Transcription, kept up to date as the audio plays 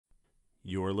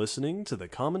You're listening to the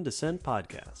Common Descent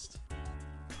Podcast.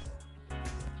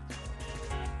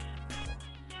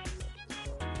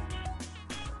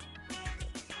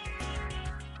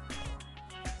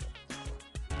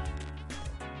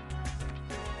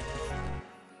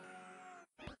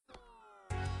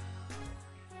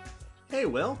 Hey,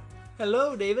 Will.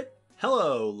 Hello, David.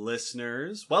 Hello,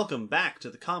 listeners. Welcome back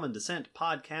to the Common Descent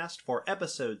Podcast for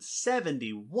episode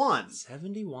 71.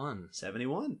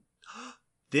 71.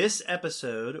 This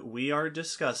episode, we are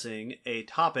discussing a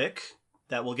topic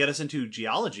that will get us into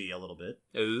geology a little bit.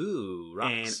 Ooh,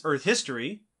 rocks. And Earth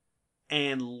history.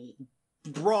 And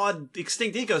broad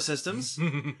extinct ecosystems.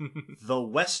 The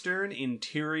Western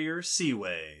Interior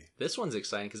Seaway. This one's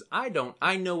exciting because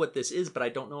I know what this is, but I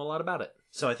don't know a lot about it.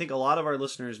 So I think a lot of our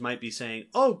listeners might be saying,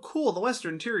 oh, cool, the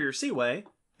Western Interior Seaway.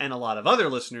 And a lot of other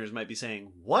listeners might be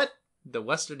saying, what? The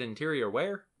Western Interior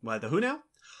where? Why, the who now?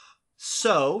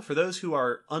 So, for those who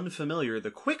are unfamiliar,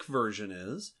 the quick version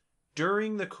is,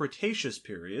 during the Cretaceous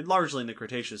Period, largely in the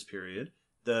Cretaceous Period,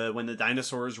 when the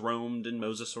dinosaurs roamed and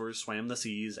mosasaurs swam the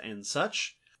seas and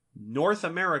such, North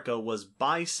America was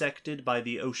bisected by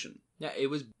the ocean. Yeah, it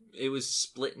was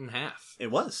split in half. It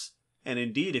was. And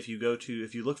indeed, if you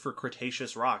look for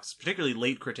Cretaceous rocks, particularly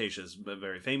late Cretaceous, but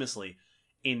very famously,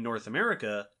 in North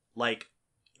America, like,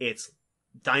 it's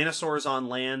dinosaurs on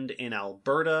land in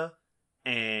Alberta,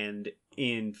 and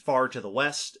in far to the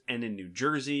west, and in New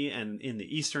Jersey, and in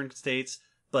the eastern states,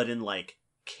 but in, like,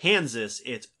 Kansas,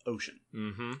 it's ocean.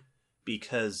 Mm-hmm.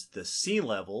 Because the sea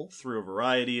level, through a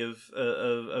variety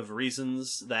of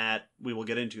reasons that we will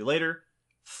get into later,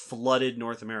 flooded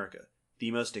North America.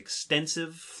 The most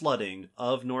extensive flooding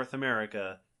of North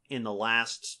America in the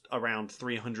last around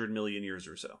 300 million years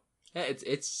or so. Yeah,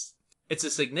 it's a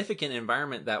significant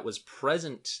environment that was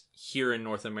present here in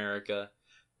North America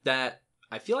that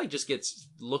I feel like just gets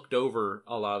looked over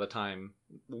a lot of the time,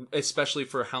 especially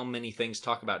for how many things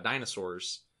talk about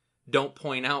dinosaurs. Don't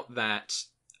point out that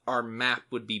our map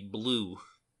would be blue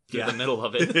through the middle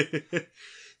of it.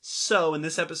 So, in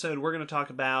this episode, we're going to talk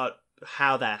about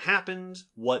how that happened,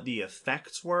 what the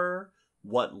effects were,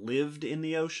 what lived in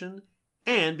the ocean,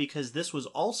 and because this was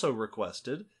also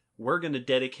requested, we're going to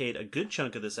dedicate a good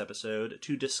chunk of this episode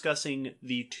to discussing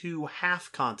the two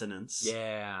half-continents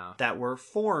that were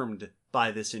formed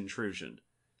by this intrusion.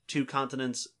 Two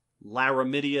continents,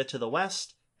 Laramidia to the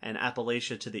west and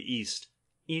Appalachia to the east,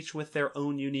 each with their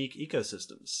own unique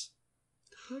ecosystems.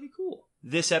 Pretty cool.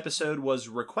 This episode was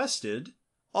requested,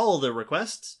 all the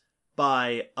requests,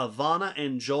 by Ivana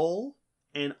and Joel,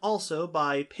 and also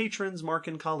by patrons Mark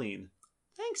and Colleen.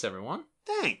 Thanks, everyone.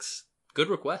 Thanks. Good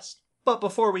request. But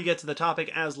before we get to the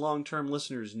topic, as long-term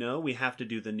listeners know, we have to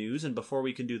do the news, and before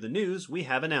we can do the news, we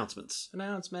have announcements.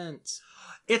 Announcements.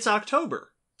 It's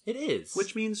October. It is.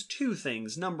 Which means two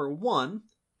things. Number one,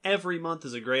 every month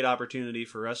is a great opportunity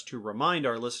for us to remind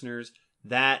our listeners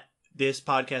that this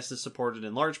podcast is supported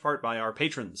in large part by our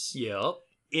patrons. Yep.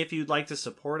 If you'd like to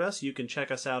support us, you can check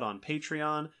us out on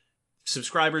Patreon.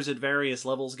 Subscribers at various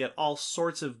levels get all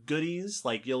sorts of goodies.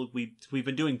 Like we've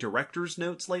been doing director's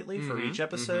notes lately for each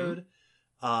episode.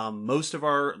 Most of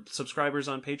our subscribers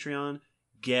on Patreon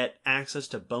get access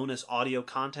to bonus audio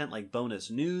content like bonus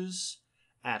news.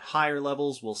 At higher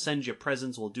levels, we'll send you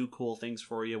presents. We'll do cool things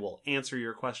for you. We'll answer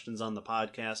your questions on the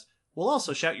podcast. We'll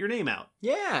also shout your name out.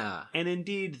 Yeah. And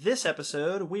indeed, this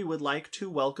episode, we would like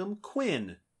to welcome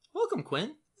Quinn. Welcome,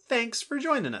 Quinn. Thanks for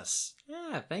joining us.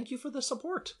 Yeah, thank you for the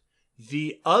support.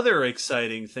 The other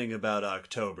exciting thing about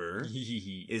October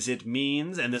is it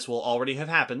means, and this will already have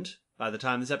happened by the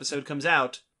time this episode comes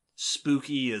out,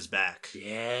 Spooky is back.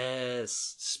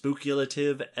 Yes.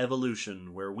 Spookulative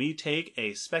Evolution, where we take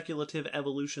a speculative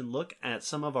evolution look at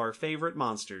some of our favorite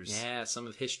monsters. Yeah, some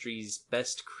of history's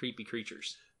best creepy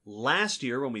creatures. Last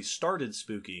year, when we started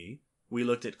Spooky, we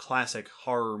looked at classic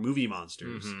horror movie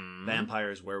monsters,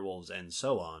 vampires, werewolves, and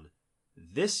so on.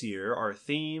 This year, our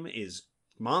theme is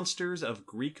monsters of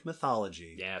Greek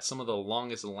mythology. Yeah, some of the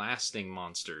longest lasting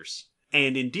monsters.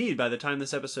 And indeed, by the time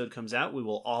this episode comes out, we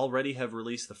will already have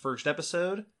released the first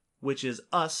episode, which is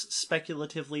us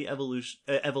speculatively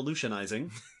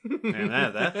evolutionizing. And I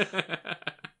have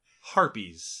that.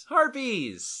 Harpies.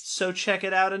 Harpies! So check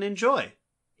it out and enjoy.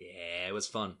 Yeah, it was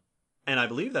fun. And I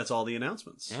believe that's all the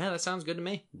announcements. Yeah, that sounds good to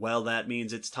me. Well, that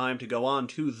means it's time to go on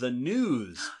to the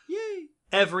news. Yay!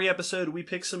 Every episode, we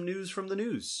pick some news from the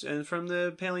news, and from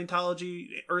the paleontology,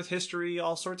 Earth history,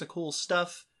 all sorts of cool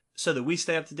stuff, so that we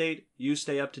stay up to date, you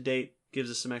stay up to date, gives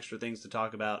us some extra things to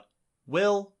talk about.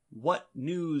 Will, what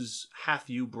news have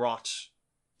you brought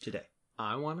today?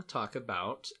 I want to talk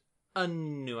about a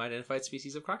new identified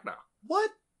species of crocodile. What?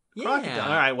 Yeah. Crocodile.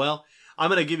 All right, well, I'm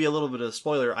going to give you a little bit of a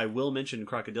spoiler. I will mention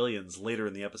crocodilians later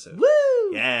in the episode.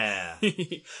 Woo! Yeah.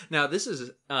 Now, this is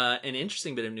an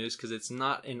interesting bit of news because it's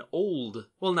not an old,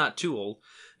 well, not too old,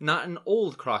 not an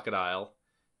old crocodile.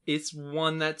 It's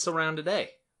one that's around today.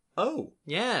 Oh.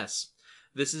 Yes.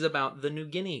 This is about the New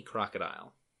Guinea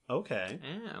crocodile. Okay.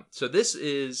 Yeah. So this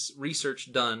is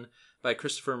research done by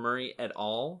Christopher Murray et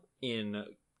al. In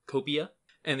Copia.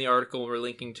 And the article we're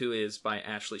linking to is by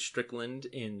Ashley Strickland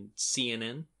in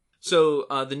CNN. So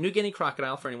the New Guinea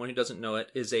crocodile, for anyone who doesn't know it,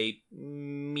 is a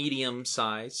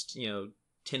medium-sized,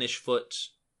 10-ish foot,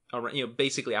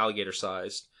 basically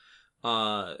alligator-sized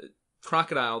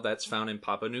crocodile that's found in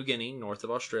Papua New Guinea, north of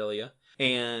Australia.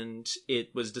 And it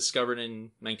was discovered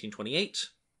in 1928,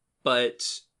 but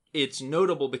it's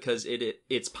notable because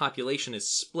its population is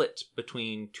split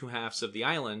between two halves of the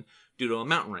island due to a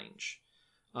mountain range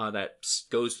that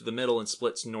goes through the middle and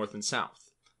splits north and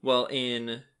south. Well,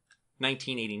 in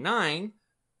 1989,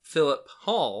 Philip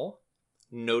Hall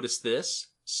noticed this,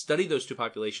 studied those two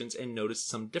populations, and noticed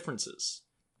some differences.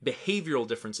 Behavioral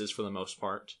differences, for the most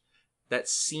part, that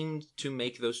seemed to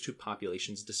make those two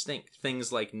populations distinct.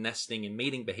 Things like nesting and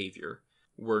mating behavior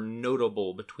were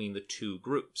notable between the two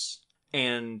groups.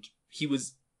 And he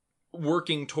was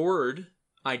working toward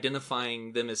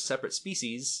identifying them as separate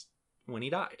species when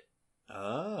he died.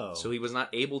 Oh. So he was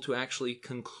not able to actually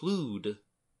conclude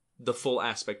the full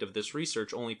aspect of this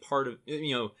research. Only part of,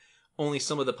 only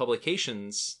some of the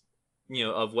publications,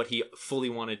 of what he fully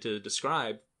wanted to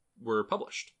describe were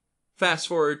published. Fast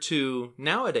forward to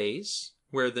nowadays,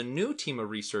 where the new team of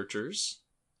researchers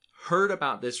heard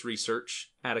about this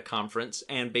research at a conference,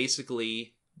 and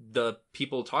basically the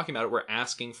people talking about it were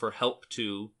asking for help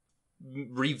to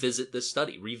revisit this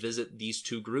study, revisit these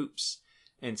two groups,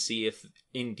 and see if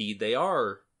indeed they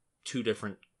are two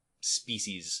different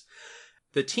species.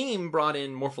 The team brought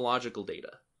in morphological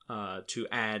data to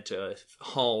add to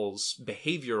Hall's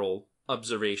behavioral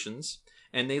observations,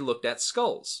 and they looked at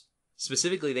skulls.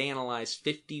 Specifically, they analyzed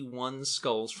 51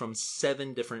 skulls from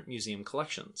 7 different museum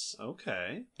collections.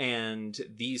 Okay. And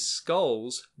these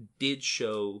skulls did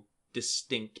show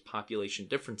distinct population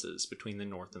differences between the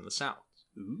North and the South.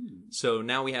 Ooh. So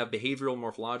now we have behavioral,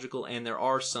 morphological, and there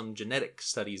are some genetic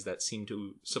studies that seem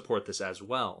to support this as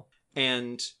well.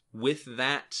 And with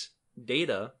that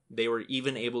data, they were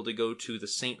even able to go to the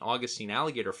St. Augustine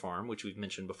Alligator Farm, which we've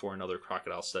mentioned before in other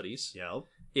crocodile studies. Yep.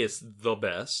 It's the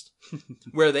best.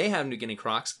 Where they have New Guinea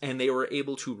crocs, and they were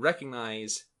able to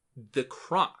recognize the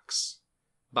crocs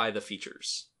by the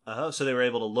features. Oh, so they were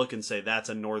able to look and say, that's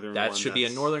a northern one. That should be a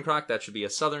northern croc, that should be a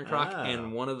southern croc,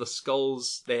 and one of the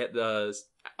skulls, the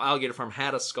alligator farm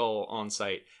had a skull on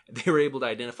site. They were able to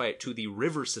identify it to the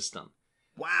river system.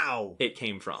 Wow. It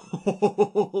came from.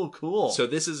 Oh, cool. So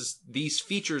these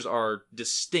features are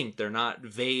distinct. They're not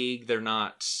vague. They're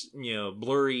not,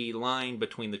 blurry line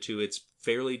between the two. It's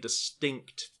fairly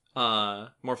distinct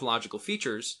morphological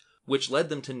features, which led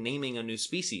them to naming a new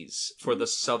species for the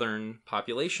southern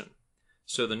population.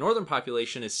 So the northern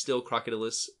population is still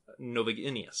Crocodilus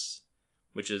novaguineus,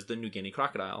 which is the New Guinea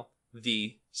crocodile.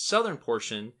 The southern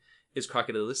portion is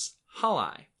Crocodilus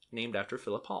hallei, named after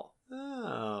Philip Hall.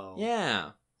 Oh.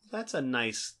 Yeah. That's a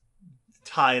nice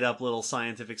tied up little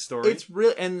scientific story. It's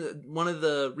real, and one of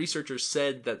the researchers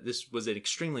said that this was an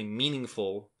extremely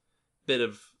meaningful bit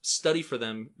of study for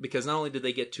them, because not only did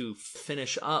they get to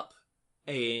finish up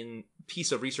a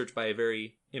piece of research by a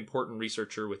very important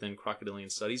researcher within crocodilian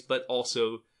studies, but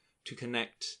also to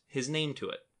connect his name to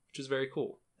it, which is very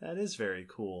cool. That is very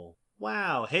cool.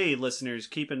 Wow. Hey, listeners,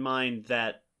 keep in mind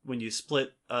that when you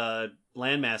split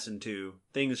landmass in two,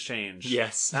 things change.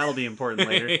 Yes. That'll be important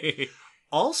later.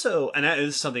 Also, and that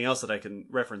is something else that I can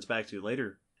reference back to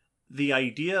later, the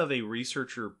idea of a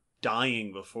researcher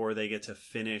dying before they get to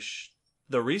finish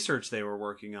the research they were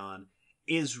working on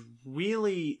is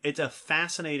really, it's a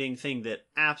fascinating thing that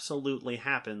absolutely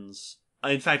happens.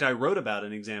 In fact, I wrote about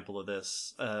an example of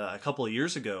this a couple of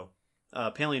years ago.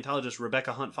 Paleontologist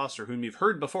Rebecca Hunt Foster, whom you've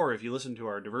heard before if you listen to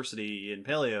our Diversity in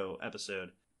Paleo episode,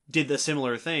 did the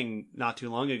similar thing not too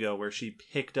long ago where she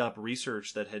picked up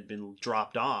research that had been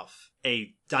dropped off,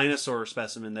 a dinosaur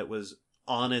specimen that was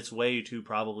on its way to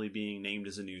probably being named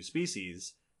as a new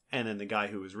species, and then the guy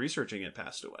who was researching it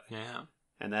passed away. Yeah.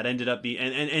 And that ended up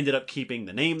ended up keeping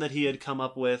the name that he had come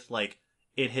up with. Like,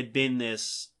 it had been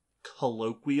this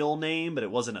colloquial name, but it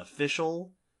wasn't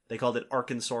official. They called it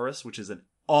Arkansaurus, which is an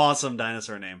awesome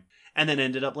dinosaur name. And then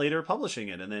ended up later publishing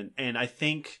it. And I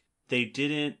think she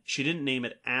didn't name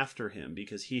it after him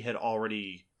because he had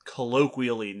already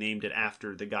colloquially named it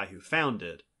after the guy who found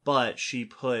it. But she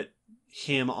put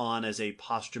him on as a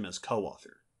posthumous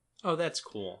co-author. Oh, that's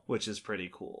cool. Which is pretty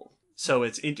cool. So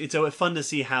it's fun to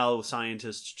see how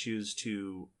scientists choose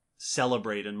to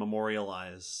celebrate and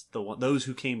memorialize those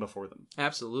who came before them.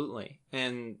 Absolutely.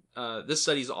 And this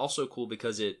study is also cool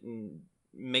because it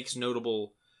makes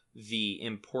notable the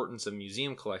importance of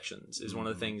museum collections is one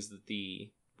of the things that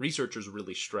the researchers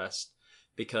really stressed,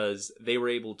 because they were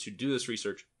able to do this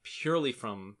research purely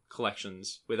from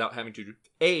collections without having to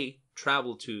A,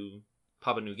 travel to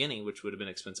Papua New Guinea, which would have been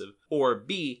expensive, or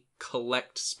B,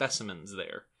 collect specimens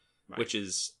there. Right. Which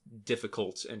is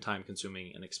difficult and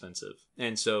time-consuming and expensive.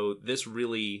 And so this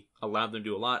really allowed them to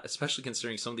do a lot, especially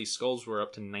considering some of these skulls were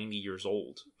up to 90 years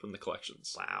old from the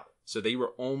collections. Wow. So they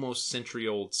were almost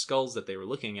century-old skulls that they were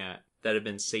looking at that had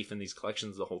been safe in these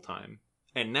collections the whole time.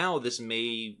 And now this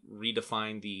may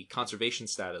redefine the conservation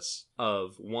status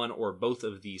of one or both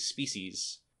of these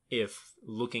species if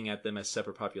looking at them as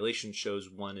separate populations shows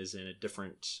one is in a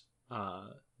different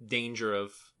danger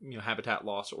of habitat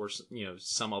loss or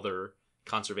some other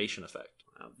conservation effect.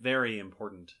 Very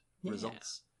important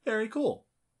results. Very cool.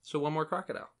 So one more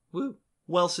crocodile. Woo.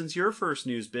 Well, since your first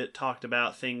news bit talked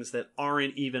about things that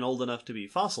aren't even old enough to be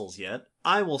fossils yet,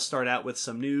 I will start out with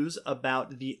some news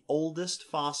about the oldest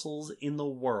fossils in the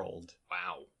world.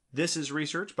 Wow. This is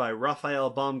research by Raphael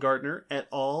Baumgartner et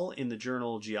al. In the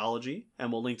journal Geology, and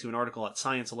we'll link to an article at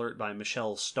Science Alert by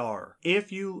Michelle Starr.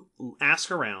 If you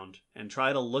ask around and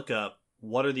try to look up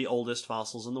what are the oldest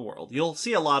fossils in the world, you'll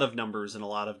see a lot of numbers and a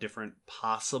lot of different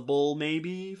possible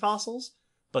maybe fossils,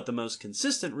 but the most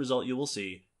consistent result you will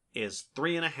see is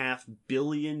 3.5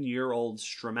 billion year old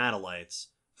stromatolites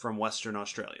from Western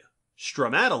Australia.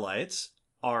 Stromatolites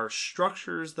are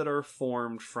structures that are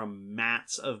formed from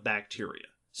mats of bacteria.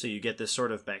 So you get this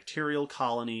sort of bacterial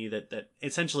colony that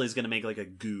essentially is going to make like a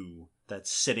goo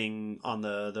that's sitting on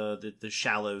the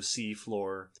shallow sea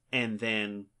floor. And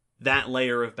then that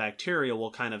layer of bacteria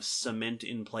will kind of cement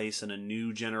in place and a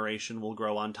new generation will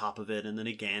grow on top of it, and then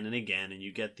again and again. And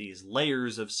you get these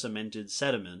layers of cemented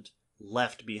sediment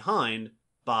left behind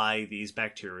by these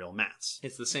bacterial mats.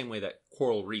 It's the same way that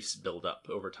coral reefs build up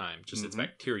over time, just it's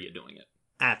bacteria doing it.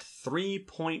 At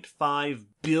 3.5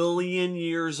 billion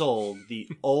years old, the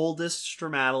oldest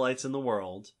stromatolites in the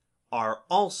world are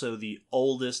also the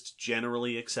oldest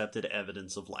generally accepted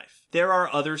evidence of life. There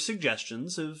are other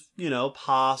suggestions of,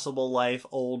 possible life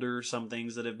older, some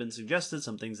things that have been suggested,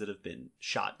 some things that have been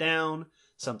shot down,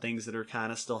 some things that are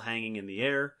kind of still hanging in the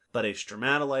air, but a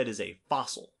stromatolite is a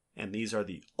fossil. And these are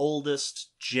the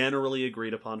oldest generally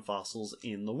agreed upon fossils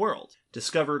in the world.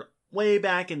 Discovered way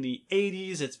back in the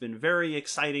 80s, it's been very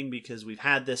exciting because we've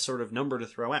had this sort of number to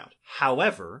throw out.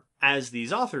 However, as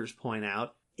these authors point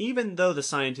out, even though the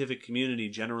scientific community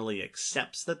generally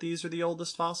accepts that these are the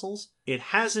oldest fossils, it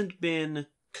hasn't been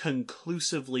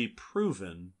conclusively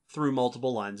proven through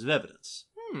multiple lines of evidence.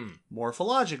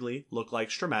 Morphologically, look like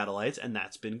stromatolites, and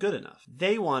that's been good enough.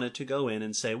 They wanted to go in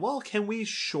and say, well, can we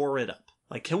shore it up?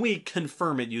 Like, can we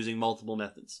confirm it using multiple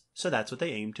methods? So that's what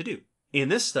they aimed to do. In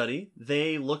this study,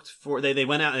 they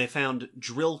went out and they found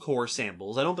drill core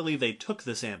samples. I don't believe they took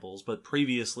the samples, but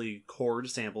previously cored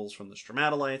samples from the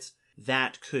stromatolites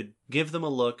that could give them a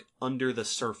look under the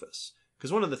surface.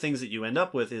 Because one of the things that you end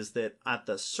up with is that at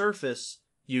the surface,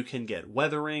 you can get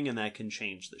weathering, and that can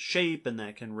change the shape, and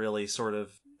that can really sort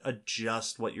of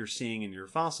adjust what you're seeing in your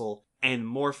fossil. And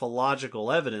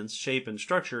morphological evidence, shape and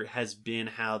structure, has been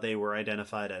how they were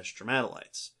identified as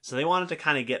stromatolites. So they wanted to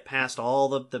kind of get past all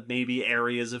the maybe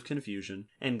areas of confusion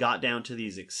and got down to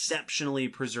these exceptionally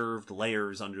preserved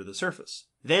layers under the surface.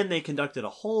 Then they conducted a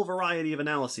whole variety of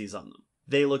analyses on them.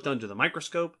 They looked under the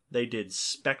microscope, they did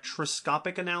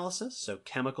spectroscopic analysis, so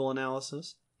chemical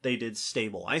analysis. They did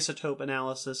stable isotope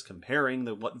analysis, comparing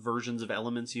what versions of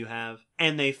elements you have,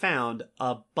 and they found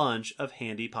a bunch of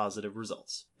handy positive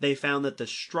results. They found that the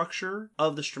structure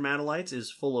of the stromatolites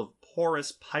is full of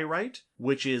porous pyrite,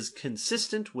 which is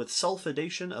consistent with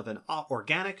sulfidation of an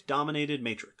organic-dominated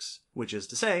matrix. Which is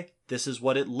to say, this is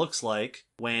what it looks like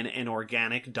when an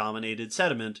organic-dominated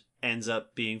sediment ends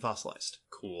up being fossilized.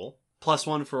 Cool.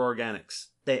 +1 for organics.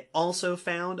 They also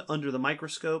found, under the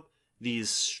microscope,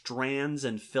 these strands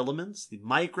and filaments, the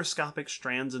microscopic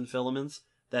strands and filaments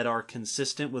that are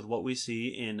consistent with what we see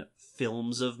in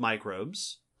films of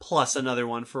microbes, plus another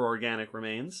one for organic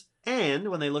remains. And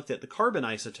when they looked at the carbon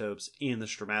isotopes in the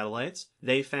stromatolites,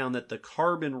 they found that the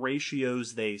carbon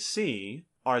ratios they see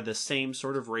are the same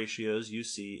sort of ratios you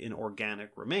see in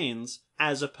organic remains,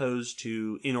 as opposed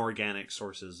to inorganic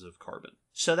sources of carbon.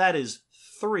 So that is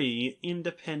 3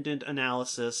 independent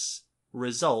analysis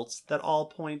results that all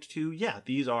point to,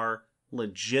 these are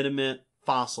legitimate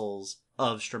fossils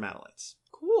of stromatolites.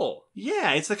 Cool.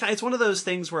 Yeah, it's one of those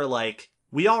things where, like,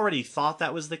 we already thought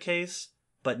that was the case,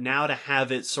 But now to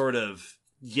have it sort of,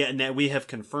 now we have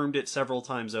confirmed it several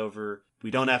times over.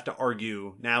 We don't have to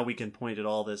argue. Now we can point at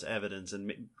all this evidence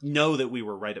and know that we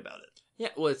were right about it. Yeah,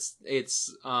 well,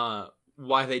 it's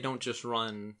why they don't just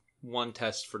run one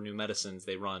test for new medicines.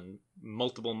 They run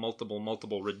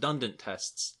multiple redundant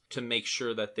tests to make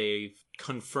sure that they've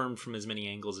confirmed from as many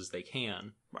angles as they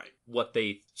can. Right. What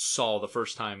they saw the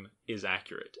first time is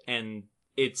accurate. And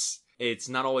it's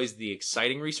not always the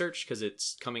exciting research because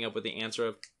it's coming up with the answer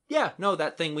of, yeah, no,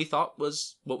 that thing we thought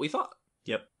was what we thought.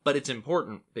 Yep. But it's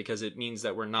important because it means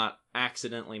that we're not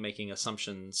accidentally making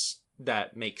assumptions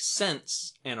that make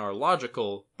sense and are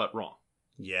logical, but wrong.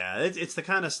 Yeah, it's the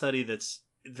kind of study that's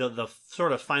the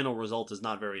sort of final result is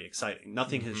not very exciting.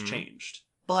 Nothing has changed.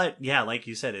 But yeah, like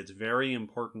you said, it's very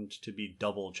important to be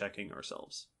double checking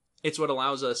ourselves. It's what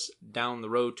allows us down the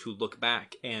road to look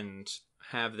back and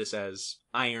have this as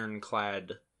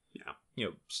ironclad,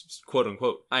 quote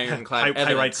unquote, ironclad evidence.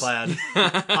 Pyrite clad.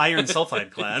 Iron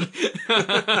sulfide clad.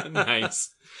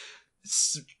 Nice.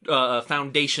 A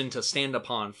foundation to stand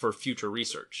upon for future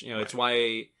research. It's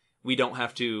why we don't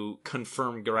have to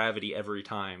confirm gravity every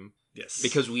time. Yes.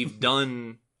 Because we've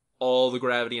done all the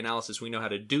gravity analysis we know how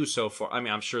to do so far. I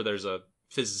mean, I'm sure there's a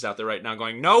physicist out there right now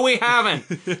going, no, we haven't.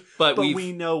 But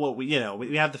we know what we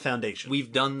have the foundation.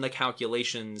 We've done the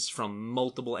calculations from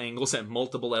multiple angles at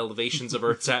multiple elevations of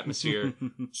Earth's atmosphere.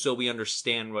 So we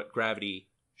understand what gravity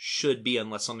should be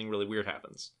unless something really weird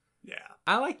happens. Yeah.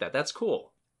 I like that. That's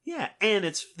cool. Yeah. And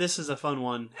this is a fun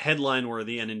one. Headline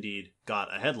worthy, and indeed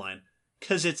got a headline.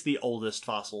 Because it's the oldest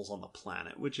fossils on the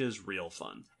planet, which is real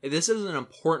fun. This is an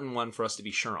important one for us to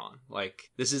be sure on.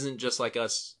 This isn't just like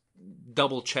us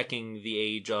double-checking the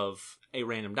age of a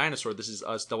random dinosaur. This is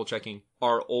us double-checking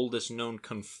our oldest known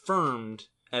confirmed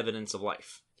evidence of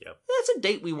life. Yep. That's a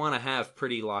date we want to have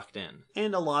pretty locked in.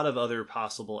 And a lot of other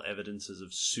possible evidences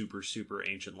of super, super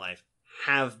ancient life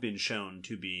have been shown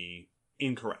to be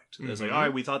incorrect. It's like, all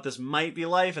right, we thought this might be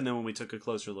life, and then when we took a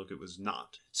closer look, it was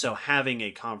not. So having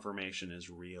a confirmation is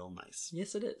real nice.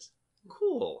 Yes, it is.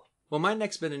 Cool. Well, my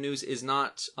next bit of news is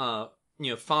not,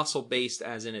 fossil based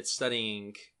as in it's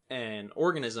studying an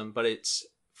organism, but it's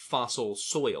fossil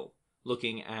soil,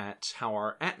 looking at how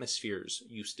our atmospheres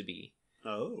used to be.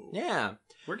 Oh. Yeah.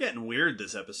 We're getting weird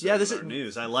this episode. Yeah, this is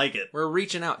news. I like it. We're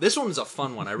reaching out. This one's a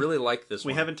fun one. I really like this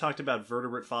one. We haven't talked about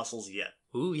vertebrate fossils yet.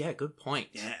 Ooh, yeah, good point.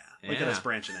 Yeah. Look at us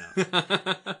branching out.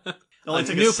 It only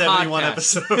took us 71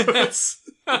 episodes.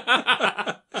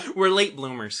 We're late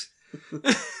bloomers.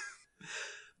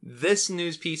 This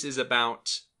news piece is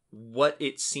about what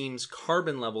it seems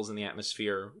carbon levels in the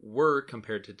atmosphere were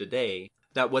compared to today.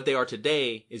 That what they are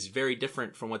today is very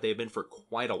different from what they've been for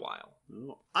quite a while.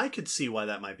 I could see why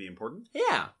that might be important.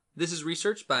 Yeah. This is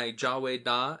research by Seaway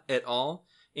et al.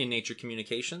 In Nature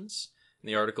Communications. And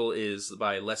the article is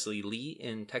by Leslie Lee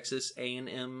in Texas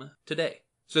A&M Today.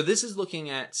 So this is looking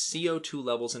at CO2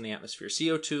 levels in the atmosphere.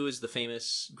 CO2 is the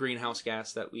famous greenhouse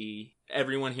gas that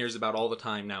everyone hears about all the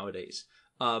time nowadays.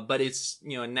 But it's,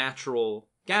 a natural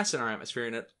gas in our atmosphere,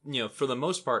 and it, for the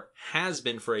most part, has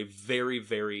been for a very,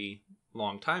 very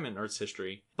long time in Earth's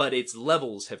history. But its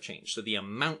levels have changed. So the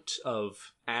amount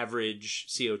of average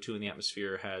CO2 in the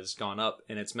atmosphere has gone up,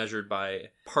 and it's measured by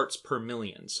parts per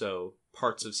million. So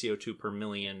parts of CO2 per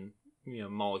million,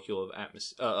 molecule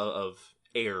of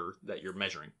air that you're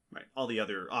measuring. Right. All the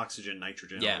other oxygen,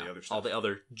 nitrogen, yeah, all the other stuff. All the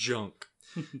other junk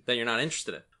that you're not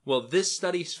interested in. Well, this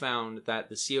study's found that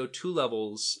the CO2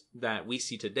 levels that we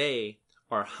see today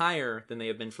are higher than they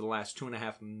have been for the last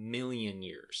 2.5 million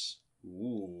years.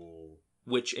 Ooh.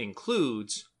 Which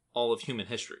includes all of human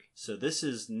history. So this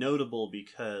is notable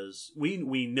because we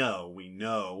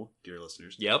know, dear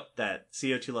listeners, that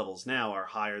CO2 levels now are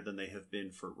higher than they have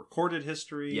been for recorded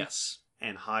history. Yes.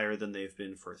 And higher than they've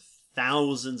been for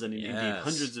thousands and indeed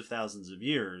hundreds of thousands of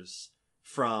years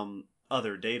from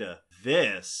other data.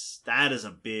 That is a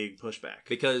big pushback.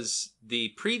 Because the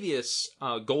previous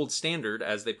gold standard,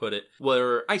 as they put it,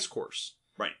 were ice cores.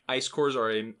 Right. Ice cores are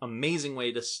an amazing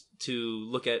way to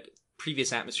look at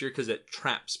previous atmosphere because it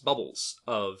traps bubbles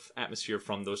of atmosphere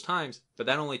from those times. But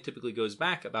that only typically goes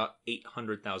back about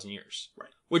 800,000 years. Right.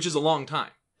 Which is a long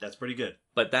time. That's pretty good.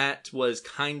 But that was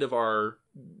kind of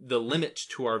the limit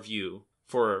to our view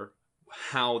for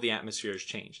how the atmosphere has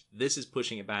changed. This is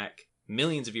pushing it back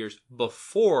millions of years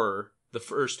before the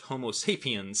first Homo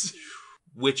sapiens,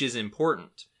 which is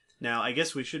important. Now, I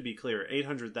guess we should be clear.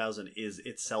 800,000 is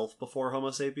itself before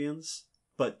Homo sapiens,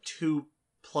 but 2+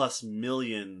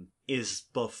 million is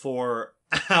before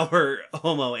our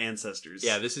Homo ancestors.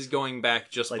 Yeah, this is going back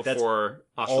just before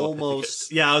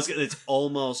Australopithecus. It's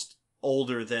almost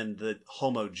older than the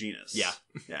Homo genus. Yeah.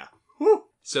 Yeah. Woo.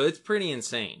 So it's pretty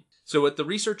insane. So what the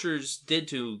researchers did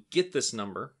to get this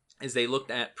number is they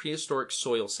looked at prehistoric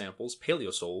soil samples,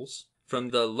 paleosols,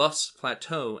 from the Lus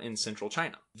Plateau in central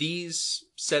China. These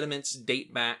sediments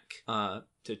date back to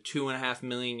 2.5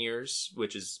 million years,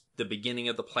 which is the beginning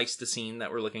of the Pleistocene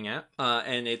that we're looking at.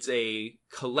 And it's a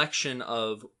collection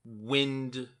of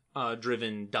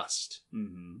wind-driven dust.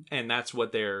 Mm-hmm. And that's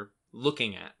what they're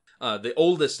looking at. The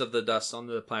oldest of the dust on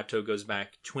the plateau goes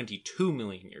back 22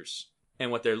 million years. And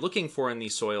what they're looking for in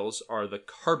these soils are the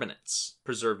carbonates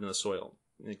preserved in the soil.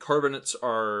 And carbonates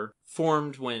are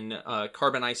formed when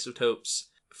carbon isotopes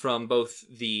from both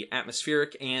the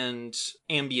atmospheric and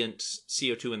ambient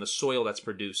CO2 in the soil that's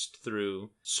produced through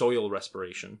soil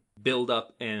respiration build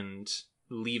up and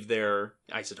leave their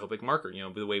isotopic marker,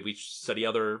 the way we study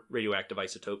other radioactive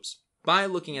isotopes. By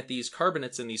looking at these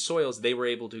carbonates in these soils, they were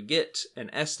able to get an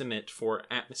estimate for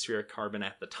atmospheric carbon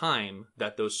at the time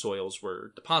that those soils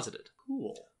were deposited.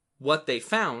 Cool. What they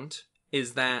found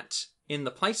is that in the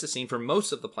Pleistocene, for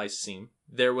most of the Pleistocene,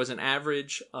 there was an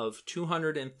average of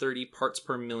 230 parts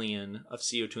per million of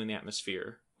CO2 in the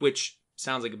atmosphere, which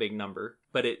sounds like a big number,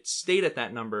 but it stayed at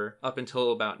that number up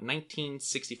until about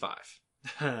 1965.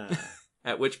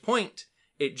 At which point,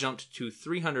 it jumped to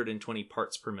 320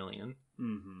 parts per million.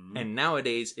 Mm-hmm. And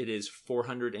nowadays, it is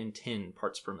 410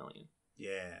 parts per million.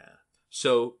 Yeah.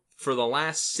 So, for the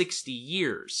last 60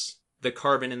 years, the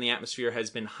carbon in the atmosphere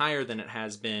has been higher than it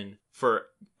has been for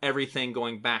everything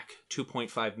going back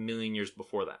 2.5 million years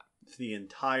before that. The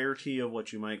entirety of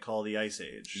what you might call the Ice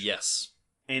Age. Yes.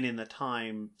 And in the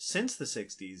time since the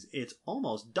 60s, it's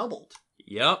almost doubled.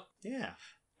 Yep. Yeah.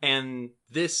 And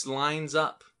this lines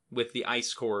up with the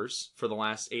ice cores for the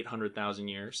last 800,000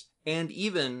 years. And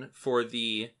even for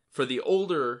the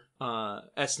older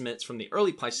estimates from the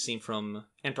early Pleistocene from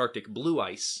Antarctic blue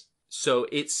ice. So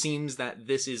it seems that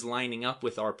this is lining up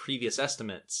with our previous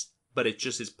estimates, but it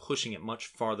just is pushing it much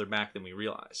farther back than we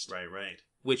realized. Right.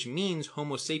 Which means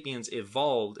Homo sapiens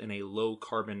evolved in a low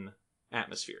carbon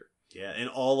atmosphere. Yeah, and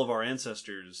all of our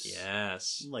ancestors,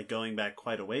 yes, like going back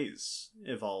quite a ways,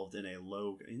 evolved in a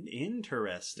low...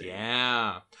 Interesting.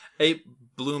 Yeah. It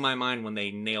blew my mind when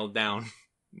they nailed down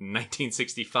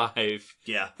 1965.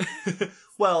 Yeah.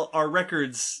 Well, our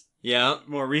records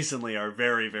more recently are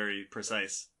very, very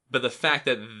precise. But the fact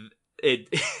that it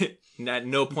at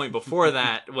no point before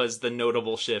that was the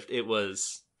notable shift, it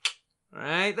was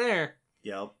right there.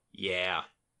 Yep. Yeah.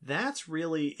 That's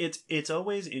really, it's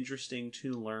always interesting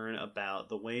to learn about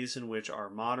the ways in which our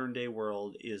modern day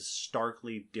world is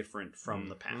starkly different from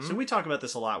the past. And we talk about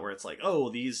this a lot where it's like, oh,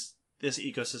 this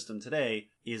ecosystem today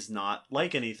is not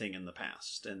like anything in the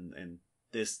past, and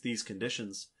these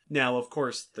conditions. Now, of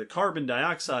course, the carbon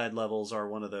dioxide levels are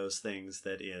one of those things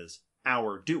that is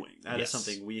our doing. That is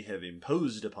something we have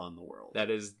imposed upon the world. That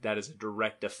is a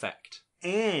direct effect.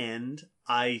 And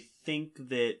I think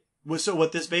that... So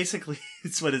what this basically,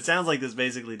 it's what it sounds like this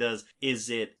basically does,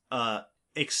 is it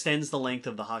extends the length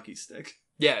of the hockey stick.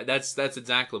 Yeah, that's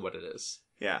exactly what it is.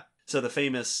 Yeah. So the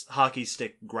famous hockey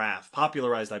stick graph,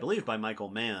 popularized, I believe, by Michael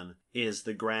Mann, is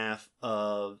the graph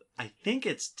of, I think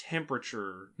it's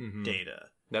temperature data.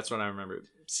 That's what I remember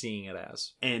seeing it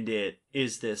as. And it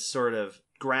is this sort of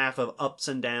graph of ups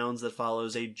and downs that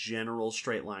follows a general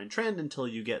straight line trend until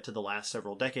you get to the last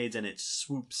several decades, and it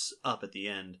swoops up at the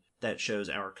end. That shows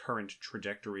our current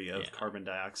trajectory of carbon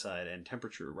dioxide and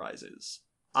temperature rises.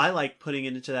 I like putting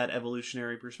it into that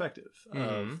evolutionary perspective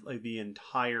of like the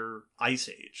entire Ice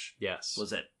Age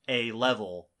was at a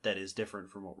level that is different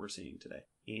from what we're seeing today.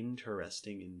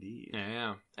 Interesting indeed.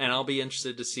 Yeah. And I'll be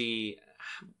interested to see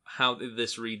how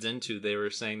this reads into. They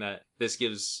were saying that this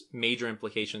gives major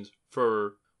implications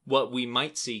for what we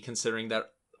might see, considering that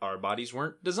our bodies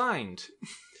weren't designed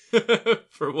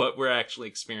for what we're actually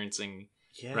experiencing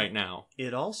right now.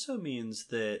 It also means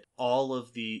that all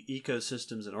of the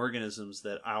ecosystems and organisms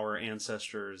that our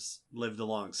ancestors lived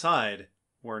alongside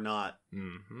were not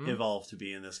evolved to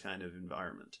be in this kind of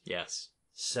environment. Yes.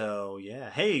 So,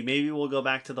 hey, maybe we'll go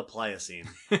back to the Pliocene.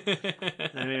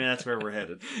 I mean, that's where we're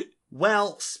headed.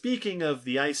 Well, speaking of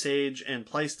the Ice Age and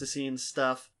Pleistocene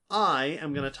stuff, I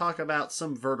am going to talk about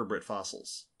some vertebrate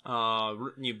fossils.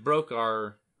 You broke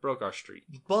our streak.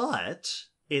 But...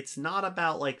 it's not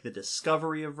about, like, the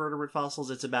discovery of vertebrate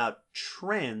fossils. It's about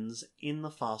trends in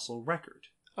the fossil record.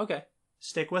 Okay.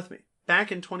 Stick with me.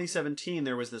 Back in 2017,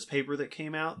 there was this paper that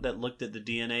came out that looked at the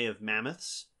DNA of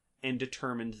mammoths and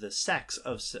determined the sex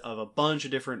of a bunch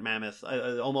of different mammoth,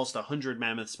 almost 100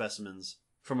 mammoth specimens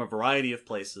from a variety of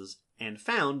places, and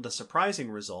found the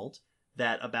surprising result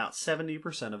that about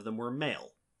 70% of them were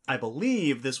male. I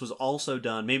believe this was also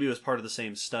done, maybe it was part of the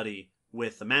same study,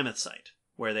 with the mammoth site,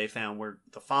 where they found where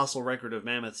the fossil record of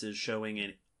mammoths is showing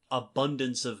an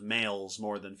abundance of males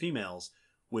more than females,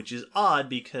 which is odd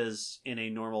because in a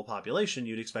normal population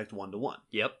you'd expect 1-to-1.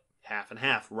 Yep. Half and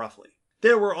half, roughly.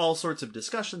 There were all sorts of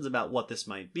discussions about what this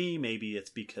might be. Maybe it's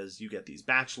because you get these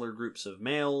bachelor groups of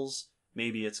males.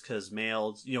 Maybe it's because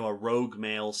males, a rogue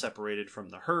male separated from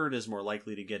the herd is more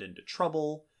likely to get into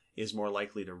trouble, is more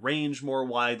likely to range more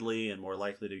widely, and more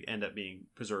likely to end up being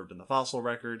preserved in the fossil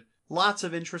record. Lots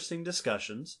of interesting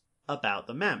discussions about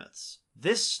the mammoths.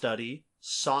 This study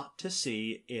sought to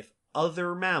see if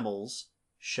other mammals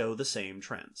show the same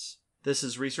trends. This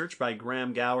is research by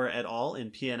Graham Gower et al. In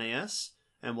PNAS,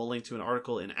 and we'll link to an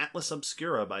article in Atlas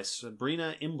Obscura by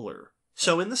Sabrina Imbler.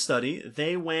 So in the study,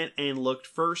 they went and looked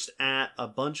first at a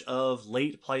bunch of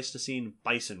late Pleistocene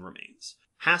bison remains.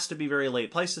 Has to be very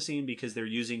late Pleistocene because they're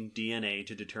using DNA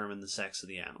to determine the sex of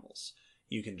the animals.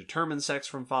 You can determine sex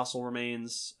from fossil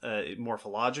remains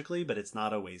morphologically, but it's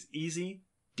not always easy.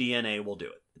 DNA will do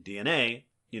it. DNA,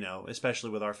 especially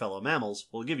with our fellow mammals,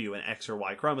 will give you an X or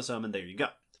Y chromosome, and there you go.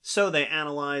 So they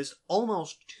analyzed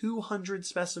almost 200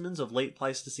 specimens of late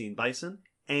Pleistocene bison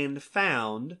and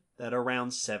found that around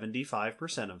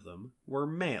 75% of them were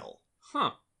male.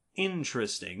 Huh.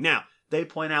 Interesting. Now, they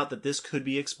point out that this could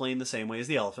be explained the same way as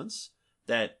the elephants,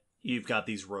 that you've got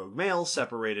these rogue males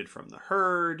separated from the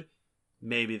herd,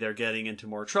 maybe they're getting into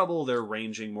more trouble, they're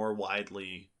ranging more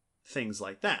widely, things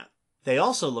like that. They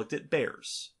also looked at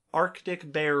bears.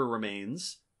 Arctic bear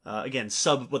remains, again,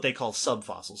 what they call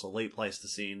subfossils, so late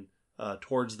Pleistocene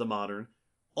towards the modern,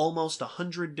 almost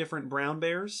 100 different brown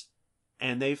bears,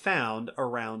 and they found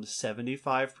around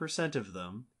 75% of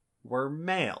them were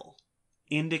male,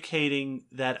 indicating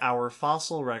that our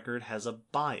fossil record has a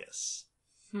bias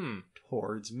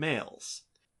towards males.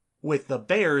 With the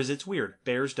bears, it's weird.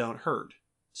 Bears don't herd,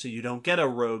 so you don't get a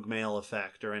rogue male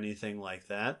effect or anything like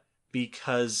that,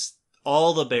 because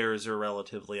all the bears are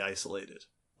relatively isolated.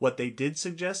 What they did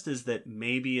suggest is that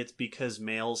maybe it's because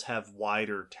males have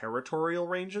wider territorial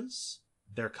ranges.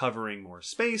 They're covering more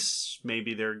space.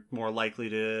 Maybe they're more likely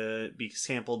to be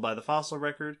sampled by the fossil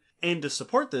record. And to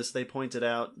support this, they pointed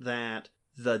out that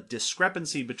the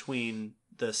discrepancy between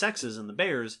the sexes in the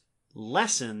bears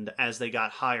lessened as they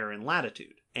got higher in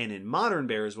latitude. And in modern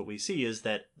bears, what we see is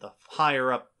that the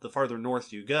higher up, the farther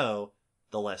north you go,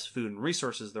 the less food and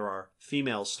resources there are.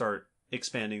 Females start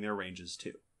expanding their ranges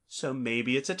too. So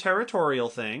maybe it's a territorial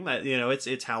thing, that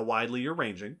it's how widely you're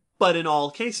ranging. But in all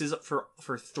cases,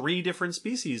 for 3 different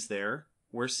species there,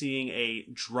 we're seeing a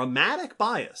dramatic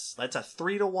bias. That's a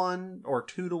 3-to-1 or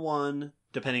 2-to-1,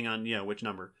 depending on, which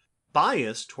number,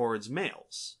 bias towards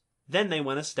males. Then they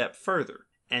went a step further,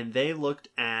 and they looked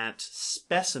at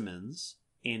specimens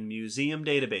in museum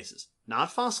databases.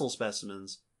 Not fossil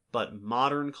specimens, but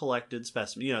modern collected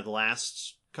specimens. The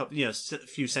last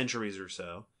few centuries or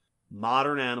so.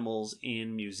 Modern animals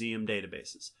in museum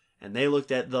databases. And they looked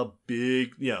at the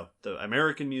big, the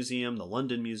American Museum, the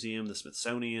London Museum, the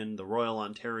Smithsonian, the Royal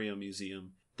Ontario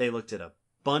Museum. They looked at a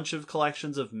bunch of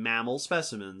collections of mammal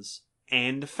specimens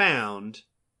and found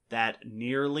that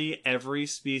nearly every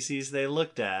species they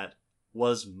looked at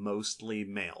was mostly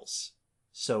males.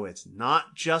 So it's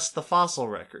not just the fossil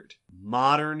record.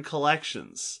 Modern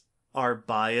collections are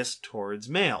biased towards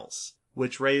males,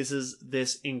 which raises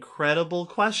this incredible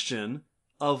question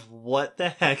of what the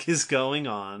heck is going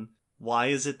on. Why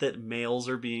is it that males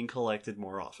are being collected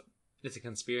more often? It's a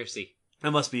conspiracy. That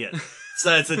must be it.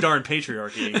 So it's the darn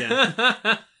patriarchy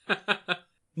again.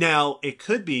 Now, it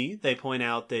could be, they point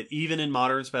out, that even in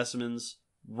modern specimens,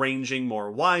 ranging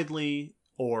more widely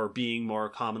or being more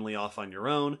commonly off on your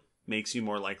own makes you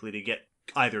more likely to get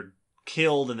either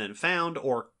killed and then found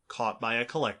or caught by a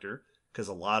collector, because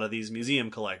a lot of these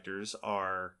museum collectors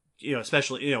are,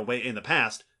 especially, way in the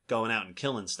past, going out and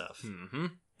killing stuff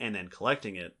and then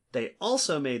collecting it. They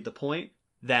also made the point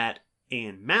that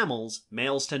in mammals,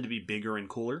 males tend to be bigger and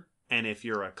cooler. And if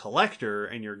you're a collector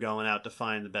and you're going out to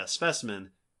find the best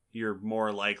specimen, you're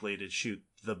more likely to shoot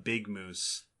the big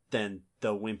moose than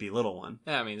the wimpy little one.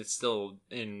 Yeah, I mean, it's still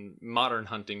in modern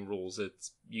hunting rules.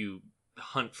 It's you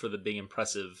hunt for the big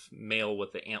impressive male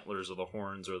with the antlers or the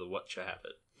horns or the what you have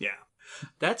it. Yeah.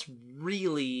 That's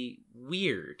really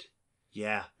weird.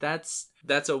 Yeah. That's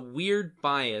a weird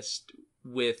bias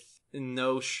with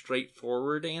no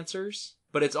straightforward answers,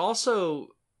 but it's also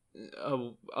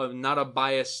not a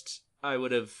bias I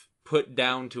would have put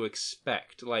down to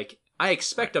expect. Like, I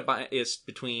expect a bias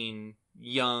between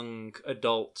young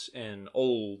adult and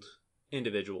old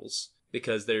individuals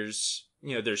because there's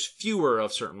fewer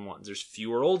of certain ones. There's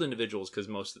fewer old individuals because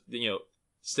most,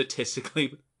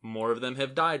 statistically more of them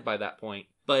have died by that point.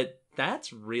 But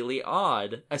That's really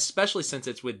odd, especially since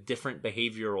it's with different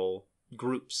behavioral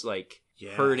groups like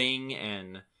herding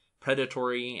and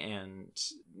predatory and,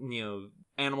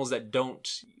 animals that don't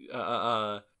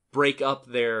break up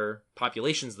their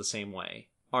populations the same way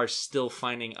are still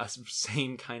finding a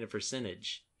same kind of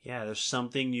percentage. Yeah, there's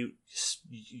something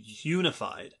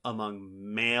unified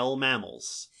among male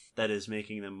mammals that is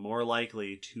making them more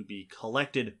likely to be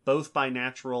collected both by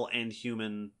natural and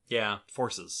human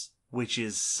forces, which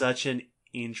is such an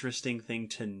interesting thing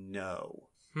to know.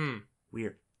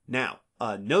 Weird. Now,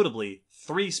 notably,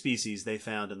 3 species they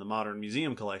found in the modern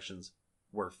museum collections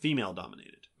were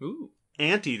female-dominated. Ooh.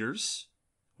 Anteaters,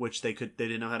 which they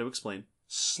didn't know how to explain.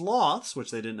 Sloths,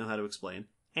 which they didn't know how to explain.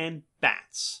 And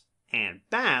bats. And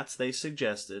bats, they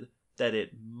suggested that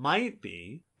it might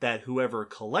be that whoever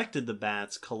collected the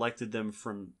bats collected them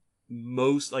from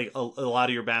a lot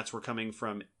of your bats were coming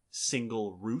from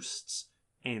single roosts,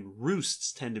 and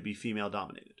roosts tend to be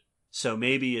female-dominated. So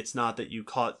maybe it's not that you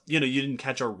caught, you didn't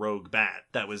catch a rogue bat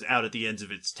that was out at the ends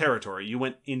of its territory. You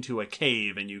went into a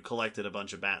cave and you collected a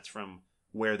bunch of bats from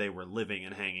where they were living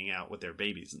and hanging out with their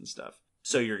babies and stuff.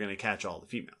 So you're going to catch all the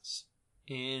females.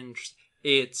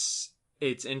 It's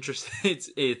interesting.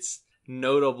 It's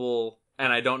notable,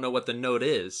 and I don't know what the note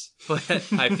is, but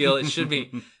I feel it should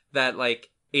be that,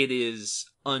 it is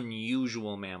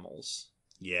unusual mammals.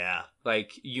 Yeah.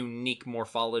 Unique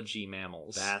morphology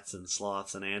mammals. Bats and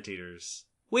sloths and anteaters.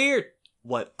 Weird.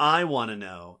 What I want to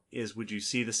know is, would you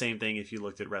see the same thing if you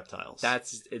looked at reptiles?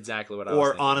 That's exactly what I was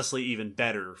thinking. Or honestly, even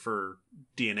better for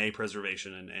DNA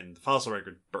preservation and the fossil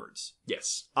record, birds.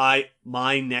 Yes.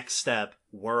 My next step,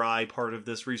 were I part of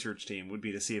this research team, would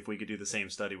be to see if we could do the same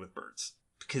study with birds.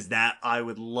 Because I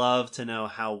would love to know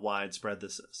how widespread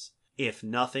this is. If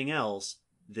nothing else,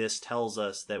 this tells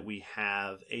us that we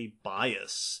have a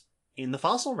bias in the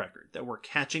fossil record, that we're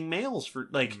catching males for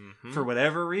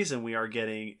whatever reason. We are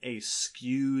getting a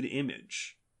skewed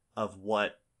image of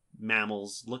what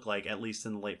mammals look like, at least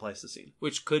in the late Pleistocene.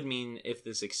 Which could mean, if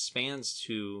this expands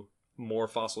to more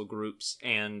fossil groups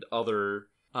and other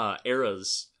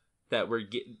eras, that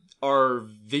our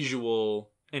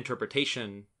visual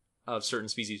interpretation of certain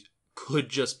species could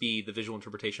just be the visual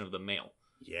interpretation of the male.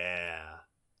 Yeah.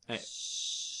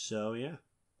 So, yeah.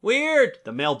 Weird!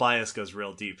 The male bias goes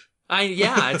real deep.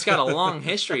 It's got a long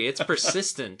history. It's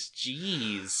persistent.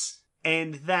 Jeez.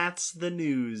 And that's the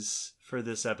news for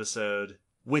this episode,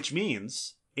 which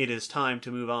means it is time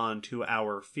to move on to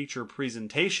our feature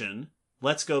presentation.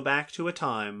 Let's go back to a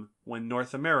time when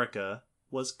North America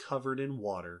was covered in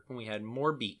water. When we had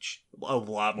more beach. A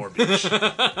lot more beach.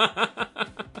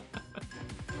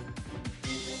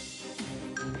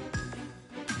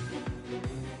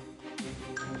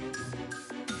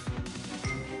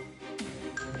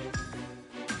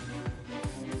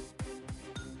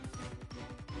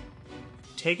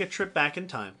 Take a trip back in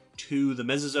time to the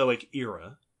Mesozoic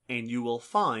era, and you will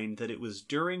find that it was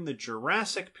during the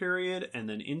Jurassic period and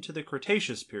then into the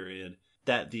Cretaceous period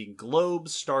that the globe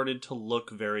started to look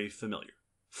very familiar.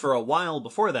 For a while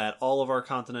before that, all of our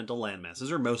continental landmasses,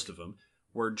 or most of them,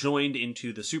 were joined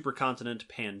into the supercontinent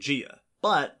Pangaea.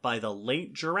 But by the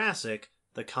late Jurassic,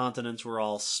 the continents were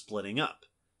all splitting up.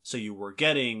 So you were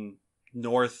getting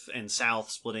north and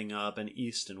south splitting up and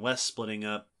east and west splitting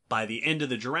up. By the end of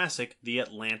the Jurassic, the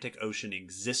Atlantic Ocean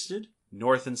existed.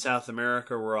 North and South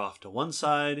America were off to one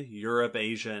side. Europe,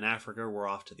 Asia, and Africa were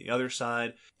off to the other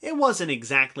side. It wasn't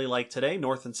exactly like today.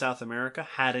 North and South America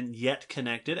hadn't yet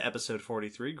connected. Episode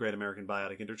 43, Great American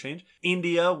Biotic Interchange.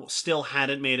 India still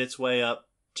hadn't made its way up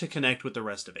to connect with the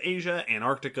rest of Asia.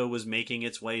 Antarctica was making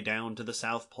its way down to the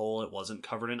South Pole. It wasn't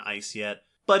covered in ice yet.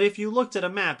 But if you looked at a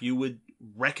map, you would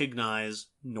recognize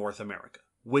North America.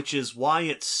 Which is why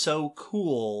it's so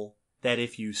cool that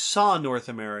if you saw North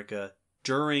America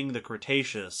during the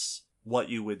Cretaceous, what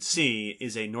you would see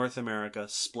is a North America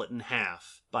split in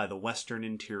half by the Western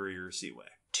Interior Seaway.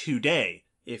 Today,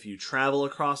 if you travel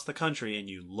across the country and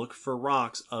you look for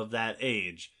rocks of that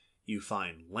age, you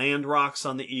find land rocks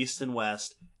on the east and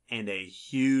west and a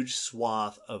huge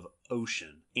swath of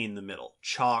ocean in the middle.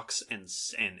 Chalks and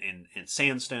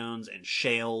sandstones and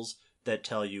shales that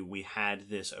tell you we had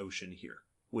this ocean here,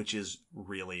 which is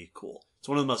really cool. It's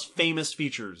one of the most famous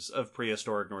features of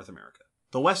prehistoric North America.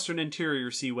 The Western Interior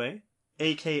Seaway,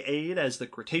 aka as the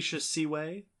Cretaceous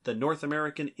Seaway, the North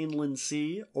American Inland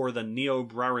Sea, or the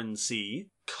Niobraran Sea,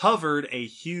 covered a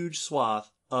huge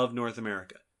swath of North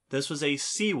America. This was a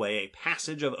seaway, a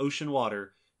passage of ocean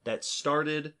water that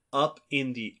started up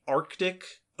in the Arctic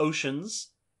oceans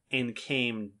and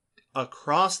came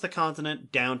across the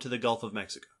continent down to the Gulf of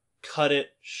Mexico. Cut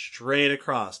it straight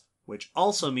across which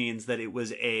also means that it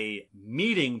was a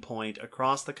meeting point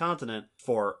across the continent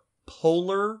for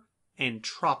polar and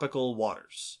tropical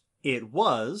waters. It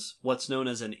was what's known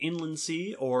as an inland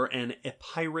sea or an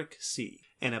epiric sea.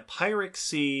 An epiric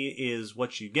sea is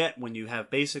what you get when you have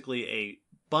basically a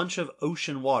bunch of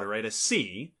ocean water, right? A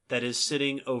sea that is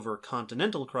sitting over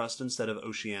continental crust instead of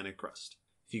oceanic crust.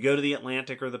 If you go to the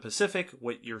Atlantic or the Pacific,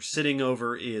 what you're sitting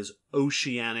over is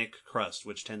oceanic crust,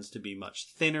 which tends to be much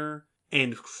thinner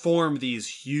and form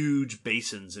these huge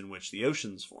basins in which the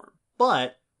oceans form.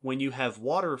 But when you have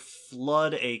water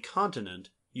flood a continent,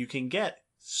 you can get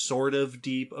sort of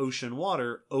deep ocean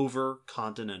water over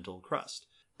continental crust.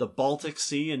 The Baltic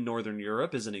Sea in northern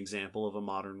Europe is an example of a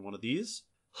modern one of these.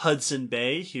 Hudson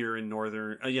Bay here in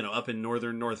up in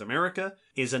northern North America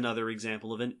is another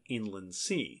example of an inland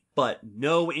sea. But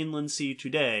no inland sea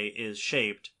today is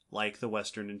shaped like the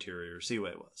Western Interior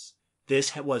Seaway was.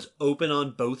 This was open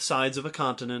on both sides of a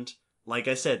continent. Like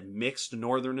I said, mixed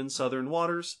northern and southern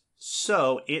waters.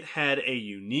 So it had a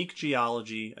unique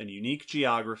geology, a unique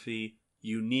geography,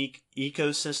 unique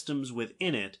ecosystems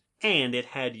within it, and it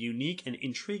had unique and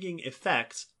intriguing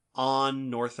effects on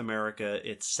North America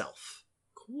itself.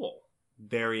 Cool.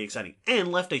 Very exciting.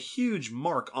 And left a huge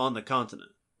mark on the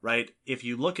continent, right? If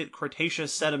you look at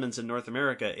Cretaceous sediments in North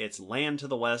America, it's land to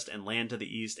the west and land to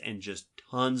the east and just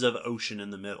tons of ocean in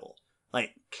the middle.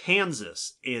 Like,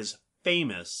 Kansas is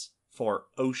famous for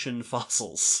ocean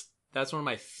fossils. That's one of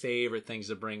my favorite things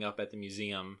to bring up at the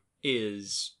museum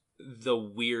is the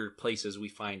weird places we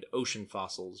find ocean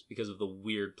fossils because of the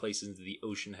weird places the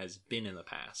ocean has been in the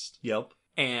past. Yep.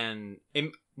 And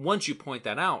once you point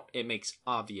that out, it makes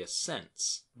obvious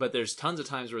sense. But there's tons of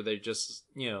times where they just,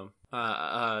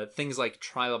 things like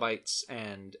trilobites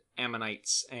and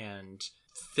ammonites and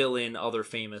fill in other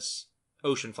famous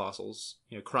ocean fossils,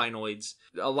 crinoids.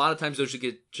 A lot of times those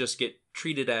just get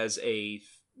treated as a,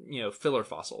 filler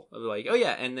fossil. Like, oh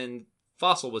yeah, and then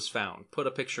fossil was found. Put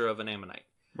a picture of an ammonite.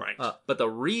 Right. But the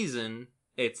reason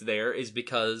it's there is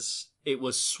because it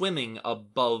was swimming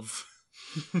above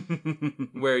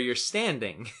where you're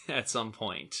standing at some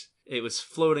point. It was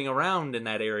floating around in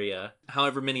that area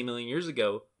however many million years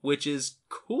ago, which is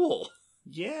cool.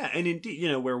 Yeah, and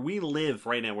indeed, where we live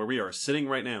right now, where we are sitting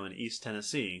right now in East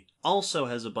Tennessee, also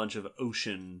has a bunch of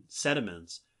ocean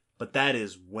sediments, but that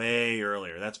is way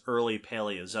earlier. That's early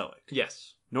Paleozoic.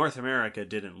 Yes. North America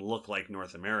didn't look like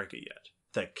North America yet.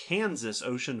 The Kansas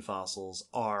ocean fossils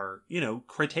are,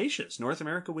 Cretaceous. North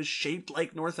America was shaped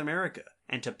like North America.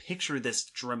 And to picture this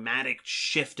dramatic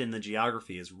shift in the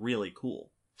geography is really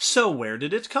cool. So where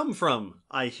did it come from,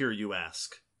 I hear you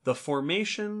ask? The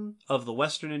formation of the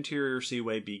Western Interior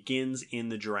Seaway begins in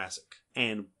the Jurassic.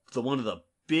 And one of the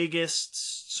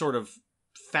biggest sort of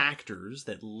factors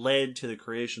that led to the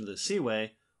creation of the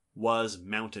Seaway was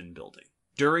mountain building.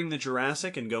 During the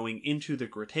Jurassic and going into the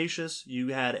Cretaceous,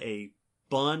 you had a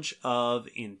bunch of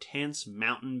intense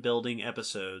mountain building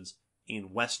episodes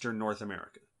in Western North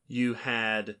America. You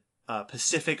had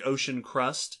Pacific Ocean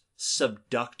crust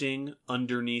subducting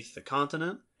underneath the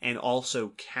continent and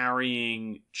also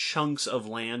carrying chunks of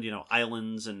land,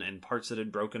 islands and parts that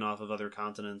had broken off of other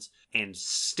continents and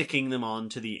sticking them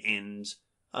onto the ends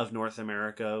of North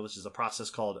America, which is a process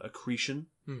called accretion.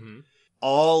 Mm-hmm.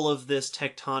 All of this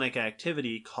tectonic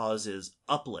activity causes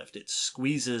uplift. It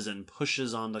squeezes and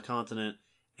pushes on the continent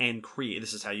and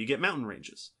this is how you get mountain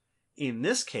ranges. In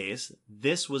this case,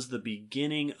 this was the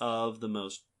beginning of the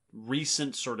most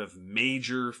recent sort of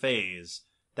major phase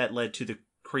that led to the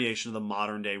creation of the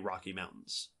modern day Rocky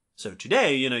Mountains. So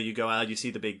today, you go out, you see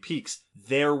the big peaks.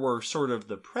 There were sort of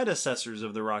the predecessors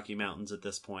of the Rocky Mountains at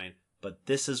this point, but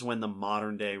this is when the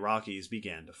modern day Rockies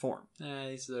began to form.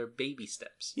 These are baby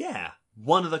steps. Yeah.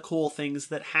 One of the cool things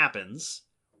that happens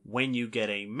when you get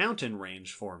a mountain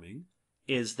range forming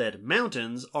is that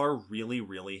mountains are really,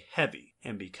 really heavy.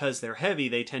 And because they're heavy,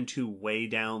 they tend to weigh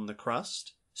down the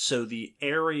crust. So the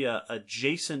area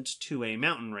adjacent to a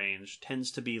mountain range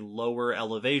tends to be lower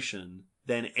elevation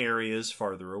than areas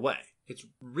farther away. It's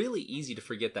really easy to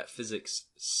forget that physics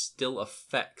still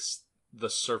affects the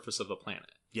surface of the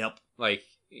planet. Yep. Like,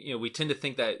 we tend to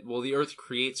think that, the Earth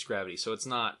creates gravity, so it's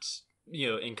not,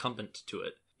 incumbent to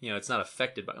it. It's not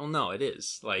affected by... Well, no, it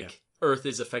is. Earth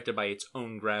is affected by its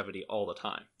own gravity all the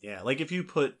time. Yeah, like if you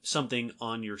put something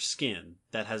on your skin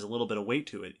that has a little bit of weight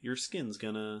to it, your skin's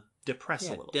gonna depress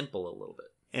a little. Dimple a little bit.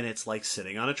 And it's like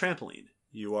sitting on a trampoline.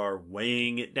 You are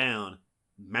weighing it down.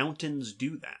 Mountains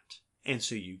do that. And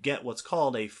so you get what's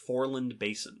called a foreland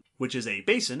basin, which is a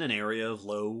basin, an area of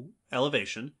low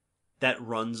elevation, that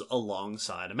runs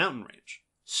alongside a mountain range.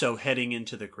 So heading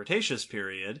into the Cretaceous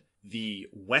period, the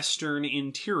western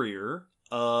interior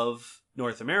of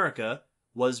North America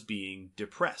was being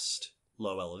depressed,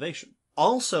 low elevation.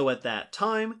 Also at that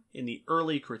time, in the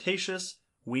early Cretaceous,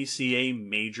 we see a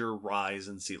major rise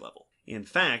in sea level. In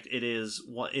fact, it is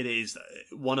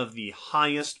one of the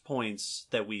highest points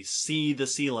that we see the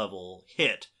sea level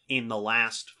hit in the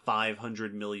last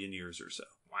 500 million years or so.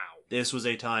 Wow. This was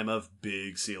a time of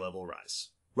big sea level rise.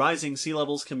 Rising sea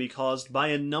levels can be caused by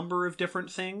a number of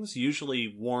different things.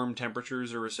 Usually warm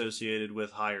temperatures are associated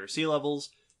with higher sea levels.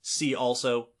 See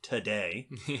also today.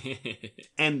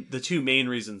 And the two main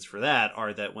reasons for that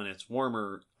are that when it's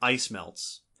warmer, ice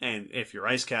melts. And if your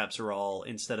ice caps are all,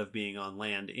 instead of being on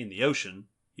land, in the ocean,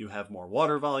 you have more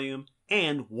water volume,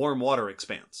 and warm water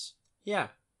expands. Yeah.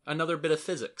 Another bit of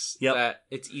physics that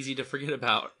it's easy to forget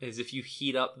about is if you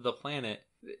heat up the planet,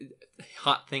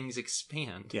 hot things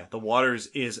expand. Yeah, the waters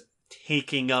is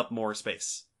taking up more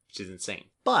space. Which is insane.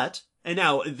 But, and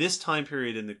now this time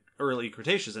period in the early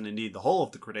Cretaceous, and indeed the whole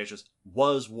of the Cretaceous,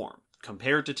 was warm.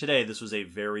 Compared to today, this was a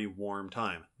very warm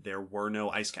time. There were no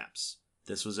ice caps.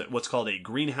 This was what's called a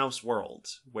greenhouse world,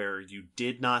 where you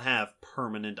did not have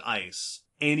permanent ice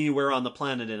anywhere on the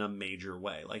planet in a major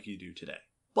way like you do today.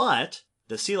 But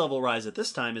the sea level rise at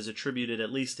this time is attributed,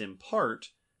 at least in part,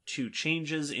 to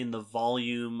changes in the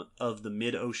volume of the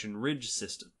mid-ocean ridge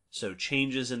system. So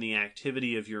changes in the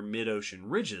activity of your mid-ocean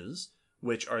ridges,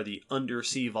 which are the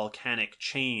undersea volcanic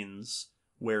chains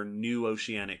where new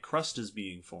oceanic crust is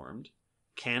being formed,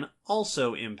 can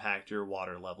also impact your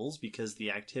water levels because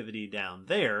the activity down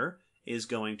there is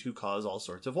going to cause all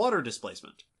sorts of water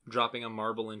displacement. Dropping a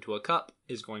marble into a cup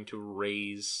is going to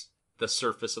raise the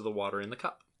surface of the water in the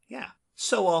cup. Yeah.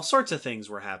 So all sorts of things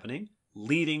were happening,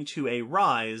 leading to a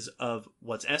rise of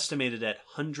what's estimated at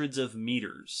hundreds of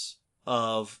meters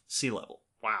of sea level.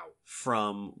 Wow.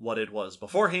 From what it was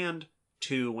beforehand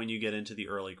to when you get into the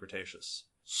early Cretaceous.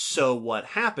 So what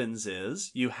happens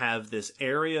is you have this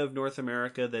area of North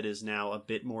America that is now a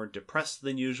bit more depressed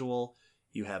than usual.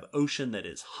 You have ocean that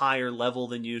is higher level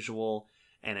than usual.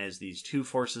 And as these two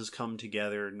forces come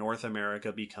together, North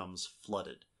America becomes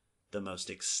flooded. The most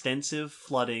extensive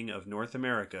flooding of North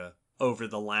America over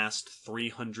the last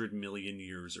 300 million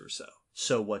years or so.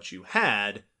 So what you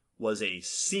had was a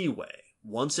seaway,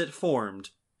 once it formed,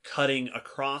 cutting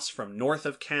across from north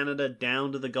of Canada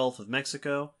down to the Gulf of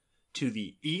Mexico. To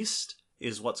the east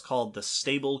is what's called the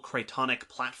stable cratonic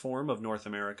platform of North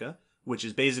America, which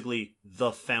is basically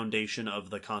the foundation of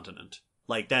the continent.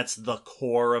 Like, that's the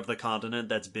core of the continent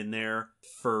that's been there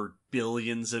for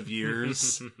billions of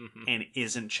years and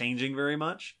isn't changing very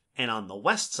much. And on the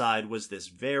west side was this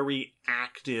very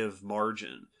active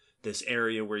margin, this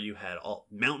area where you had all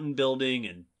mountain building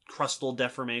and crustal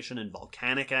deformation and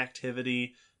volcanic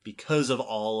activity because of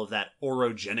all of that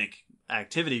orogenic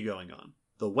activity going on.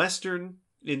 The western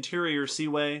interior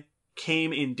seaway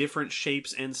came in different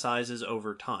shapes and sizes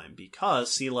over time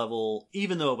because sea level,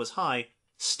 even though it was high,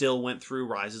 still went through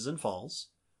rises and falls,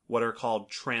 what are called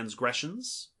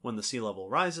transgressions when the sea level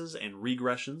rises and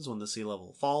regressions when the sea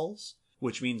level falls,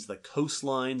 which means the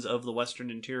coastlines of the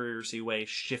western interior seaway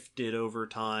shifted over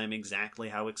time. Exactly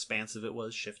how expansive it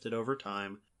was shifted over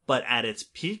time. But at its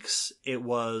peaks, it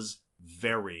was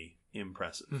very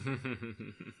impressive.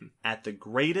 At the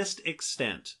greatest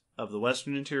extent of the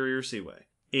western interior seaway,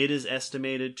 it is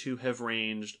estimated to have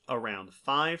ranged around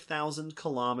 5,000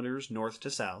 kilometers north to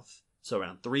south, so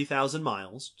around 3,000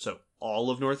 miles, so all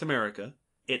of North America.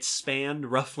 It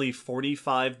spanned roughly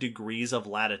 45 degrees of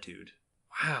latitude.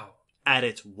 Wow. At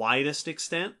its widest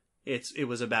extent, it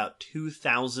was about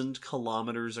 2,000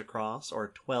 kilometers across,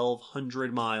 or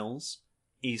 1,200 miles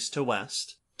east to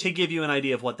west. To give you an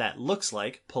idea of what that looks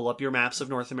like, pull up your maps of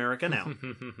North America now.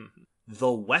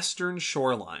 The western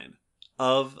shoreline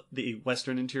of the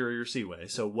western interior seaway,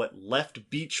 so what left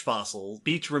beach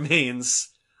remains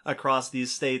across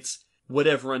these states, would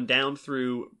have run down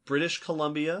through British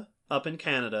Columbia, up in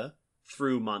Canada,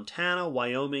 through Montana,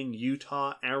 Wyoming,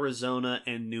 Utah, Arizona,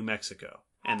 and New Mexico,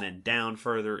 and then down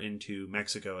further into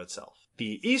Mexico itself.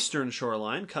 The eastern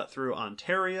shoreline cut through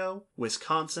Ontario,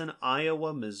 Wisconsin,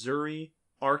 Iowa, Missouri,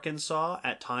 Arkansas,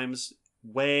 at times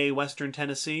way western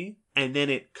Tennessee, and then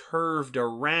it curved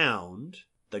around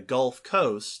the Gulf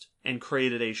Coast and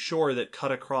created a shore that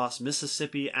cut across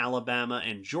Mississippi, Alabama,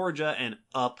 and Georgia and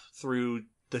up through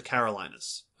the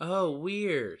Carolinas. Oh,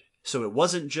 weird. So it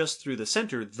wasn't just through the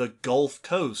center. The Gulf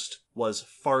Coast was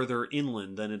farther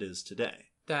inland than it is today.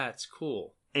 That's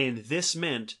cool. And this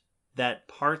meant that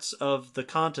parts of the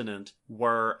continent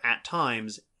were, at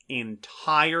times,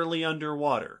 entirely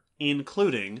underwater,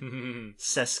 including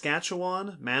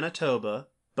Saskatchewan, Manitoba,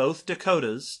 both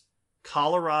Dakotas,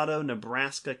 Colorado,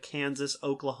 Nebraska, Kansas,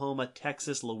 Oklahoma,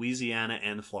 Texas, Louisiana,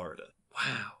 and Florida.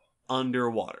 Wow.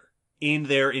 Underwater. In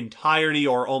their entirety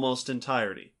or almost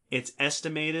entirety. It's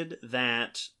estimated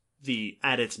that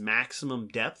at its maximum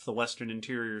depth, the Western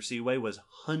Interior Seaway was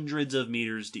hundreds of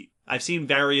meters deep. I've seen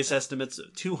various estimates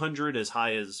of 200 as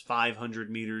high as 500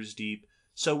 meters deep.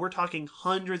 So we're talking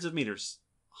hundreds of meters,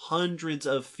 hundreds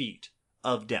of feet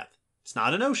of depth. It's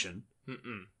not an ocean,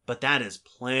 but that is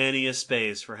plenty of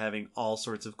space for having all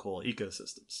sorts of cool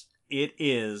ecosystems. It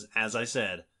is, as I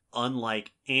said,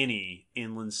 unlike any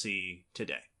inland sea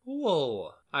today.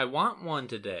 Whoa, I want one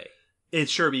today. It'd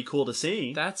sure be cool to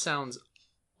see. That sounds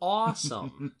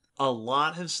awesome. A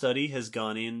lot of study has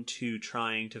gone into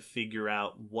trying to figure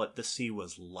out what the sea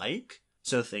was like.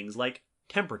 So things like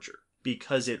temperature.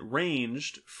 Because it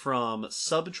ranged from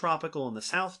subtropical in the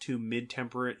south to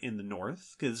mid-temperate in the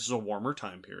north, because this is a warmer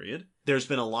time period. There's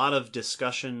been a lot of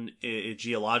discussion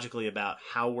geologically about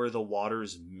how were the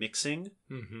waters mixing.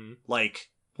 Like,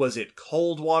 was it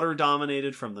cold water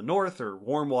dominated from the north or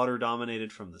warm water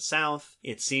dominated from the south?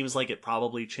 It seems like it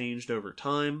probably changed over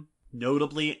time.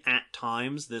 Notably, at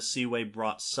times, this seaway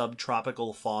brought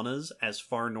subtropical faunas as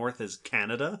far north as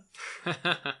Canada.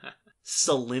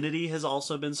 Salinity has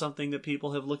also been something that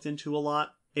people have looked into a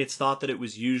lot. It's thought that it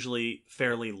was usually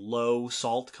fairly low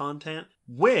salt content,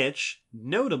 which,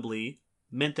 notably,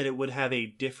 meant that it would have a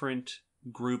different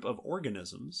group of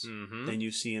organisms than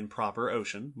you see in proper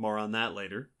ocean. More on that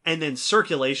later. And then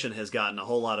circulation has gotten a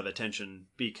whole lot of attention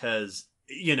because,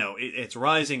 it's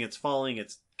rising, it's falling,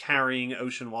 it's carrying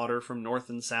ocean water from north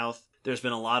and south. There's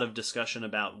been a lot of discussion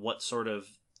about what sort of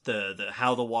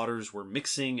how the waters were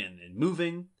mixing and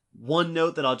moving. One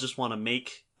note that I'll just want to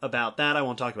make about that, I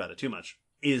won't talk about it too much,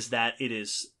 is that it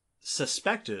is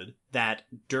suspected that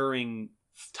during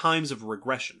times of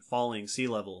regression, falling sea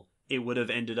level, it would have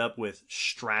ended up with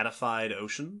stratified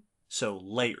ocean, so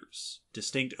layers,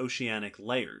 distinct oceanic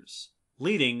layers,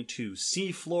 leading to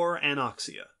seafloor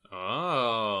anoxia.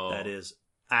 Oh. That is,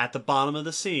 at the bottom of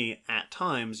the sea, at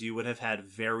times you would have had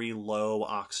very low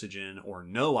oxygen or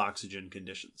no oxygen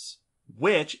conditions.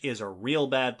 Which is a real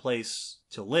bad place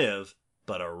to live,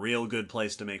 but a real good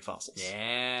place to make fossils.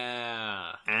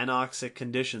 Yeah. Anoxic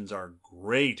conditions are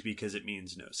great because it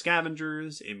means no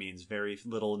scavengers, it means very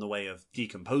little in the way of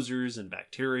decomposers and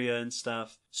bacteria and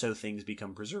stuff, so things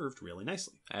become preserved really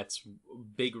nicely. That's a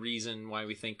big reason why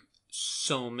we think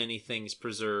so many things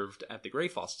preserved at the Gray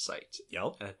Fossil Site.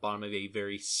 Yep. At the bottom of a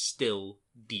very still,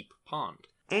 deep pond.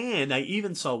 And I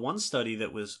even saw one study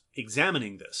that was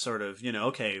examining this sort of,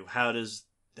 okay, how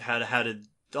did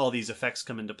all these effects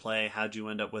come into play? How'd you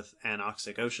end up with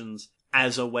anoxic oceans?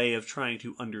 As a way of trying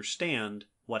to understand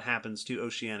what happens to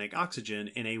oceanic oxygen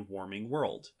in a warming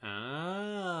world.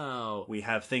 Oh. We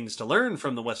have things to learn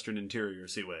from the Western Interior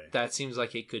Seaway. That seems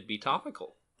like it could be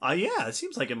topical. Yeah, it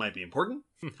seems like it might be important.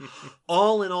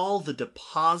 All in all, this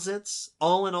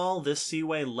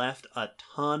seaway left a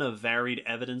ton of varied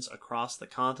evidence across the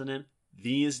continent.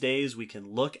 These days, we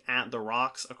can look at the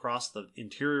rocks across the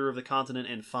interior of the continent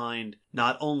and find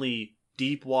not only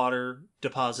deep water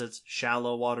deposits,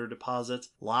 shallow water deposits,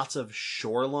 lots of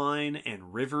shoreline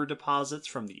and river deposits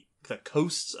from the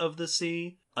coasts of the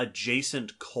sea,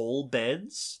 adjacent coal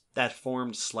beds that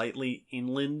formed slightly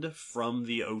inland from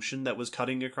the ocean that was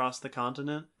cutting across the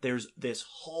continent. There's this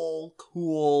whole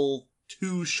cool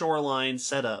two-shoreline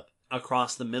setup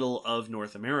across the middle of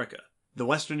North America. The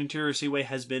Western Interior Seaway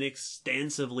has been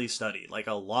extensively studied. Like,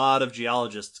 a lot of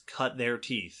geologists cut their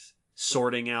teeth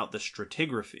sorting out the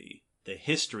stratigraphy, the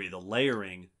history, the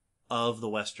layering of the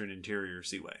Western Interior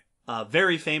Seaway.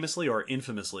 Very famously, or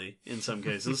infamously in some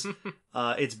cases,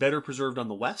 it's better preserved on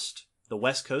the west. The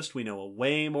west coast we know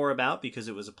way more about because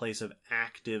it was a place of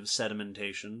active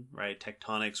sedimentation, right?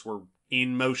 Tectonics were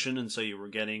in motion, and so you were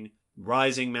getting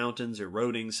rising mountains,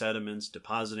 eroding sediments,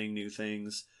 depositing new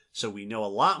things. So we know a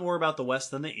lot more about the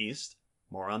west than the east.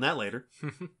 More on that later.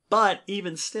 But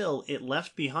even still, it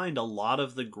left behind a lot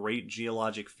of the great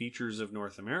geologic features of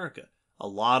North America. A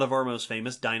lot of our most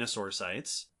famous dinosaur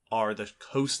sites are the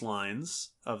coastlines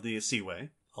of the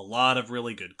Seaway. A lot of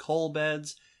really good coal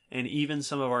beds, and even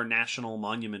some of our national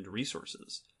monument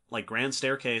resources. Like Grand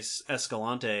Staircase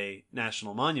Escalante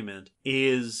National Monument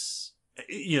is,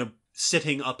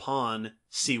 sitting upon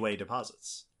Seaway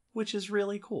deposits, which is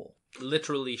really cool.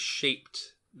 Literally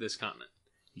shaped this continent.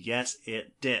 Yes,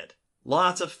 it did.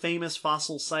 Lots of famous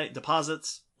fossil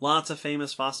deposits. Lots of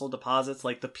famous fossil deposits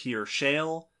like the Pierre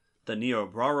Shale, the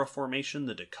Niobrara Formation,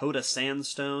 the Dakota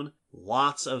Sandstone.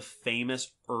 Lots of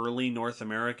famous early North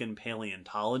American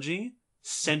paleontology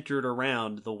centered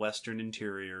around the Western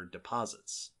Interior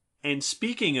deposits. And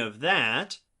speaking of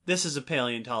that, This is a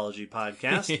paleontology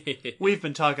podcast. We've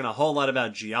been talking a whole lot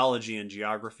about geology and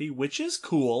geography, which is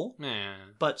cool.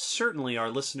 But certainly our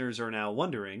listeners are now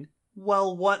wondering,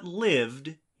 well, what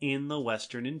lived in the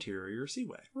Western Interior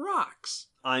Seaway? Rocks.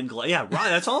 I'm glad. Yeah,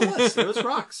 that's all it was. It was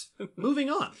rocks. Moving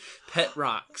on. Pet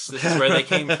rocks. This is where they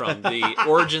came from. The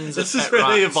origins of pet rocks. This is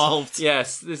where they evolved.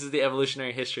 Yes, this is the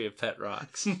evolutionary history of pet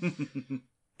rocks.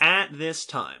 At this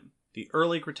time, the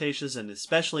early Cretaceous and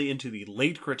especially into the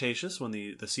late Cretaceous, when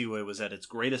the Seaway was at its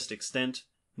greatest extent,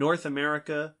 North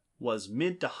America was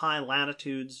mid to high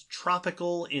latitudes,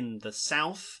 tropical in the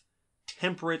south,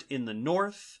 temperate in the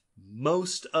north.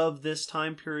 Most of this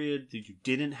time period, you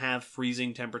didn't have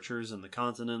freezing temperatures in the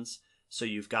continents, so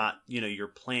you've got, your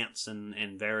plants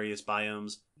and various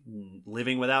biomes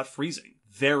living without freezing.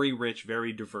 Very rich,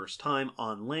 very diverse time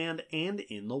on land and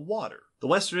in the water. The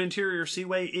Western Interior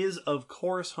Seaway is, of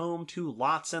course, home to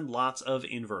lots and lots of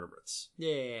invertebrates.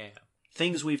 Yeah.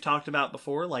 Things we've talked about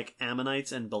before, like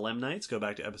ammonites and belemnites, go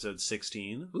back to episode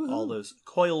 16. Woo-hoo. All those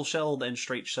coil-shelled and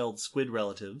straight-shelled squid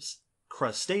relatives.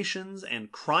 Crustaceans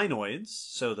and crinoids,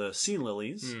 so the sea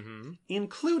lilies,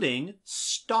 including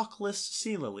stalkless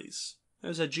sea lilies.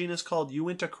 There's a genus called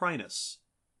Uintacrinus,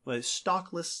 with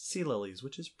stalkless sea lilies,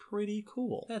 which is pretty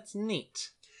cool. That's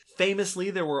neat. Famously,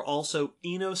 there were also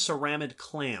inoceramid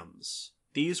clams.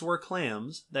 These were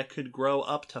clams that could grow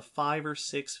up to 5 or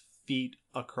 6 feet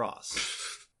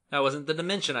across. That wasn't the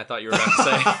dimension I thought you were about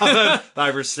to say.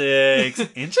 5 or 6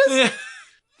 inches?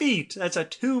 Feet. That's a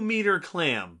 2-meter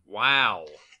clam. Wow.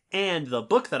 And the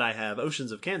book that I have,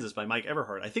 Oceans of Kansas by Mike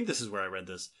Everhart, I think this is where I read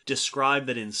this, described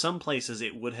that in some places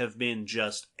it would have been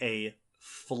just a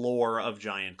floor of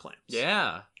giant clams.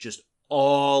 Yeah. Just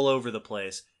all over the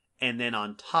place. And then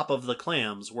on top of the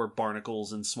clams were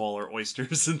barnacles and smaller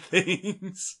oysters and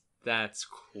things. That's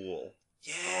cool.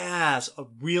 Yes, a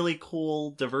really cool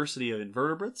diversity of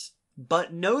invertebrates.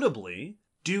 But notably,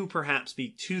 due perhaps be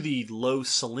to the low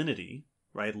salinity,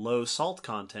 right, low salt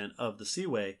content of the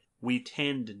Seaway, we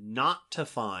tend not to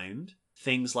find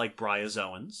things like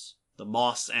bryozoans, the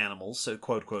moss animals, so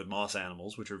quote-quote moss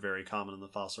animals, which are very common in the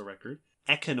fossil record,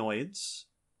 echinoids,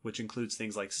 which includes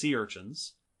things like sea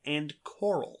urchins, and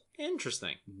coral.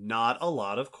 Interesting. Not a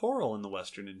lot of coral in the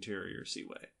Western Interior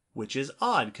Seaway, which is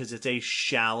odd because it's a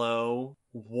shallow,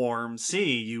 warm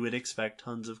sea. You would expect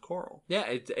tons of coral. Yeah,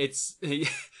 it's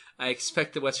I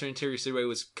expect the Western Interior Seaway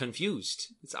was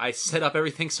confused. I set up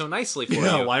everything so nicely for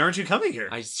you. Why aren't you coming here?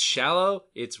 It's shallow,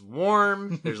 it's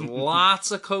warm, there's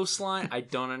lots of coastline. I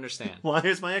don't understand. Why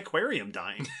is my aquarium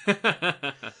dying?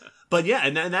 But yeah,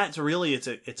 and that's really, it's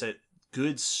a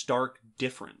good stark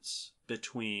difference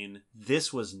between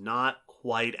this was not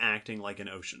quite acting like an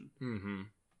ocean. Mm-hmm.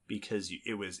 Because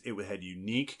it had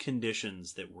unique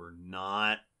conditions that were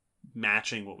not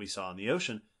matching what we saw in the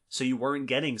ocean, so you weren't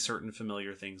getting certain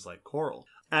familiar things like coral.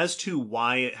 As to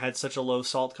why it had such a low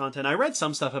salt content, I read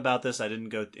some stuff about this. I didn't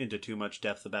go into too much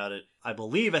depth about it. I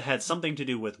believe it had something to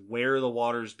do with where the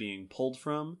water's being pulled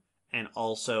from, and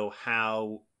also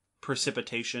how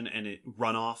precipitation and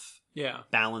runoff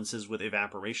balances with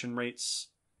evaporation rates.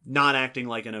 Not acting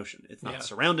like an ocean. It's not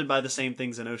surrounded by the same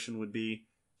things an ocean would be.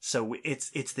 So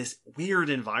it's this weird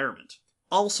environment.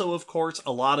 Also, of course,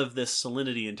 a lot of this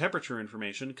salinity and temperature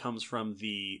information comes from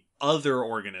the other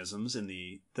organisms in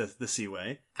the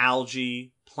Seaway.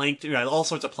 Algae, plankton, all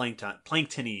sorts of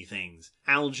plankton-y things.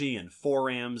 Algae and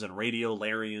forams and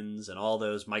radiolarians and all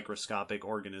those microscopic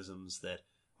organisms that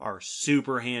are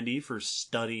super handy for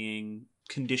studying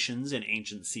conditions in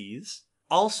ancient seas.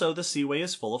 Also, the Seaway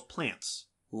is full of plants.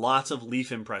 Lots of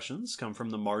leaf impressions come from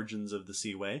the margins of the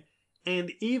Seaway.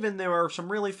 And even there are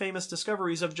some really famous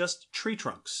discoveries of just tree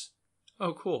trunks.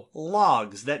 Oh, cool.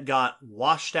 Logs that got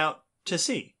washed out to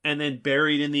sea and then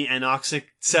buried in the anoxic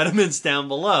sediments down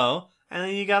below, and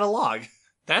then you got a log.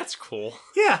 That's cool.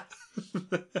 Yeah.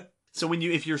 So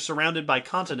if you're surrounded by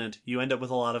continent, you end up with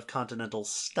a lot of continental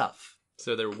stuff.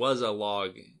 So there was a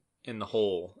log in the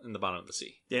hole in the bottom of the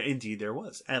sea. Yeah, indeed there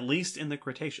was. At least in the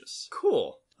Cretaceous.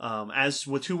 Cool. As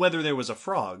to whether there was a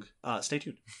frog, stay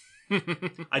tuned.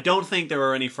 I don't think there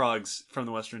are any frogs from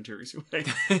the Western Interior Seaway,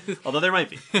 although there might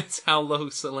be. That's how low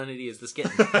salinity is this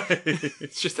getting.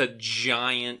 It's just a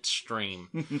giant stream.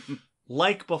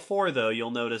 Like before, though,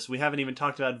 you'll notice we haven't even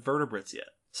talked about vertebrates yet.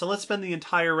 So let's spend the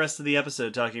entire rest of the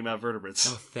episode talking about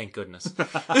vertebrates. Oh, thank goodness.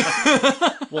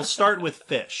 We'll start with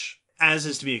fish. As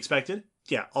is to be expected,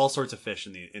 yeah, all sorts of fish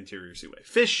in the Interior Seaway.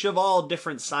 Fish of all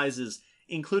different sizes,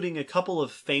 including a couple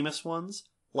of famous ones,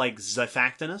 like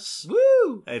Xiphactinus.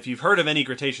 Woo! If you've heard of any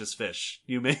Cretaceous fish,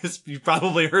 you've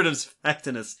probably heard of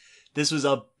Xiphactinus. This was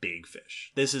a big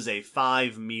fish. This is a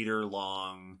 5-meter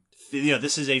long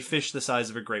This is a fish the size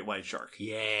of a great white shark.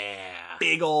 Yeah.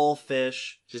 Big ol'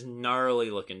 fish. Just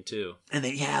gnarly looking, too. And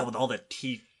then, with all the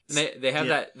teeth. And they have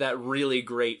that really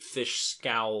great fish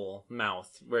scowl mouth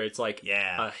where it's like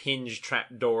a hinge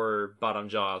trapdoor bottom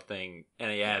jaw thing.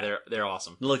 And they're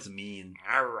awesome. It looks mean.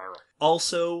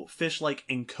 Also, fish like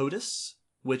Encotis,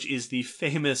 which is the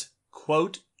famous,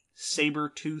 quote,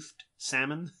 saber-toothed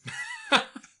salmon.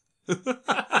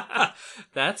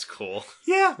 That's cool.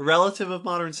 Yeah, relative of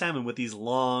modern salmon with these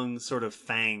long sort of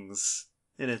fangs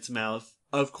in its mouth.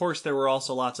 Of course, there were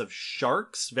also lots of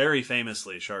sharks, very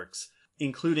famously sharks,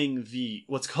 including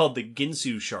what's called the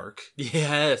Ginsu shark.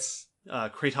 Yes.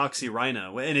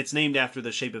 Cretoxyrhina, and it's named after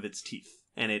the shape of its teeth.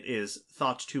 And it is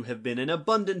thought to have been an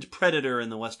abundant predator in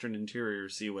the western interior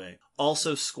seaway.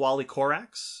 Also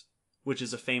Squalicorax, which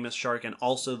is a famous shark, and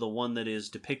also the one that is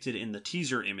depicted in the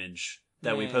teaser image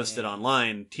that we posted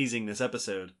online teasing this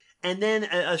episode. And then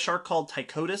a shark called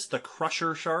Tychodus, the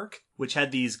crusher shark, which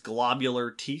had these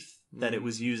globular teeth that it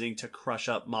was using to crush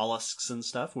up mollusks and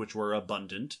stuff, which were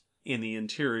abundant in the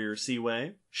interior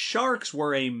seaway. Sharks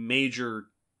were a major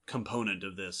component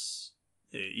of this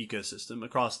ecosystem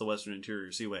across the western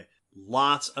interior seaway.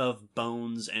 Lots of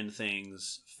bones and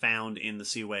things found in the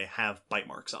seaway have bite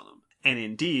marks on them. And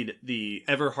indeed, the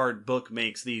Everhart book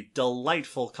makes the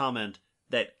delightful comment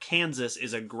that Kansas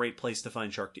is a great place to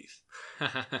find shark teeth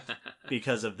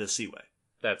because of the seaway.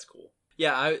 That's cool.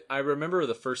 Yeah, I remember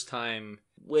the first time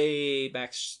way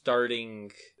back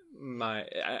starting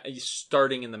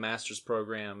in the master's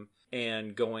program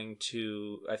and going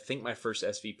to, I think, my first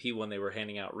SVP when they were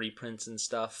handing out reprints and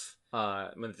stuff.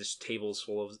 When there's tables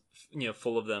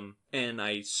full of them, and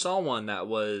I saw one that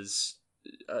was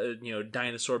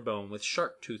dinosaur bone with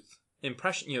shark tooth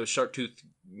shark tooth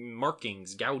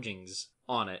markings, gougings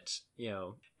on it,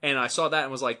 and I saw that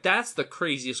and was like, that's the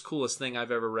craziest, coolest thing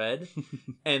I've ever read.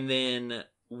 And then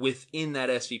within that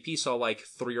SVP saw like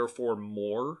 3 or 4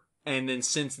 more, and then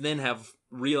since then have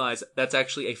realized that's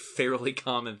actually a fairly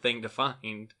common thing to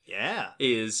find. Yeah.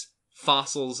 Is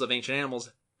fossils of ancient animals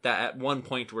that at one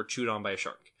point were chewed on by a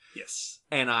shark. Yes.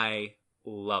 And I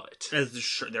love it.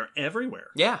 They're everywhere.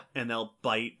 Yeah. And they'll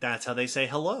bite. That's how they say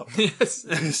hello. Yes.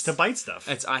 It's to bite stuff.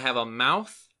 I have a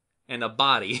mouth and a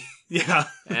body. Yeah.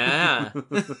 Yeah.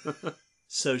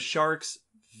 So sharks,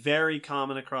 very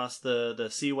common across the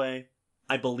seaway.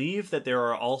 I believe that there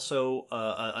are also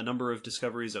a number of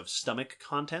discoveries of stomach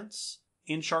contents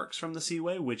in sharks from the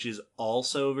seaway, which is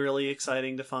also really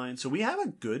exciting to find. So we have a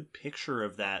good picture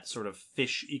of that sort of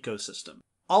fish ecosystem.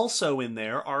 Also in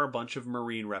there are a bunch of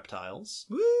marine reptiles,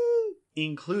 woo,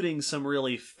 including some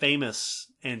really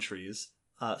famous entries.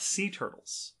 Sea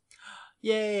turtles.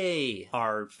 Yay!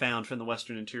 Are found from the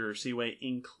western interior seaway,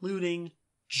 including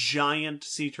giant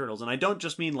sea turtles. And I don't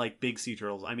just mean like big sea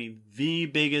turtles. I mean the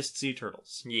biggest sea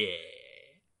turtles. Yeah.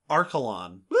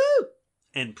 Archelon. Woo!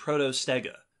 And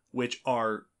Protostega, which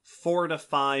are 4 to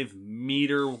 5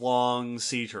 meter long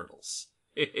sea turtles.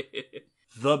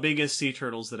 The biggest sea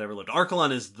turtles that ever lived.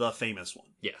 Archelon is the famous one.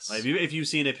 Yes. If you've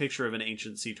seen a picture of an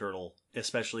ancient sea turtle,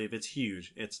 especially if it's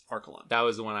huge, it's Archelon. That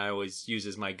was the one I always use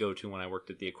as my go-to when I worked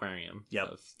at the aquarium.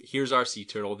 Yep. Here's our sea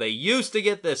turtle. They used to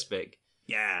get this big.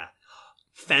 Yeah.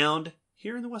 Found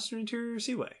here in the western interior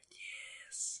seaway.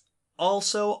 Yes.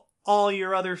 Also, all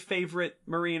your other favorite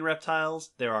marine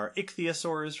reptiles. There are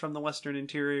ichthyosaurs from the western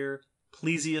interior,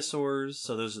 plesiosaurs.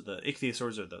 So those are the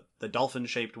ichthyosaurs are the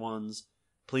dolphin-shaped ones.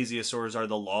 Plesiosaurs are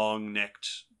the long-necked,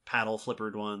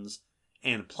 paddle-flippered ones.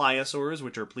 And pliosaurs,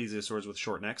 which are plesiosaurs with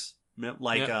short necks,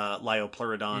 like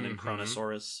Liopleurodon and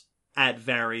Chronosaurus, at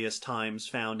various times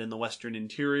found in the western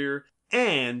interior.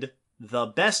 And the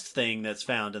best thing that's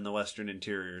found in the western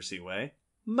interior seaway,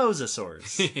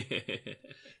 mosasaurs.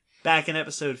 Back in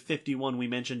episode 51, we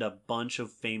mentioned a bunch of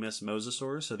famous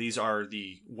mosasaurs. So these are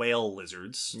the whale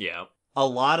lizards. Yeah. A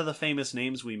lot of the famous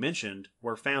names we mentioned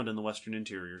were found in the western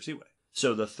interior seaway.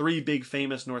 So the 3 big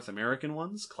famous North American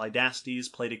ones,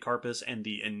 Clydastes, Platycarpus, and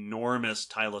the enormous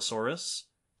Tylosaurus,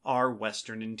 are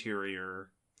western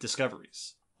interior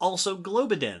discoveries. Also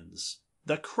Globidens,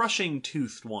 the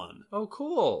crushing-toothed one. Oh,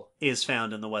 cool. Is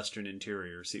found in the western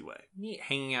interior seaway. Neat,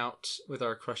 hanging out with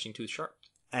our crushing-toothed shark.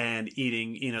 And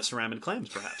eating Enoceramid clams,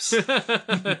 perhaps.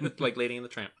 Like Lady and the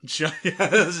Tramp.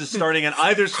 This is starting on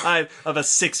either side of a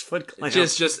 6-foot clam.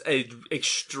 Just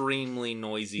extremely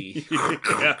noisy.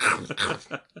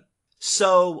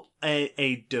 So,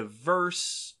 a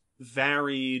diverse,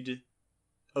 varied,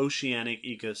 oceanic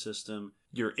ecosystem.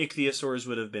 Your ichthyosaurs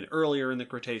would have been earlier in the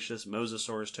Cretaceous.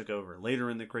 Mosasaurs took over later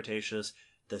in the Cretaceous.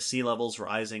 The sea levels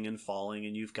rising and falling,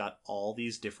 and you've got all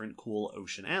these different cool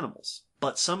ocean animals.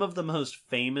 But some of the most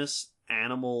famous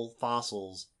animal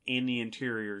fossils in the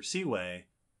interior seaway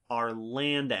are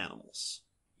land animals.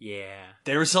 Yeah.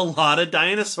 There's a lot of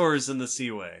dinosaurs in the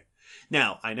seaway.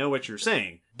 Now, I know what you're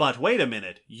saying, but wait a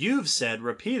minute. You've said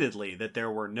repeatedly that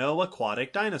there were no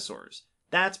aquatic dinosaurs.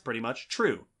 That's pretty much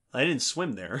true. I didn't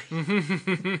swim there.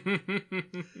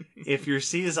 If your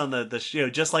sea is on the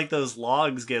just like those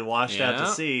logs get washed out to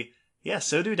sea, yeah,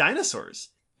 so do dinosaurs.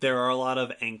 There are a lot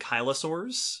of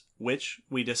ankylosaurs, which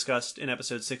we discussed in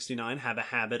episode 69, have a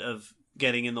habit of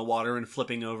getting in the water and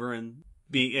flipping over and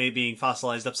being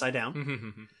fossilized upside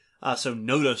down. So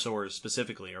nodosaurs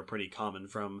specifically are pretty common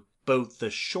from both the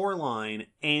shoreline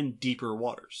and deeper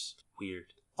waters.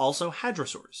 Weird. Also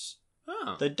hadrosaurs.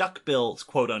 Oh. The duck-billed,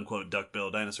 quote-unquote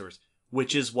duck-billed dinosaurs,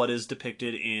 which is what is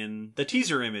depicted in the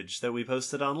teaser image that we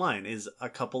posted online, is a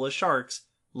couple of sharks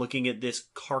looking at this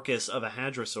carcass of a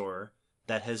hadrosaur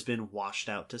that has been washed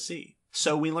out to sea.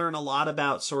 So we learn a lot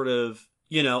about sort of,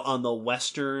 on the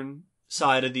western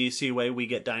side of the seaway, we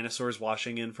get dinosaurs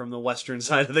washing in from the western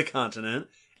side of the continent,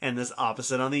 and this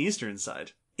opposite on the eastern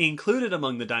side. Included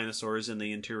among the dinosaurs in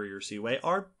the interior seaway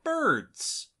are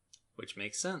birds. Which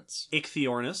makes sense.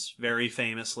 Ichthyornis, very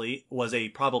famously, was a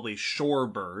probably shore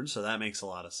bird, so that makes a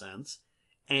lot of sense.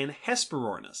 And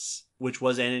Hesperornis, which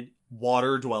was a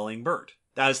water-dwelling bird.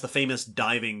 That is the famous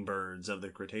diving birds of the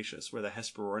Cretaceous, were the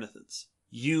Hesperornithids.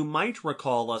 You might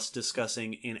recall us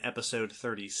discussing in episode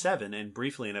 37 and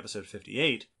briefly in episode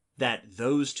 58 that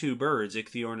those two birds,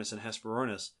 Ichthyornis and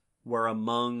Hesperornis, were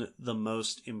among the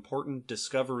most important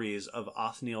discoveries of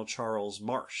Othniel Charles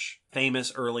Marsh,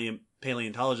 famous early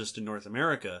paleontologist in North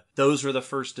America. Those were the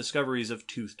first discoveries of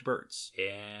toothed birds.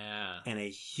 Yeah. And a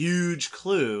huge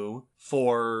clue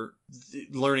for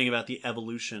learning about the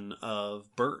evolution of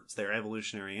birds, their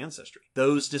evolutionary ancestry.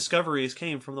 Those discoveries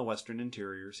came from the Western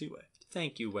Interior Seaway.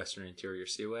 Thank you, Western Interior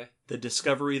Seaway. The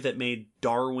discovery that made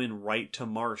Darwin write to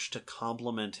Marsh to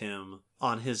compliment him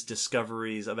on his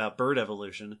discoveries about bird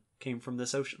evolution came from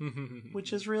this ocean,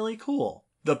 which is really cool.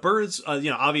 The birds,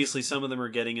 obviously some of them are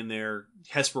getting in there.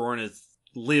 Hesperornis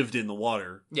lived in the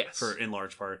water, yes, in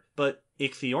large part. But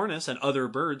Ichthyornis and other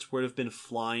birds would have been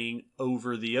flying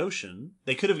over the ocean.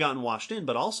 They could have gotten washed in,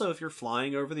 but also if you're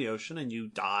flying over the ocean and you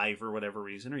die for whatever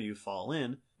reason or you fall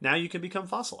in, now you can become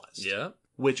fossilized. Yeah.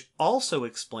 Which also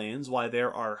explains why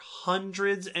there are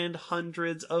hundreds and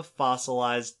hundreds of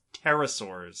fossilized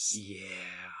pterosaurs. Yeah.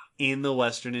 In the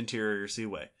Western Interior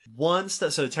Seaway.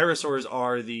 So pterosaurs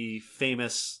are the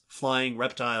famous flying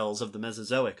reptiles of the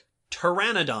Mesozoic.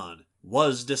 Pteranodon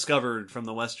was discovered from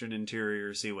the Western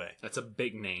Interior Seaway. That's a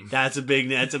big name. That's a big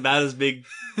name. It's about as big,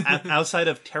 outside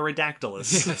of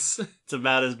Pterodactylus. Yes. It's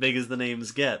about as big as the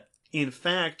names get. In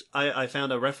fact, I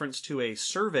found a reference to a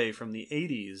survey from the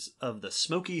 80s of the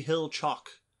Smoky Hill Chalk,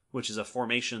 which is a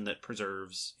formation that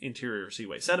preserves interior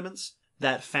seaway sediments,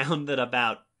 that found that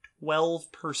about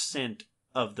 12%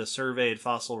 of the surveyed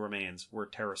fossil remains were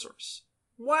pterosaurs.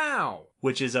 Wow.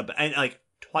 Which is like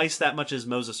twice that much as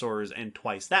mosasaurs and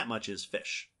twice that much as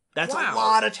fish. That's wow. A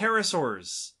lot of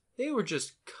pterosaurs. They were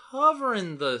just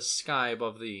covering the sky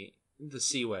above the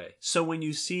seaway. So when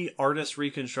you see artist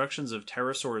reconstructions of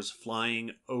pterosaurs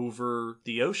flying over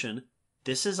the ocean,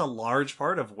 this is a large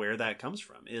part of where that comes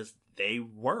from, is they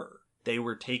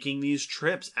were taking these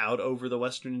trips out over the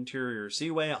Western Interior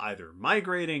Seaway, either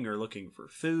migrating or looking for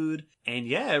food. And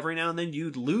yeah, every now and then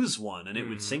you'd lose one and it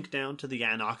would sink down to the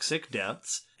anoxic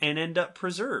depths and end up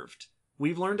preserved.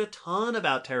 We've learned a ton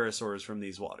about pterosaurs from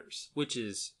these waters. Which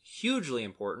is hugely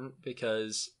important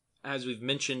because, as we've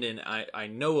mentioned, and I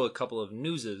know a couple of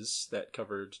newses that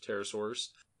covered pterosaurs,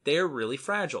 they're really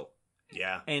fragile.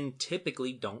 Yeah. And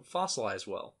typically don't fossilize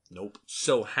well. Nope.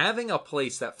 So having a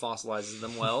place that fossilizes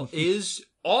them well is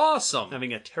awesome.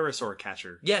 Having a pterosaur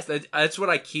catcher. Yes, that's what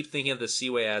I keep thinking of the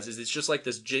Seaway as, is it's just like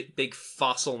this big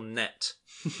fossil net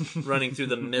running through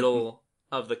the middle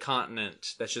of the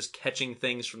continent that's just catching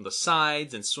things from the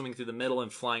sides and swimming through the middle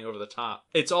and flying over the top.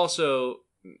 It's also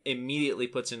immediately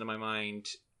puts into my mind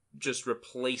just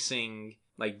replacing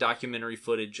like documentary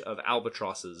footage of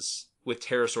albatrosses with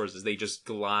pterosaurs as they just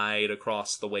glide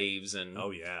across the waves and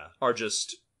are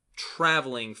just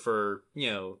traveling for,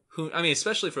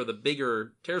 especially for the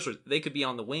bigger pterosaurs, they could be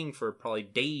on the wing for probably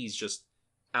days just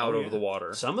out over the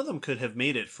water. Some of them could have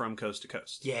made it from coast to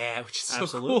coast. Yeah, which is so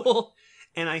cool.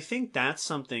 And I think that's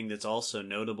something that's also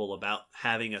notable about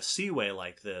having a seaway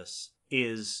like this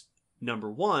is,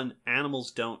 number one, animals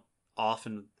don't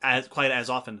quite as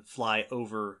often fly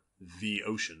over the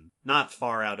ocean, not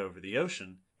far out over the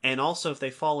ocean. And also, if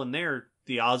they fall in there,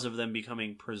 the odds of them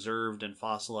becoming preserved and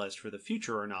fossilized for the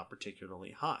future are not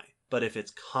particularly high. But if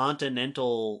it's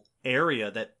continental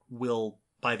area that will,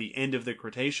 by the end of the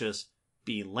Cretaceous,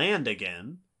 be land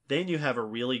again, then you have a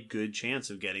really good chance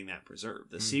of getting that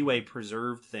preserved. The Seaway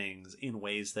preserved things in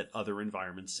ways that other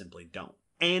environments simply don't.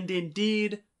 And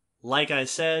indeed, like I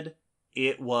said,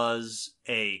 it was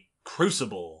a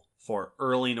crucible for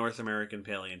early North American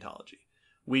paleontology.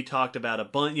 We talked about a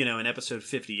bunch, in episode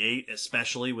 58,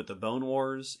 especially with the Bone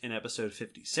Wars. In episode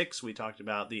 56, we talked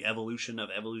about the evolution of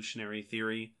evolutionary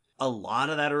theory. A lot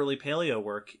of that early paleo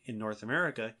work in North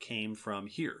America came from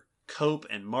here. Cope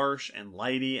and Marsh and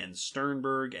Leidy and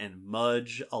Sternberg and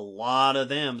Mudge, a lot of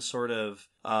them sort of,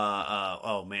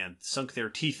 sunk their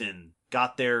teeth in,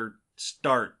 got their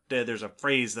start. There's a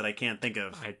phrase that I can't think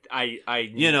of.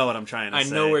 You know what I'm trying to say.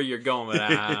 I know where you're going, but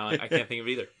I can't think of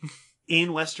it either.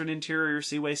 In Western Interior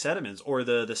Seaway sediments, or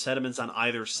the sediments on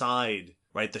either side,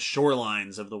 right? The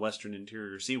shorelines of the Western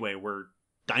Interior Seaway where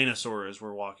dinosaurs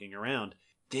were walking around.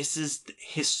 This is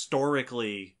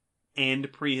historically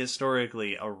and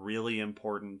prehistorically a really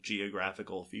important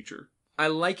geographical feature. I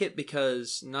like it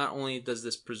because not only does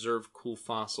this preserve cool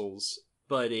fossils,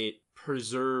 but it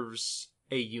preserves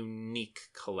a unique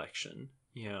collection.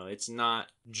 It's not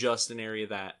just an area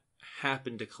that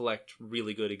happened to collect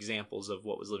really good examples of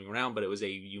what was living around, but it was a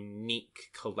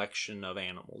unique collection of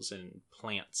animals and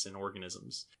plants and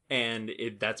organisms. And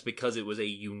that's because it was a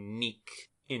unique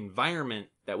environment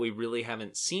that we really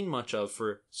haven't seen much of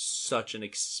for such an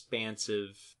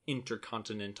expansive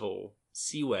intercontinental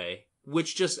seaway,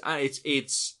 which just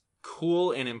it's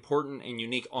cool and important and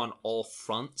unique on all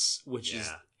fronts, which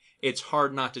is it's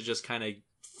hard not to just kind of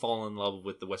fall in love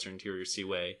with the Western Interior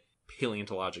Seaway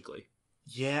paleontologically.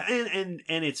 Yeah, and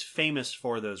it's famous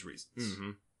for those reasons.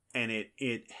 Mm-hmm. And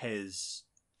it has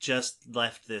just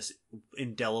left this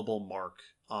indelible mark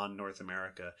on North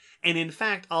America. And in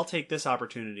fact, I'll take this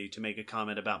opportunity to make a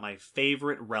comment about my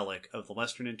favorite relic of the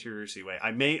Western Interior Seaway.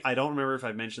 I don't remember if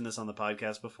I've mentioned this on the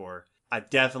podcast before. I've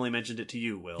definitely mentioned it to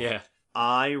you, Will. Yeah.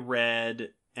 I read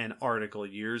an article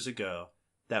years ago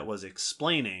that was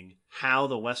explaining how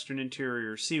the Western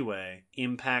Interior Seaway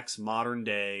impacts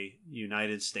modern-day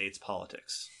United States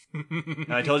politics. Have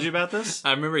I told you about this?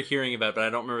 I remember hearing about it, but I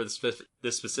don't remember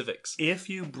the specifics. If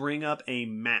you bring up a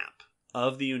map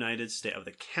of the United States, of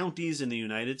the counties in the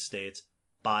United States,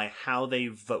 by how they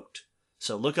vote.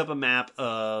 So look up a map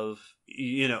of,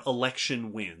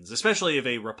 election wins, especially if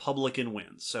a Republican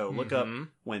wins. So look up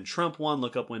when Trump won,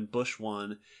 look up when Bush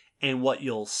won, and what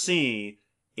you'll see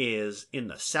is in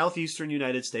the southeastern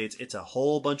United States, it's a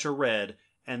whole bunch of red,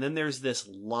 and then there's this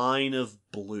line of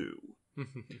blue,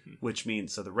 which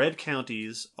means, so the red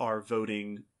counties are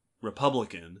voting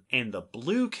Republican, and the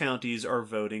blue counties are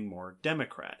voting more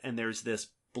Democrat. And there's this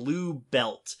blue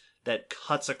belt that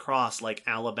cuts across like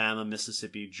Alabama,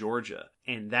 Mississippi, Georgia.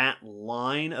 And that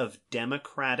line of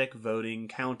Democratic voting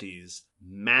counties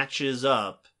matches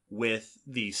up with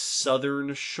the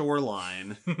southern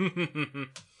shoreline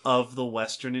of the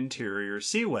Western Interior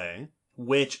Seaway,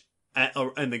 which,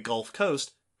 and the Gulf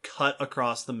Coast, cut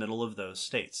across the middle of those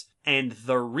states. And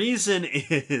the reason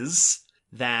is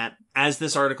that, as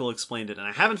this article explained it, and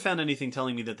I haven't found anything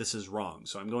telling me that this is wrong,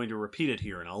 so I'm going to repeat it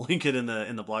here, and I'll link it in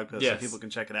the blog post so people can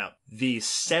check it out. The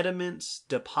sediments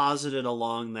deposited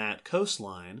along that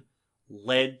coastline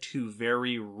led to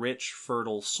very rich,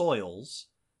 fertile soils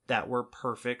that were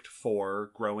perfect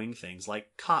for growing things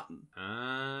like cotton.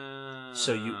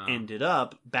 So you ended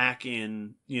up back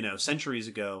in, centuries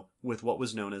ago with what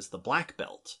was known as the Black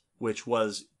Belt, which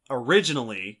was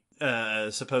originally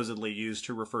supposedly used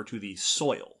to refer to the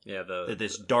soil. Yeah,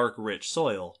 this dark, rich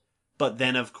soil. But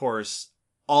then, of course,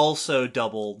 also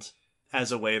doubled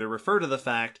as a way to refer to the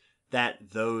fact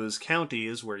that those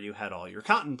counties where you had all your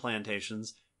cotton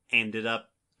plantations ended up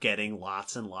getting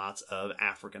lots and lots of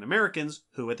African Americans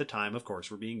who at the time, of course,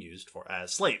 were being used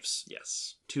as slaves.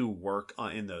 Yes. To work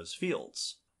in those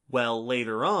fields. Well,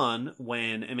 later on,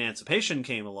 when emancipation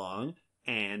came along,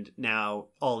 and now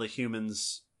all the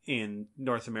humans in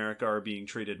North America are being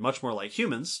treated much more like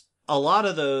humans, a lot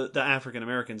of the African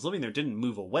Americans living there didn't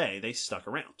move away. They stuck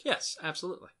around. Yes,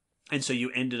 absolutely. And so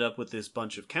you ended up with this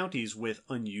bunch of counties with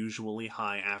unusually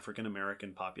high African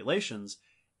American populations.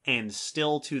 And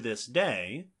still to this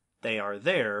day, they are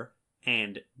there.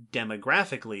 And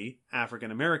demographically, African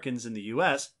Americans in the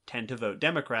U.S. tend to vote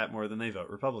Democrat more than they vote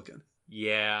Republican.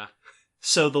 Yeah.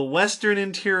 So the Western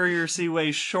Interior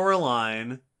Seaway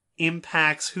shoreline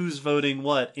impacts who's voting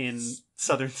what in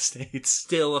southern states.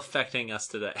 Still affecting us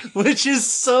today. Which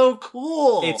is so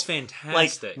cool. It's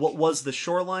fantastic. Like, what was the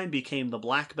shoreline became the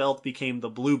Black Belt, became the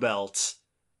Blue Belt,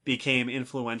 became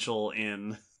influential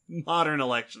in modern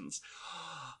elections.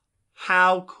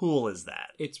 How cool is that?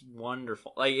 It's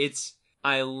wonderful.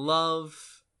 I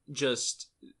love just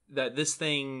that this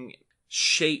thing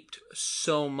shaped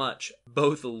so much,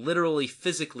 both literally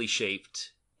physically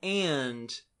shaped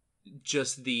and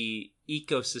just the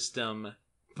ecosystem,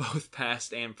 both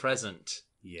past and present,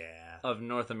 of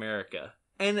North America.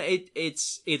 And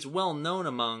it's well known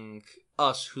among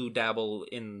us who dabble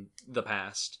in the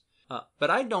past, but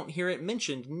I don't hear it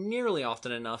mentioned nearly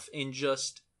often enough in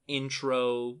just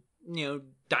intro,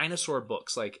 dinosaur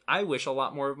books. Like, I wish a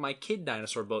lot more of my kid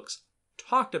dinosaur books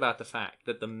talked about the fact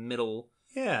that the middle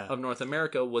of North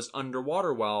America was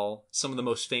underwater while some of the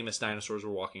most famous dinosaurs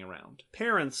were walking around.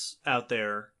 Parents out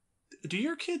there, do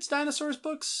your kids' dinosaurs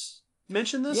books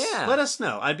mention this? Yeah. Let us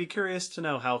know. I'd be curious to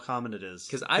know how common it is.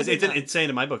 Because it didn't say it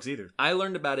in my books either. I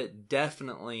learned about it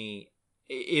definitely,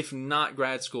 if not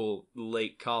grad school,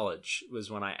 late college was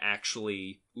when I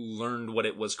actually learned what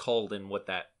it was called and what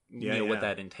that what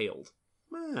that entailed.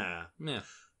 Yeah. Yeah.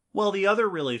 Well, the other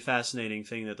really fascinating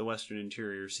thing that the Western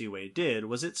Interior Seaway did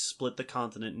was it split the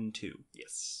continent in two.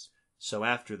 Yes. So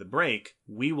after the break,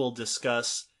 we will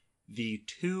discuss the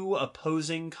two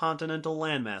opposing continental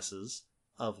landmasses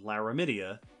of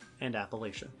Laramidia and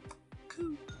Appalachia.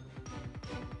 Cool.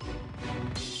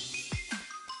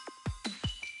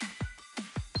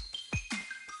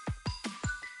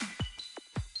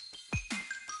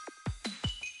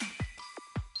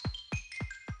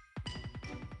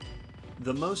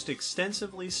 The most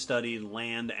extensively studied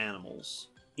land animals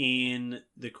in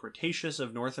the Cretaceous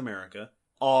of North America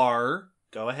are,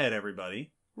 go ahead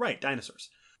everybody, right,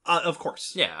 dinosaurs. Of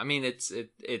course. Yeah, I mean, it's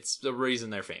the reason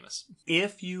they're famous.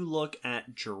 If you look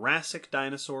at Jurassic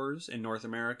dinosaurs in North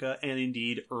America, and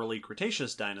indeed early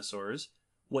Cretaceous dinosaurs,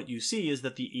 what you see is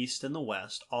that the East and the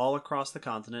West, all across the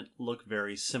continent, look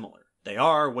very similar. They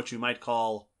are what you might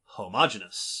call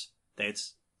homogeneous.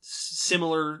 It's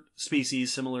similar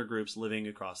species, similar groups living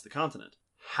across the continent.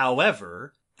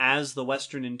 However, as the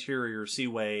Western Interior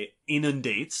Seaway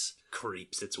inundates,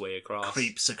 creeps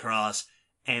across,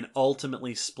 and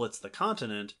ultimately splits the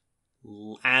continent,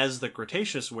 as the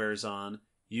Cretaceous wears on,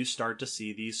 you start to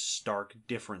see these stark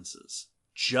differences.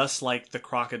 Just like the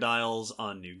crocodiles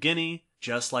on New Guinea,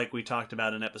 just like we talked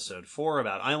about in episode 4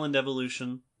 about island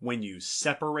evolution, when you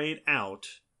separate out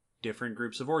different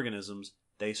groups of organisms,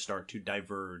 they start to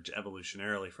diverge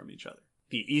evolutionarily from each other.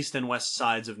 The east and west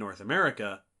sides of North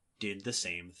America did the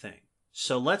same thing.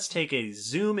 So let's take a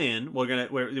zoom in.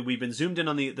 We've been zoomed in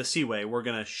on the Seaway. We're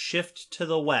going to shift to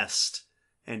the west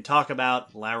and talk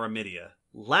about Laramidia.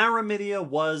 Laramidia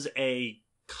was a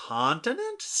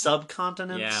continent?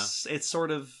 Subcontinent? Yeah.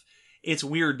 It's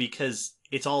weird because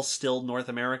it's all still North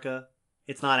America.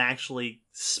 It's not actually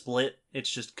split.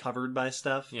 It's just covered by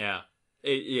stuff. Yeah.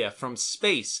 From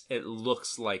space, it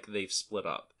looks like they've split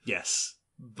up. Yes.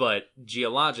 But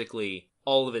geologically,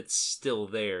 all of it's still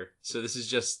there. So this is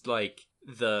just like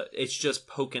it's just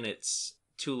poking its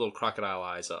two little crocodile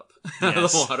eyes up out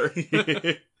of the water.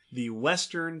 The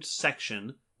western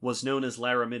section was known as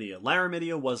Laramidia.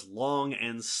 Laramidia was long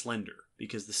and slender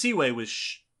because the Seaway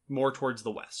was more towards the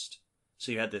west.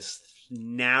 So you had this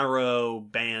narrow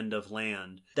band of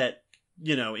land that,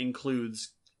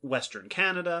 includes western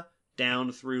Canada,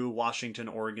 down through Washington,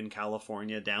 Oregon,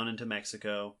 California, down into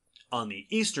Mexico. On the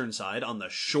eastern side, on the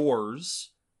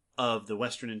shores of the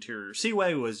Western Interior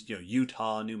Seaway, was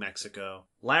Utah, New Mexico.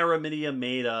 Laramidia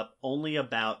made up only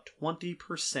about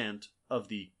 20% of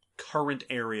the current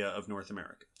area of North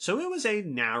America. So it was a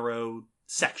narrow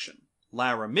section.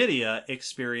 Laramidia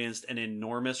experienced an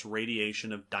enormous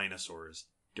radiation of dinosaurs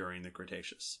during the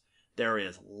Cretaceous. There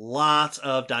is lots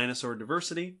of dinosaur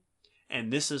diversity,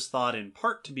 and this is thought in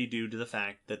part to be due to the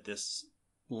fact that this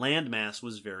landmass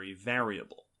was very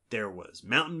variable. There was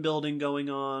mountain building going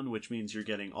on, which means you're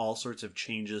getting all sorts of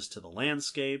changes to the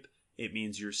landscape. It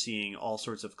means you're seeing all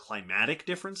sorts of climatic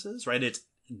differences, right? It's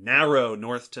narrow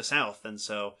north to south, and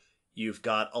so you've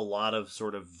got a lot of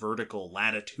sort of vertical,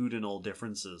 latitudinal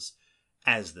differences.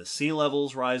 As the sea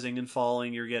level's rising and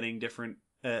falling, you're getting different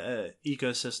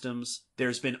ecosystems.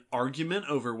 There's been argument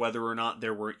over whether or not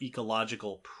there were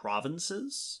ecological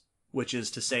provinces, which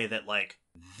is to say that, like,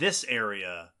 this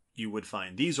area you would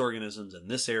find these organisms, in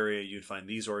this area you'd find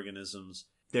these organisms.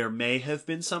 There may have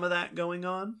been some of that going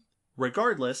on.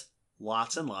 Regardless,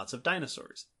 lots and lots of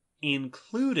dinosaurs,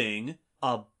 including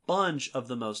a bunch of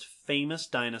the most famous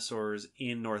dinosaurs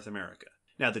in North America.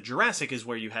 Now, the Jurassic is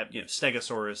where you have,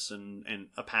 Stegosaurus and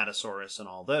Apatosaurus and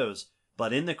all those.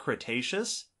 But in the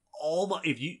Cretaceous,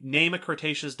 if you name a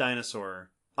Cretaceous dinosaur,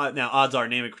 now odds are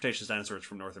name a Cretaceous dinosaur is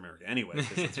from North America anyway,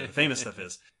 because that's where the famous stuff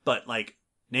is. But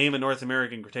name a North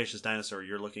American Cretaceous dinosaur,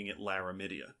 you're looking at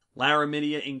Laramidia.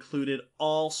 Laramidia included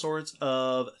all sorts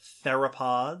of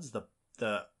theropods,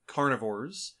 the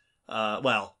carnivores.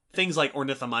 things like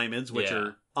ornithomimids, which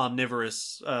are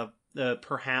omnivorous,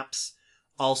 perhaps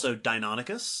also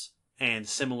Deinonychus and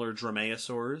similar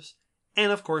dromaeosaurs,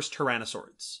 and of course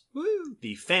Tyrannosaurids. Woo!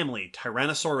 The family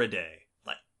Tyrannosauridae.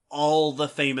 Like all the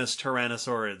famous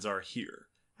Tyrannosaurids are here.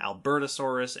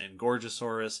 Albertosaurus and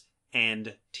Gorgosaurus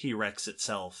and T-Rex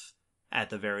itself at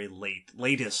the very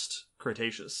latest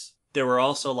Cretaceous. There were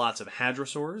also lots of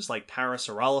hadrosaurs like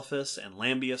Parasaurolophus and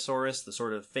Lambeosaurus, the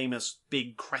sort of famous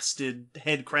big crested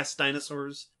head crest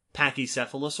dinosaurs.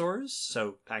 Pachycephalosaurs,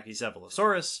 so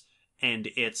Pachycephalosaurus and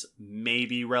its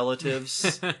maybe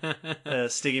relatives,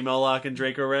 Stygimoloch and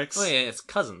Dracorex. Oh yeah, it's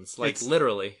cousins,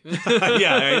 literally.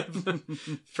 Yeah, right?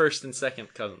 First and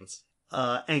second cousins.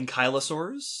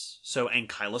 Ankylosaurs. So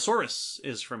Ankylosaurus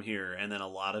is from here, and then a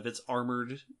lot of its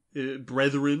armored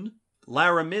brethren.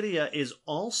 Laramidia is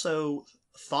also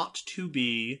thought to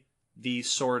be the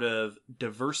sort of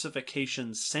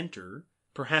diversification center,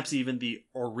 perhaps even the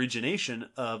origination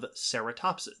of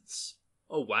ceratopsids.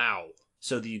 Oh, wow.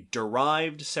 So the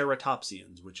derived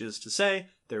ceratopsians, which is to say,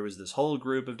 there was this whole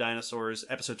group of dinosaurs,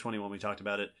 episode 21 we talked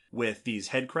about it, with these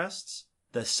head crests.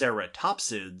 The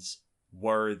ceratopsids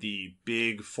were the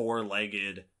big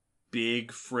four-legged,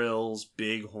 big frills,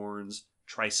 big horns,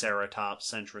 Triceratops,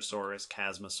 Centrosaurus,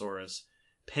 Chasmosaurus,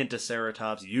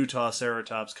 Pentaceratops,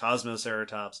 Utaceratops,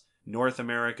 Cosmoceratops. North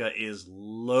America is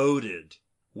loaded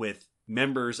with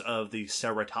members of the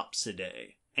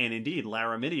Ceratopsidae. And indeed,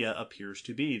 Laramidia appears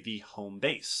to be the home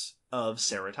base of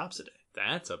Ceratopsidae.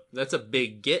 That's a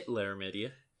big get,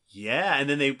 Laramidia. Yeah, and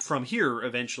then they, from here,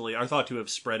 eventually are thought to have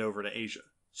spread over to Asia.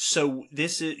 So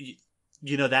this is,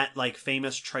 that like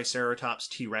famous Triceratops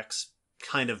T-Rex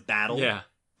kind of battle? Yeah.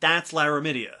 That's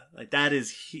Laramidia. Like, that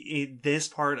is this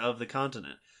part of the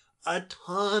continent. A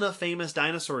ton of famous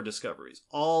dinosaur discoveries.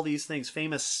 All these things,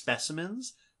 famous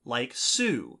specimens, like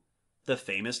Sue, the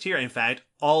famous T-Rex. In fact,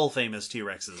 all famous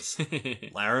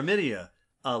T-Rexes. Laramidia.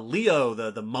 Leo,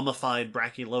 the mummified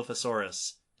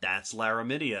Brachylophosaurus. That's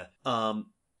Laramidia.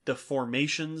 The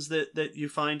formations that you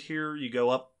find here, you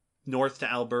go up north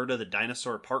to Alberta, the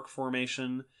Dinosaur Park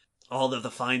Formation, all of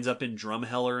the finds up in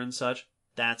Drumheller and such.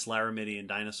 That's Laramidian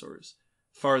dinosaurs.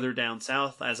 Farther down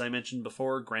south, as I mentioned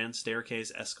before, Grand Staircase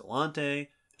Escalante.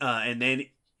 And then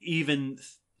even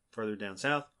further down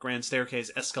south, Grand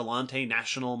Staircase Escalante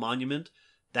National Monument.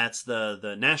 That's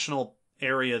the national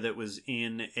area that was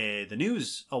in the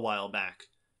news a while back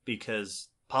because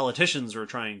politicians were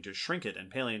trying to shrink it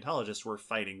and paleontologists were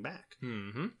fighting back.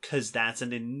 Because that's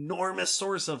an enormous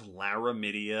source of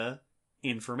Laramidia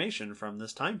information from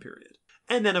this time period.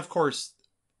 And then, of course,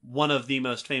 one of the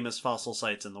most famous fossil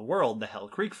sites in the world, the Hell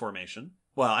Creek Formation.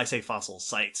 Well, I say fossil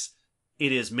sites.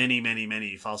 It is many, many,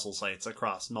 many fossil sites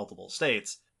across multiple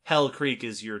states. Hell Creek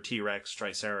is your T-Rex,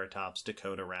 Triceratops,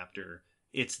 Dakota Raptor.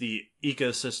 It's the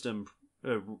ecosystem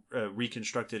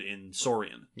reconstructed in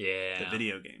Saurian, the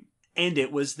video game. And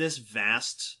it was this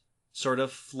vast sort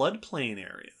of floodplain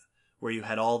area where you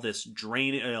had all this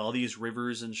all these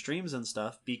rivers and streams and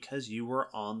stuff because you were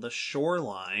on the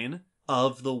shoreline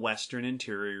of the Western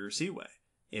Interior Seaway.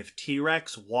 If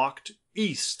T-Rex walked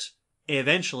east,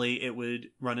 eventually it would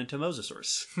run into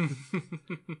Mosasaurus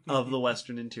of the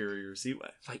Western Interior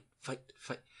Seaway. Fight.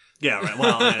 Yeah, right.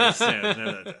 Well,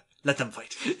 let them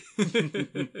fight.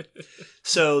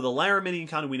 So the Laramidian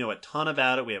continent, we know a ton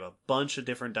about it. We have a bunch of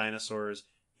different dinosaurs.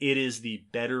 It is the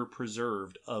better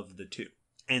preserved of the two.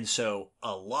 And so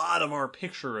a lot of our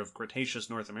picture of Cretaceous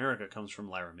North America comes from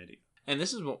Laramidia. And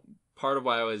this is part of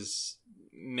why I was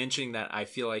mentioning that I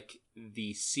feel like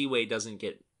the Seaway doesn't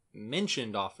get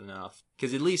mentioned often enough.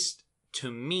 Because at least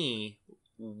to me,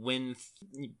 when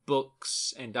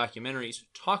books and documentaries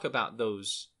talk about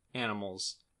those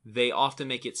animals, they often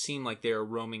make it seem like they are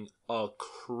roaming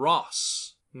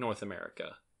across North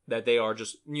America. That they are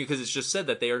just, because it's just said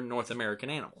that they are North American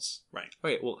animals. Right.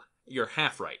 Okay, well, you're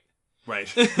half right. Right.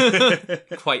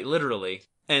 Quite literally.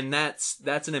 And that's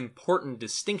an important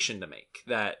distinction to make,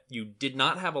 that you did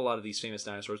not have a lot of these famous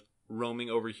dinosaurs roaming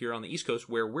over here on the East Coast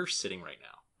where we're sitting right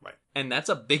now. Right. And that's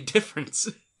a big difference.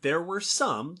 There were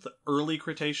some, the early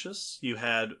Cretaceous, you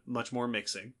had much more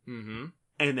mixing. Mm-hmm.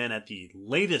 And then at the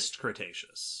latest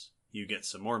Cretaceous, you get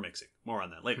some more mixing. More on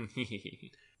that later.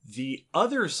 The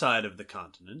other side of the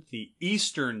continent, the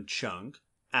eastern chunk,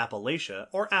 Appalachia,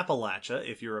 or Appalachia,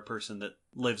 if you're a person that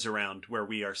lives around where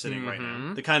we are sitting right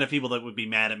now. The kind of people that would be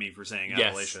mad at me for saying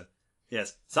Appalachia.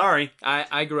 Yes. Sorry.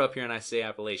 I grew up here and I say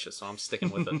Appalachia, so I'm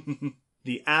sticking with it.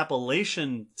 The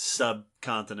Appalachian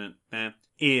subcontinent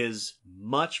is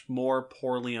much more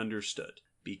poorly understood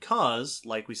because,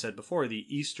 like we said before, the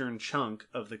eastern chunk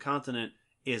of the continent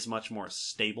is much more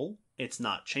stable. It's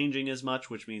not changing as much,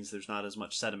 which means there's not as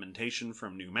much sedimentation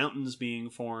from new mountains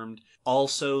being formed.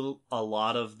 Also, a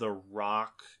lot of the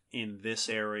rock in this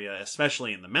area,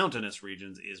 especially in the mountainous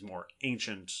regions, is more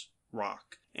ancient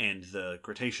rock. And the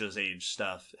Cretaceous age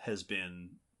stuff has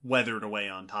been weathered away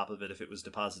on top of it if it was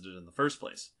deposited in the first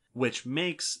place. Which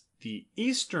makes the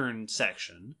eastern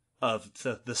section of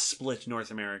the split North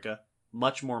America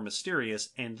much more mysterious,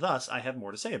 and thus I have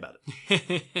more to say about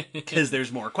it. Because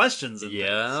there's more questions and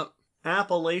things.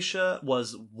 Appalachia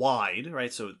was wide,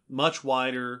 right? So much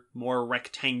wider, more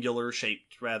rectangular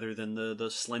shaped rather than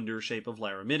the slender shape of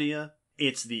Laramidia.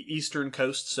 It's the eastern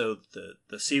coast, so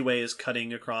the Seaway is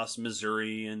cutting across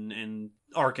Missouri and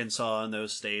Arkansas and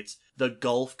those states. The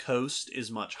Gulf Coast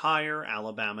is much higher,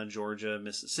 Alabama, Georgia,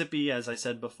 Mississippi, as I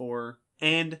said before,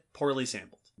 and poorly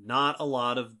sampled. Not a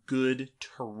lot of good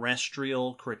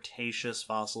terrestrial Cretaceous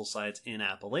fossil sites in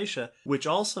Appalachia, which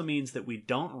also means that we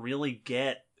don't really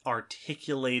get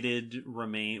articulated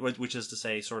which is to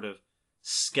say sort of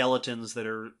skeletons that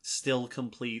are still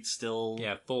complete, still...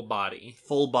 Yeah, full body.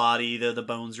 Full body, the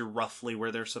bones are roughly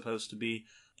where they're supposed to be.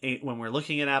 When we're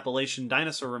looking at Appalachian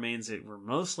dinosaur remains, we're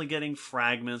mostly getting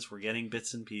fragments, we're getting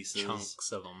bits and pieces.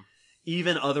 Chunks of them.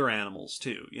 Even other animals,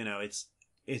 too.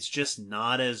 It's just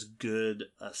not as good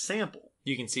a sample.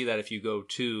 You can see that if you go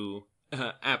to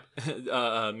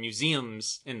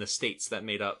museums in the states that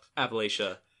made up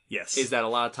Appalachia. Yes. Is that a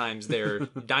lot of times their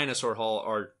dinosaur hull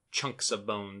are chunks of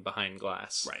bone behind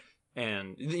glass. Right.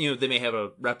 And, they may have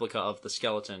a replica of the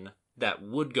skeleton that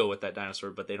would go with that dinosaur,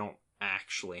 but they don't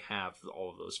actually have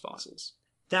all of those fossils.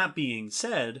 That being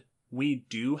said, we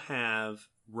do have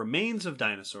remains of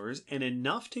dinosaurs and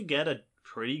enough to get a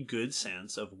pretty good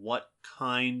sense of what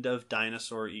kind of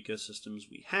dinosaur ecosystems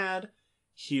we had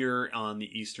here on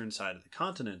the eastern side of the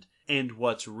continent. And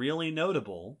what's really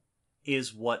notable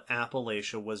is what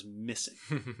Appalachia was missing.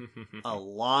 A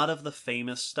lot of the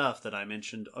famous stuff that I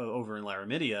mentioned over in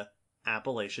Laramidia,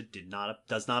 Appalachia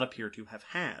does not appear to have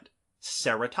had.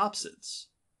 Ceratopsids.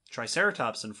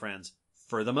 Triceratops and friends,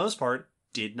 for the most part,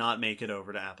 did not make it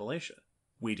over to Appalachia.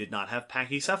 We did not have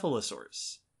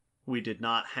pachycephalosaurs. We did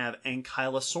not have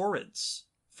ankylosaurids,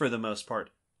 for the most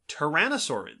part.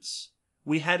 Tyrannosaurids.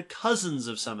 We had cousins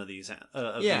of some of these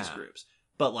these groups.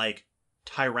 But like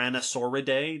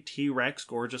Tyrannosauridae, T-Rex,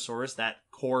 Gorgosaurus, that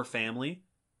core family,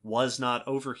 was not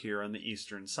over here on the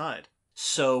eastern side.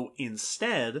 So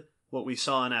instead, what we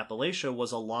saw in Appalachia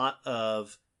was a lot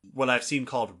of what I've seen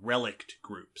called relict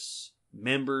groups.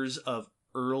 Members of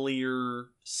earlier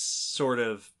sort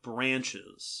of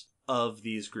branches of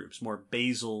these groups, more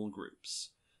basal groups.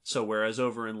 So whereas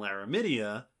over in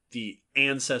Laramidia, the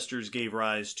ancestors gave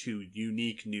rise to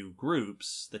unique new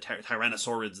groups, the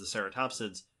Tyrannosaurids, the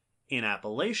Ceratopsids, in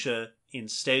Appalachia,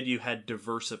 instead you had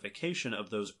diversification of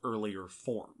those earlier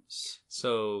forms.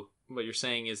 So what you're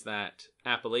saying is that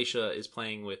Appalachia is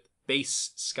playing with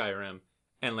base Skyrim,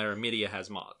 and Laramidia has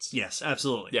mods. Yes,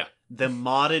 absolutely. Yeah. The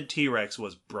modded T-Rex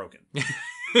was broken.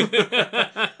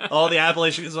 All the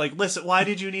Appalachians were like, listen, why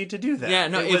did you need to do that? Yeah,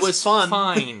 no, it was fun.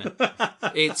 Fine.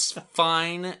 It's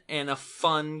fine and a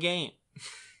fun game.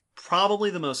 Probably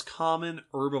the most common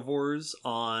herbivores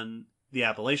on the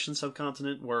Appalachian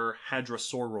subcontinent were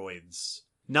hadrosauroids.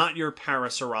 Not your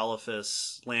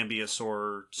Parasaurolophus,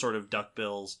 Lambeosaur sort of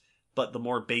duckbills, but the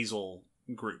more basal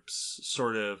groups,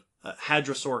 sort of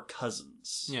hadrosaur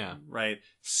cousins. Yeah. Right?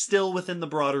 Still within the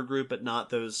broader group, but not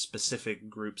those specific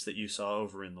groups that you saw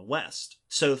over in the West.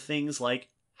 So things like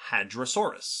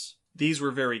Hadrosaurus. These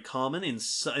were very common in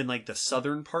like the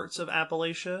southern parts of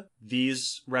Appalachia.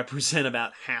 These represent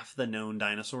about half the known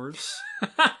dinosaurs.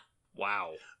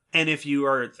 Wow. And if you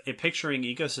are picturing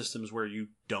ecosystems where you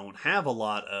don't have a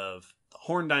lot of the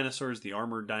horned dinosaurs, the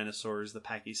armored dinosaurs, the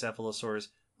pachycephalosaurs,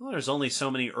 well, there's only so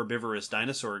many herbivorous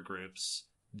dinosaur groups.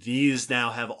 These now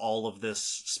have all of this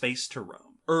space to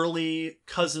roam. Early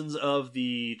cousins of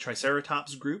the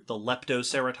Triceratops group, the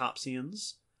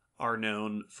Leptoceratopsians, are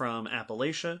known from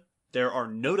Appalachia. There are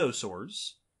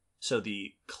nodosaurs, so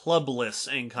the clubless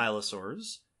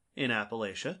ankylosaurs in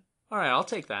Appalachia. All right, I'll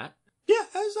take that. Yeah,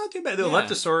 that's not too bad. The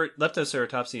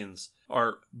Leptoceratopsians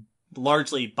are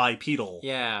largely bipedal,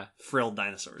 frilled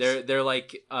dinosaurs. They're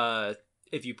like,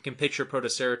 if you can picture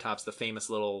Protoceratops, the famous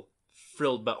little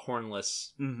frilled but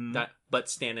hornless, but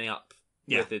standing up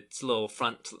with its little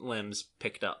front limbs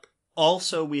picked up.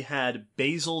 Also, we had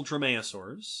basal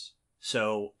dromaeosaurs,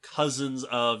 so cousins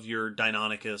of your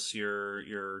Deinonychus,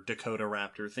 your Dakota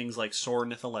raptor, things like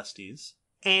Saurornitholestes.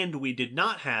 And we did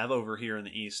not have, over here in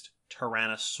the east,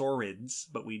 Tyrannosaurids,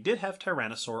 but we did have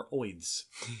Tyrannosauroids.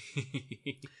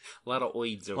 A lot of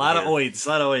oids over here. A lot of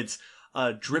oids.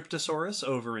 Dryptosaurus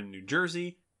over in New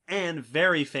Jersey, and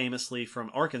very famously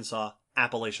from Arkansas,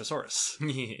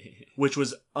 Appalachiosaurus, which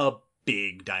was a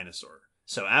big dinosaur.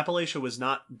 So Appalachia was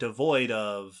not devoid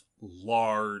of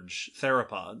large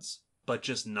theropods, but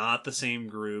just not the same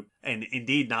group, and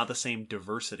indeed not the same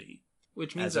diversity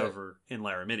Which means as that, over in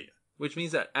Laramidia. Which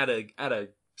means that at a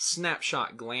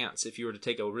snapshot glance, if you were to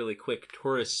take a really quick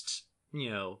tourist,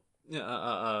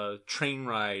 train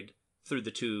ride through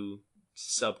the two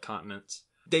subcontinents,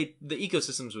 the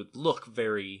ecosystems would look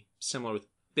very similar with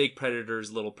big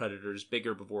predators, big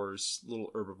herbivores,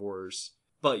 little herbivores,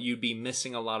 but you'd be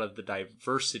missing a lot of the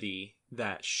diversity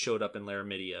that showed up in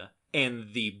Laramidia.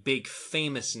 And the big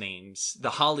famous names, the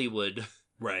Hollywood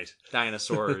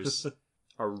dinosaurs,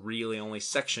 are really only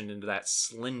sectioned into that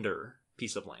slender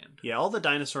piece of land. Yeah, all the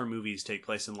dinosaur movies take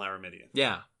place in Laramidia.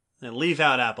 Yeah. And leave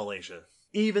out Appalachia.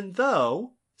 Even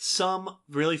though some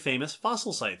really famous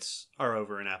fossil sites are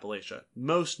over in Appalachia.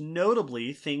 Most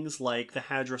notably, things like the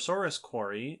Hadrosaurus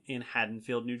quarry in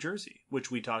Haddonfield, New Jersey,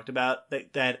 which we talked about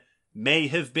that may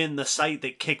have been the site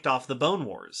that kicked off the Bone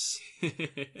Wars.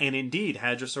 And indeed,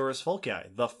 Hadrosaurus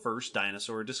folkii, the first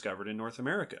dinosaur discovered in North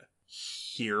America,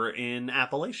 here in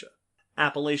Appalachia.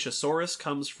 Appalachiosaurus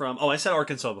comes from, I said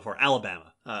Arkansas before,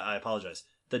 Alabama. I apologize.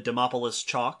 The Demopolis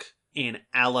chalk in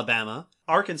Alabama.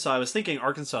 Arkansas, I was thinking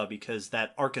Arkansas because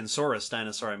that Arkansaurus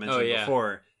dinosaur I mentioned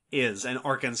before is an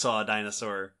Arkansas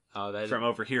dinosaur from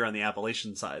over here on the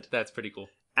Appalachian side. That's pretty cool.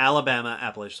 Alabama,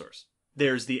 Appalachiosaurus.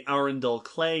 There's the Arundel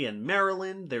Clay in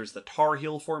Maryland. There's the Tar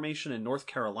Heel Formation in North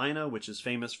Carolina, which is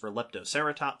famous for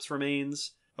Leptoceratops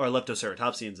remains, or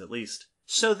Leptoceratopsians at least.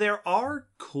 So there are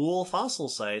cool fossil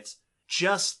sites,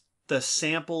 just the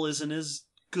sample isn't as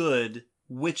good,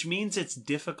 which means it's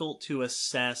difficult to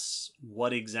assess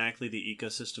what exactly the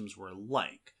ecosystems were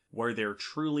like. Were there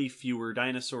truly fewer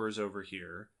dinosaurs over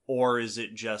here, or is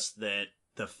it just that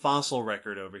the fossil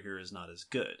record over here is not as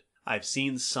good? I've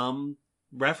seen some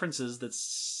references that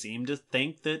seem to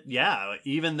think that,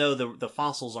 even though the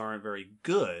fossils aren't very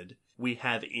good, we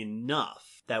have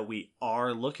enough that we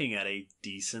are looking at a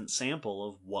decent sample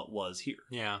of what was here.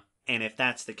 Yeah. And if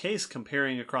that's the case,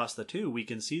 comparing across the two, we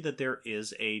can see that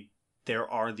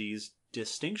there are these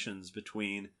distinctions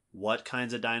between what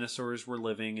kinds of dinosaurs were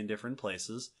living in different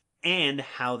places and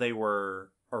how they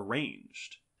were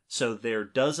arranged. So there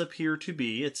does appear to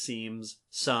be, it seems,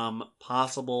 some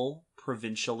possible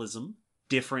provincialism.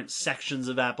 Different sections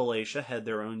of Appalachia had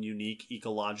their own unique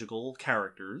ecological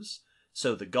characters.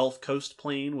 So the Gulf Coast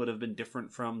Plain would have been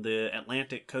different from the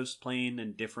Atlantic Coast Plain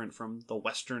and different from the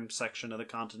western section of the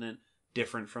continent,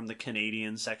 different from the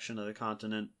Canadian section of the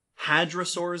continent.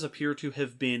 Hadrosaurs appear to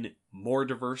have been more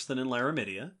diverse than in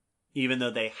Laramidia. Even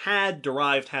though they had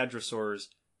derived hadrosaurs,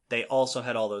 they also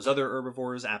had all those other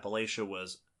herbivores. Appalachia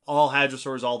was all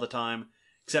hadrosaurs all the time,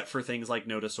 except for things like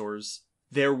nodosaurs.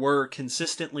 There were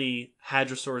consistently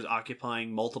hadrosaurs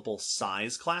occupying multiple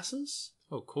size classes.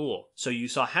 Oh, cool. So you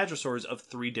saw hadrosaurs of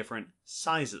 3 different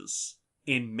sizes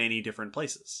in many different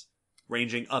places,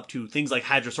 ranging up to things like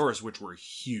Hadrosaurus, which were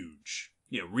huge.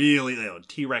 Really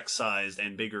T-Rex sized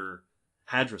and bigger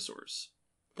hadrosaurs.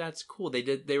 That's cool.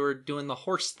 They were doing the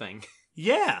horse thing.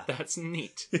 Yeah. That's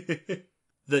neat.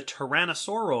 The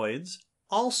Tyrannosauroids,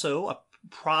 also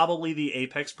probably the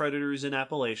apex predators in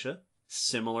Appalachia,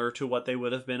 similar to what they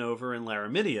would have been over in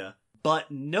Laramidia,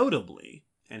 but notably,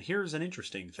 and here's an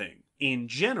interesting thing, in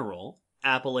general,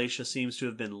 Appalachia seems to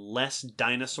have been less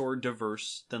dinosaur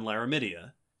diverse than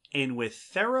Laramidia, and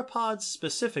with theropods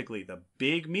specifically, the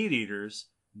big meat eaters,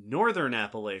 northern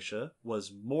Appalachia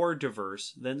was more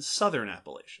diverse than southern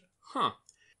Appalachia. Huh.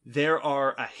 There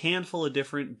are a handful of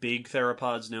different big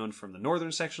theropods known from the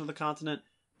northern section of the continent,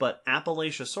 but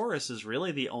Appalachiosaurus is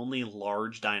really the only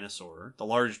large dinosaur, the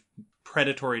large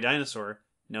predatory dinosaur,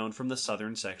 known from the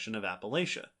southern section of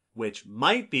Appalachia, which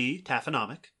might be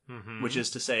taphonomic, which is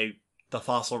to say the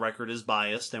fossil record is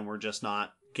biased and we're just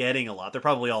not getting a lot. They're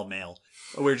probably all male.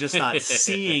 We're just not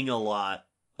seeing a lot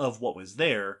of what was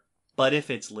there. But if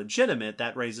it's legitimate,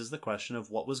 that raises the question of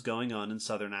what was going on in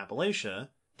southern Appalachia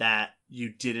that you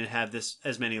didn't have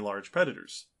as many large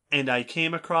predators. And I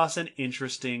came across an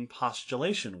interesting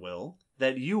postulation, Will,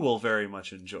 that you will very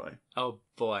much enjoy. Oh,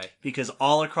 boy. Because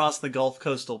all across the Gulf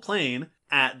Coastal Plain,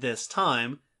 at this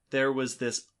time, there was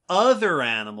this other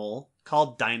animal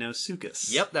called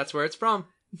Deinosuchus. Yep, that's where it's from.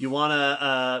 You want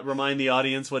to remind the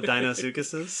audience what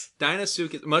Deinosuchus is?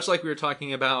 Deinosuchus, much like we were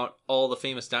talking about all the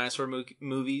famous dinosaur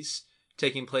movies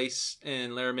taking place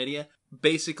in Laramidia,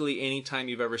 basically anytime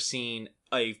you've ever seen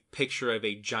a picture of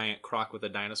a giant croc with a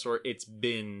dinosaur, it's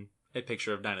been a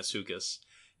picture of Deinosuchus.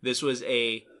 This was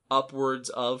a upwards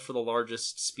of, for the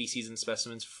largest species and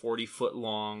specimens, 40-foot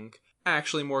long,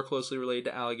 actually more closely related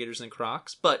to alligators than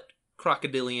crocs, but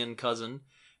crocodilian cousin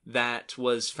that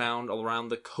was found around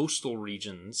the coastal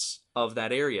regions of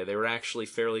that area. They were actually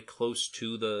fairly close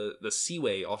to the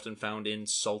Seaway, often found in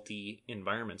salty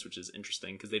environments, which is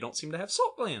interesting because they don't seem to have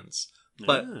salt glands.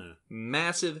 But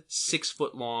massive 6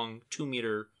 foot long, 2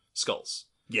 meter skulls.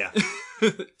 Yeah.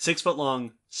 6 foot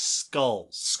long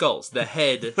skulls. Skulls. The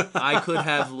head, I could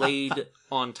have laid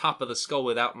on top of the skull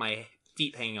without my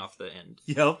feet hanging off the end.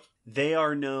 Yep. They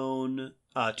are known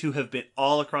to have been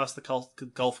all across the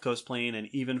Gulf Coast Plain and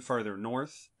even further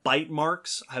north. Bite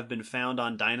marks have been found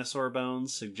on dinosaur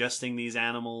bones, suggesting these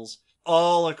animals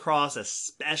all across,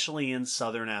 especially in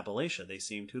southern Appalachia. They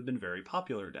seem to have been very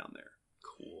popular down there.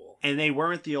 Cool. And they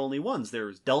weren't the only ones.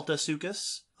 There's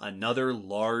Deltasuchus, another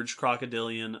large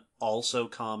crocodilian, also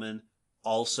common,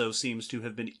 also seems to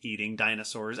have been eating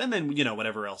dinosaurs, and then,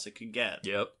 whatever else it could get.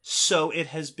 Yep. So it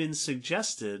has been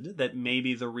suggested that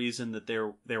maybe the reason that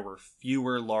there were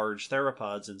fewer large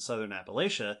theropods in southern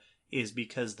Appalachia is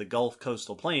because the Gulf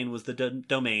coastal plain was the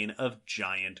domain of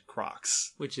giant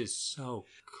crocs. Which is so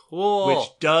cool. Which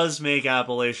does make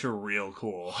Appalachia real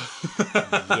cool.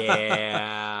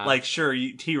 Yeah. Like, sure,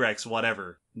 T-Rex,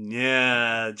 whatever.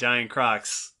 Yeah, giant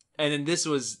crocs. And then this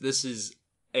is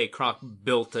a croc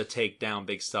built to take down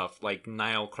big stuff. Like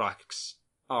Nile crocs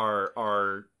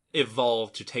are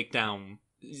evolved to take down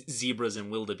zebras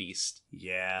and wildebeest.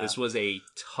 Yeah. This was a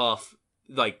tough,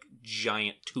 like,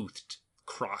 giant toothed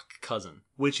croc cousin.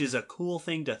 Which is a cool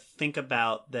thing to think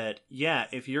about that, yeah,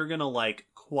 if you're gonna, like,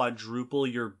 quadruple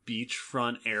your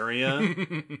beachfront area,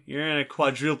 you're gonna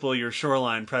quadruple your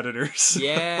shoreline predators.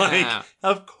 Yeah. Like,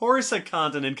 of course a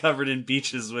continent covered in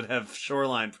beaches would have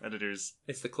shoreline predators.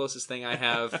 It's the closest thing I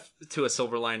have to a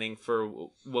silver lining for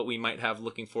what we might have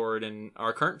looking forward in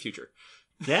our current future.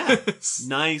 Yeah.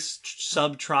 Nice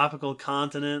subtropical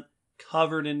continent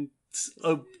covered in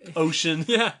ocean.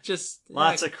 Yeah, just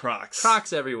lots of crocs.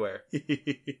 Crocs everywhere.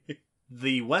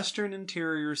 The western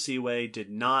interior seaway did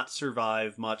not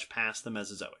survive much past the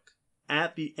Mesozoic.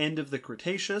 At the end of the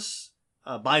Cretaceous,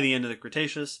 by the end of the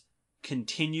Cretaceous,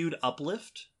 continued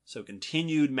uplift, so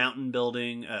continued mountain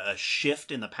building, a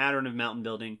shift in the pattern of mountain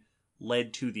building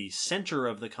led to the center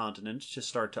of the continent to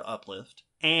start to uplift,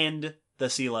 and the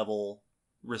sea level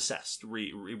recessed,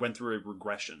 went through a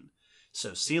regression.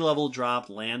 So sea level dropped,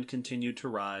 land continued to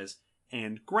rise,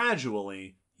 and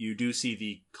gradually you do see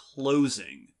the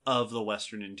closing of the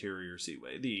western interior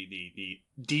seaway, the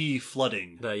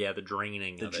de-flooding, the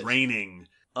draining, draining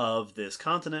of this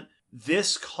continent.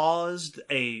 This caused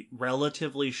a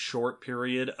relatively short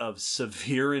period of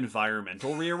severe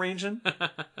environmental rearrangement,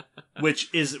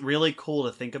 which is really cool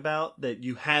to think about. That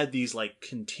you had these like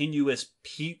continuous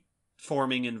peat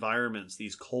forming environments,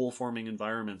 these coal forming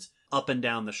environments up and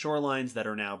down the shorelines that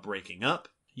are now breaking up.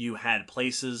 You had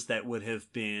places that would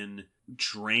have been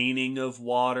draining of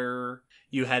water.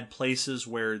 You had places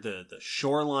where the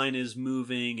shoreline is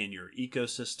moving and your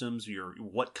ecosystems,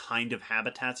 what kind of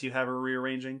habitats you have are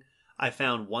rearranging. I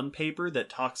found one paper that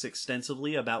talks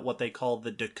extensively about what they call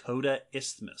the Dakota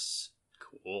Isthmus.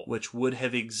 Cool. Which would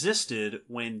have existed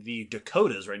when the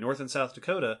Dakotas, right, North and South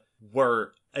Dakota,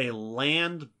 were a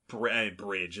land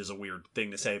bridge is a weird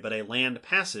thing to say, but a land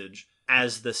passage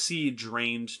as the sea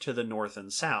drained to the north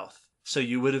and south. So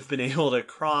you would have been able to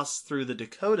cross through the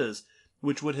Dakotas,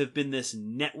 which would have been this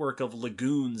network of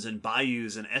lagoons and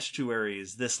bayous and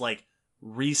estuaries, this like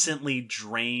recently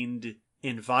drained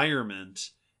environment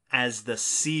as the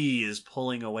sea is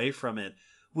pulling away from it,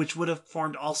 which would have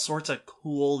formed all sorts of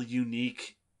cool,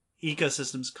 unique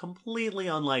ecosystems completely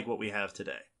unlike what we have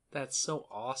today. That's so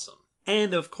awesome.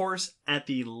 And of course, right at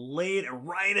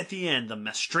the end, the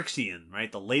Maastrichtian,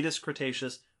 right, the latest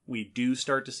Cretaceous, we do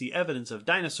start to see evidence of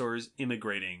dinosaurs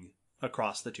immigrating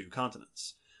across the two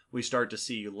continents. We start to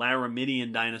see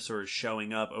Laramidian dinosaurs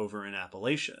showing up over in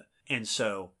Appalachia. And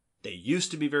so they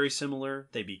used to be very similar,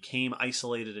 they became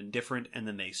isolated and different, and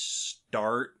then they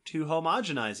start to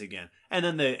homogenize again. And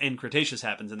then the end Cretaceous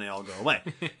happens and they all go away.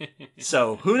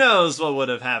 So who knows what would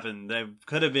have happened? That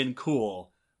could have been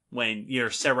cool when your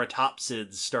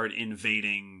ceratopsids start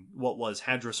invading what was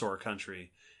hadrosaur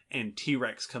country, and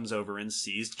T-Rex comes over and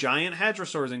sees giant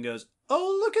hadrosaurs and goes,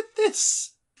 "Oh, look at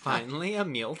this! Finally a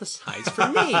meal the size for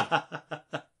me!"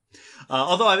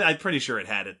 Although I'm pretty sure it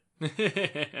had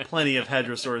it. Plenty of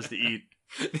hadrosaurs to eat.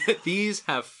 These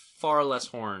have far less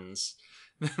horns.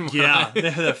 Yeah,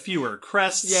 they have fewer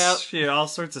crests. Yep. Yeah, all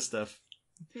sorts of stuff.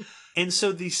 And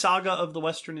so the saga of the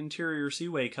Western Interior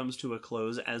Seaway comes to a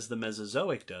close as the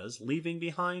Mesozoic does, leaving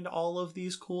behind all of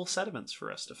these cool sediments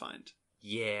for us to find.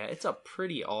 Yeah, it's a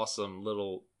pretty awesome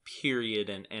little period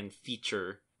and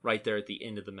feature right there at the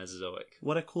end of the Mesozoic.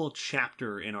 What a cool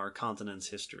chapter in our continent's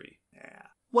history. Yeah.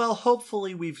 Well,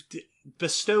 hopefully we've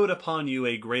bestowed upon you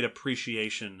a great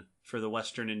appreciation for the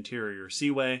Western Interior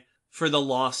Seaway, for the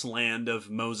lost land of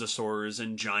mosasaurs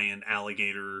and giant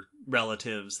alligator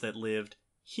relatives that lived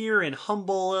here in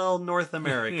humble little North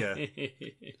America.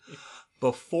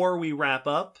 Before we wrap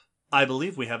up, I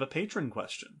believe we have a patron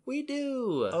question. We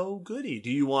do. Oh, goody.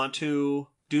 Do you want to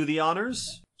do the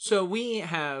honors? So we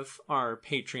have our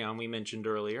Patreon we mentioned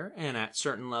earlier, and at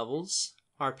certain levels,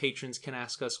 our patrons can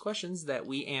ask us questions that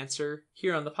we answer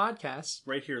here on the podcast.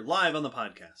 Right here, live on the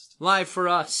podcast. Live for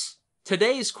us.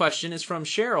 Today's question is from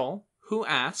Cheryl, who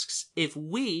asks if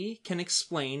we can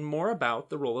explain more about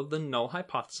the role of the null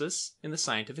hypothesis in the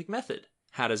scientific method.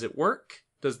 How does it work?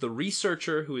 Does the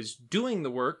researcher who is doing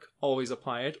the work always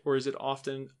apply it, or is it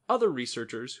often other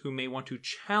researchers who may want to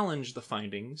challenge the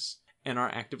findings and are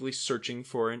actively searching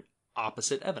for an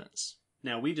opposite evidence?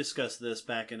 Now, we discussed this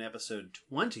back in episode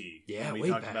 20. Yeah, when way we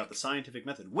talked back. about the scientific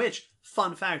method, which,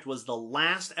 fun fact, was the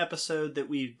last episode that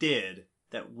we did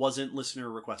that wasn't listener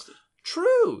requested.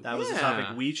 True. That was the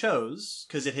topic we chose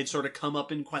because it had sort of come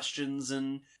up in questions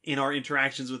and in our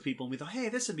interactions with people. And we thought, hey,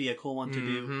 this would be a cool one to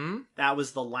do. That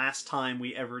was the last time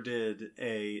we ever did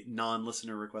a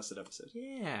non-listener requested episode.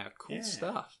 Yeah, cool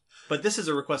stuff. But this is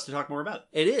a request to talk more about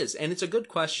it. It is, and it's a good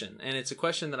question. And it's a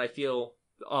question that I feel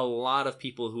a lot of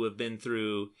people who have been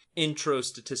through intro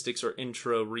statistics or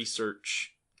intro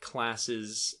research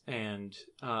classes and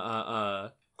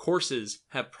courses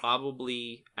have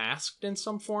probably asked in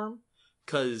some form.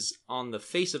 Because on the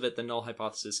face of it, the null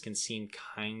hypothesis can seem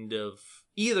kind of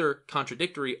either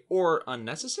contradictory or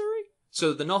unnecessary.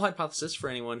 So the null hypothesis, for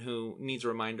anyone who needs a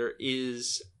reminder,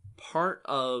 is part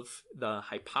of the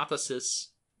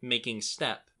hypothesis making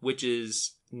step, which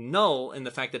is null in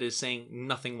the fact that it is saying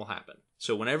nothing will happen.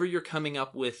 So whenever you're coming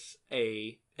up with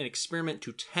an experiment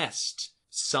to test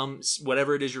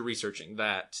whatever it is you're researching,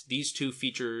 that these two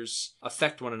features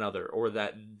affect one another, or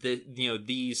that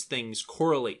these things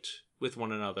correlate with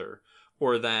one another,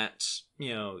 or that,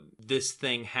 this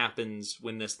thing happens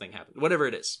when this thing happens. Whatever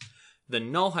it is. The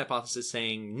null hypothesis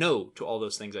saying no to all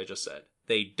those things I just said.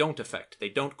 They don't affect, they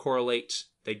don't correlate,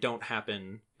 they don't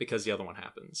happen because the other one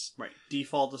happens. Right.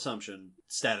 Default assumption,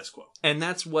 status quo. And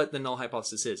that's what the null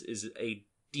hypothesis is a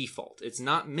default. It's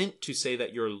not meant to say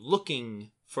that you're looking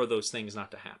for those things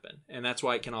not to happen. And that's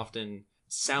why it can often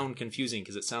sound confusing,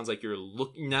 because it sounds like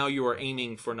now you are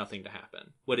aiming for nothing to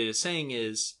happen. What it is saying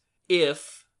is,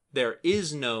 if there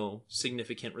is no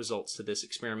significant results to this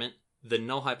experiment, the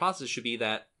null hypothesis should be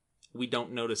that we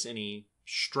don't notice any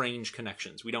strange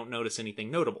connections. We don't notice anything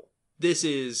notable. This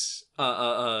is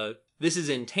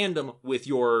in tandem with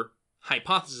your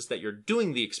hypothesis that you're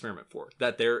doing the experiment for,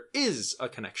 that there is a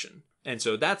connection. And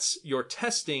so that's your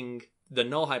testing. The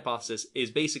null hypothesis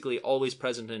is basically always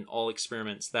present in all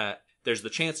experiments, that there's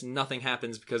the chance nothing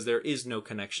happens because there is no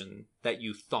connection that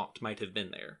you thought might have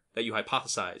been there, that you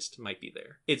hypothesized might be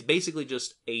there. It's basically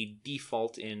just a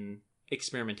default in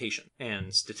experimentation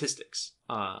and statistics.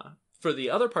 For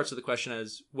the other parts of the question,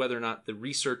 as whether or not the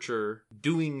researcher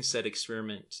doing said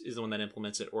experiment is the one that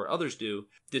implements it or others do,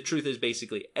 the truth is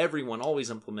basically everyone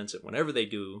always implements it whenever they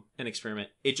do an experiment.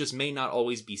 It just may not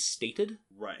always be stated.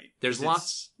 Right. There's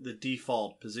lots. The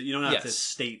default position. You don't have to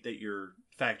state that you're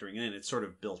factoring in. It's sort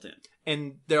of built in.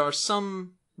 And there are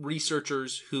some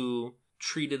researchers who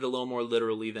treat it a little more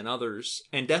literally than others.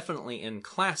 And definitely in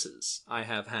classes, I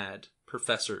have had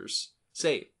professors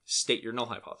say, state your null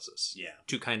hypothesis. Yeah.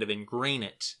 To kind of ingrain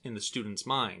it in the student's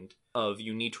mind of,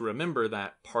 you need to remember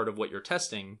that part of what you're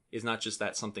testing is not just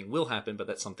that something will happen, but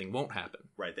that something won't happen.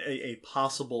 Right. A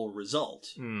possible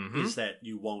result is that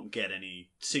you won't get any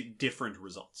different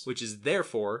results. Which is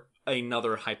therefore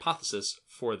another hypothesis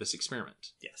for this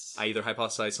experiment. Yes. I either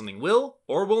hypothesize something will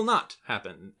or will not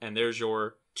happen, and there's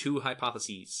your two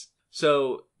hypotheses.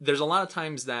 So there's a lot of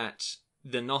times that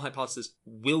the null hypothesis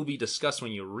will be discussed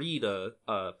when you read a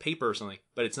paper or something,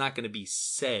 but it's not going to be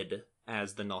said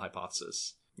as the null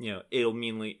hypothesis.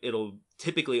 It'll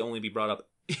typically only be brought up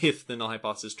if the null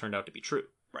hypothesis turned out to be true.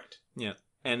 Right. Yeah.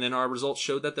 And then our results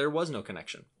showed that there was no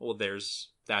connection. Well,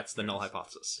 that's the null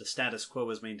hypothesis. The status quo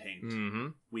is maintained. Mm-hmm.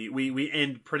 We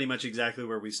end pretty much exactly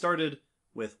where we started,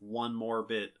 with one more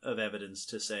bit of evidence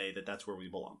to say that that's where we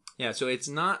belong. Yeah, so it's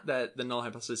not that the null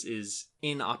hypothesis is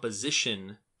in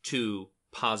opposition to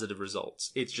positive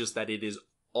results. It's just that it is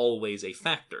always a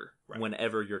factor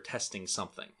whenever you're testing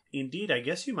something. Indeed, I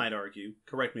guess you might argue,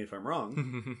 correct me if I'm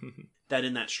wrong, that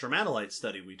in that stromatolite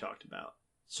study we talked about,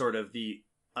 sort of the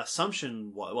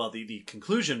assumption, the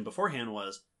conclusion beforehand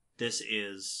was, this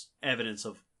is evidence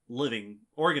of living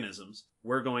organisms,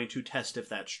 we're going to test if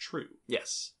that's true.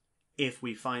 Yes. If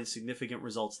we find significant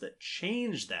results that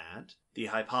change that, the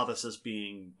hypothesis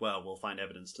being, well, we'll find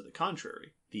evidence to the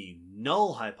contrary. The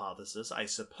null hypothesis, I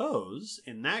suppose,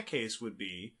 in that case would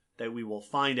be that we will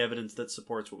find evidence that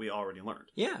supports what we already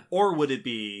learned. Yeah. Or would it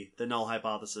be the null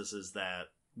hypothesis is that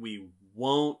we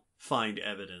won't find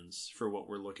evidence for what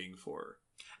we're looking for?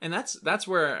 And that's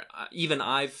where even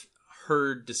I've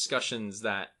heard discussions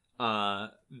that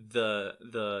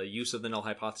the use of the null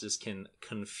hypothesis can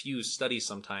confuse studies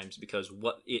sometimes because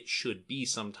what it should be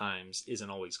sometimes isn't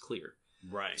always clear.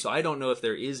 Right. So I don't know if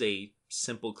there is a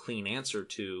simple, clean answer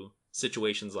to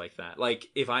situations like that. Like,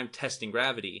 if I'm testing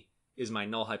gravity, is my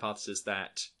null hypothesis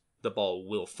that the ball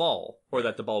will fall or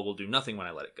that the ball will do nothing when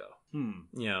I let it go?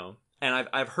 You know, and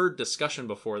I've heard discussion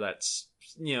before that's,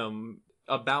 you know,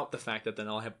 about the fact that the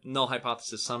null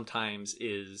hypothesis sometimes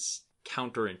is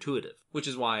counterintuitive, which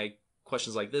is why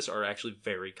questions like this are actually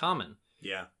very common.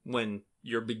 Yeah. When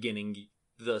you're beginning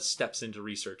the steps into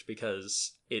research,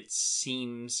 because it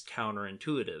seems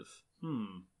counterintuitive.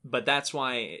 But that's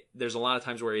why there's a lot of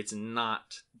times where it's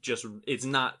not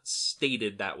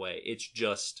stated that way. It's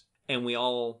just, and we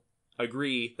all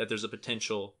agree that there's a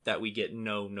potential that we get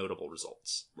no notable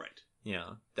results. Right. You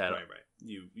know, that. Right.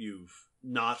 You've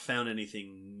not found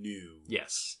anything new.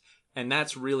 Yes. And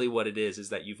that's really what it is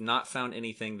that you've not found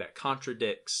anything that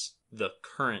contradicts the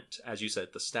current, as you said,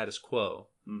 the status quo,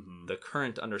 the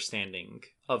current understanding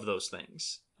of those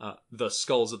things. The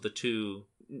skulls of the two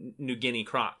New Guinea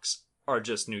crocs are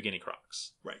just New Guinea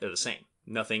crocs. Right. They're the same.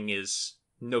 Nothing is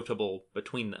notable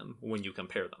between them when you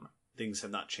compare them. Things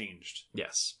have not changed.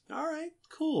 Yes. All right.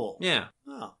 Cool. Yeah.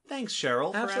 Oh, thanks,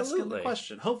 Cheryl, for asking the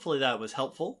question. Hopefully that was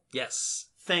helpful. Yes.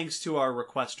 Thanks to our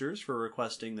requesters for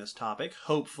requesting this topic.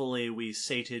 Hopefully we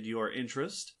sated your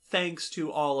interest. Thanks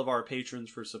to all of our patrons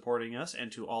for supporting us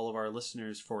and to all of our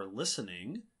listeners for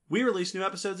listening. We release new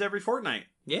episodes every fortnight.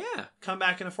 Yeah. Come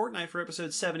back in a fortnight for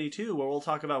episode 72, where we'll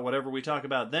talk about whatever we talk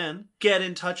about then. Get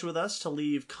in touch with us to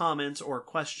leave comments or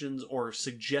questions or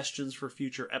suggestions for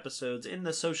future episodes in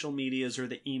the social medias or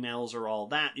the emails or all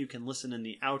that. You can listen in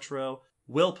the outro.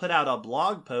 We'll put out a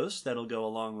blog post that'll go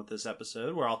along with this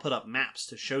episode where I'll put up maps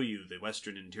to show you the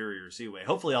Western Interior Seaway.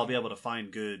 Hopefully I'll be able to find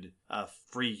good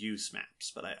free use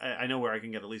maps, but I know where I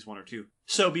can get at least one or two.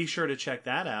 So be sure to check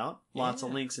that out. Lots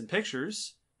of links and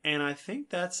pictures. And I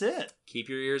think that's it. Keep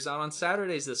your ears out on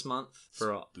Saturdays this month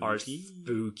for our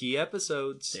spooky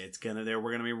episodes.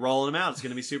 We're gonna be rolling them out. It's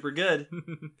gonna be super good.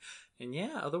 And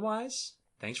yeah, otherwise,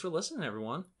 thanks for listening,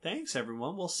 everyone. Thanks,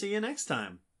 everyone. We'll see you next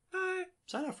time. Bye.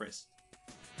 Sign off, Race.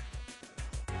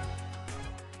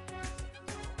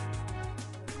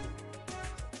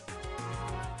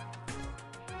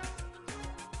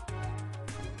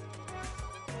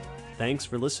 Thanks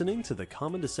for listening to the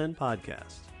Common Descent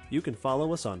podcast. You can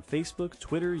follow us on Facebook,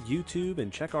 Twitter, YouTube,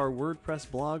 and check our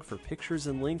WordPress blog for pictures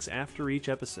and links after each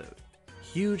episode.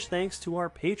 Huge thanks to our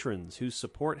patrons whose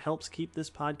support helps keep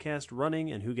this podcast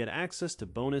running and who get access to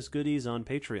bonus goodies on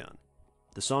Patreon.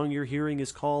 The song you're hearing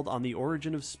is called On the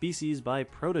Origin of Species by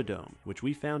Protodome, which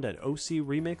we found at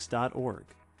ocremix.org.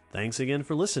 Thanks again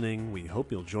for listening. We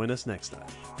hope you'll join us next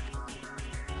time.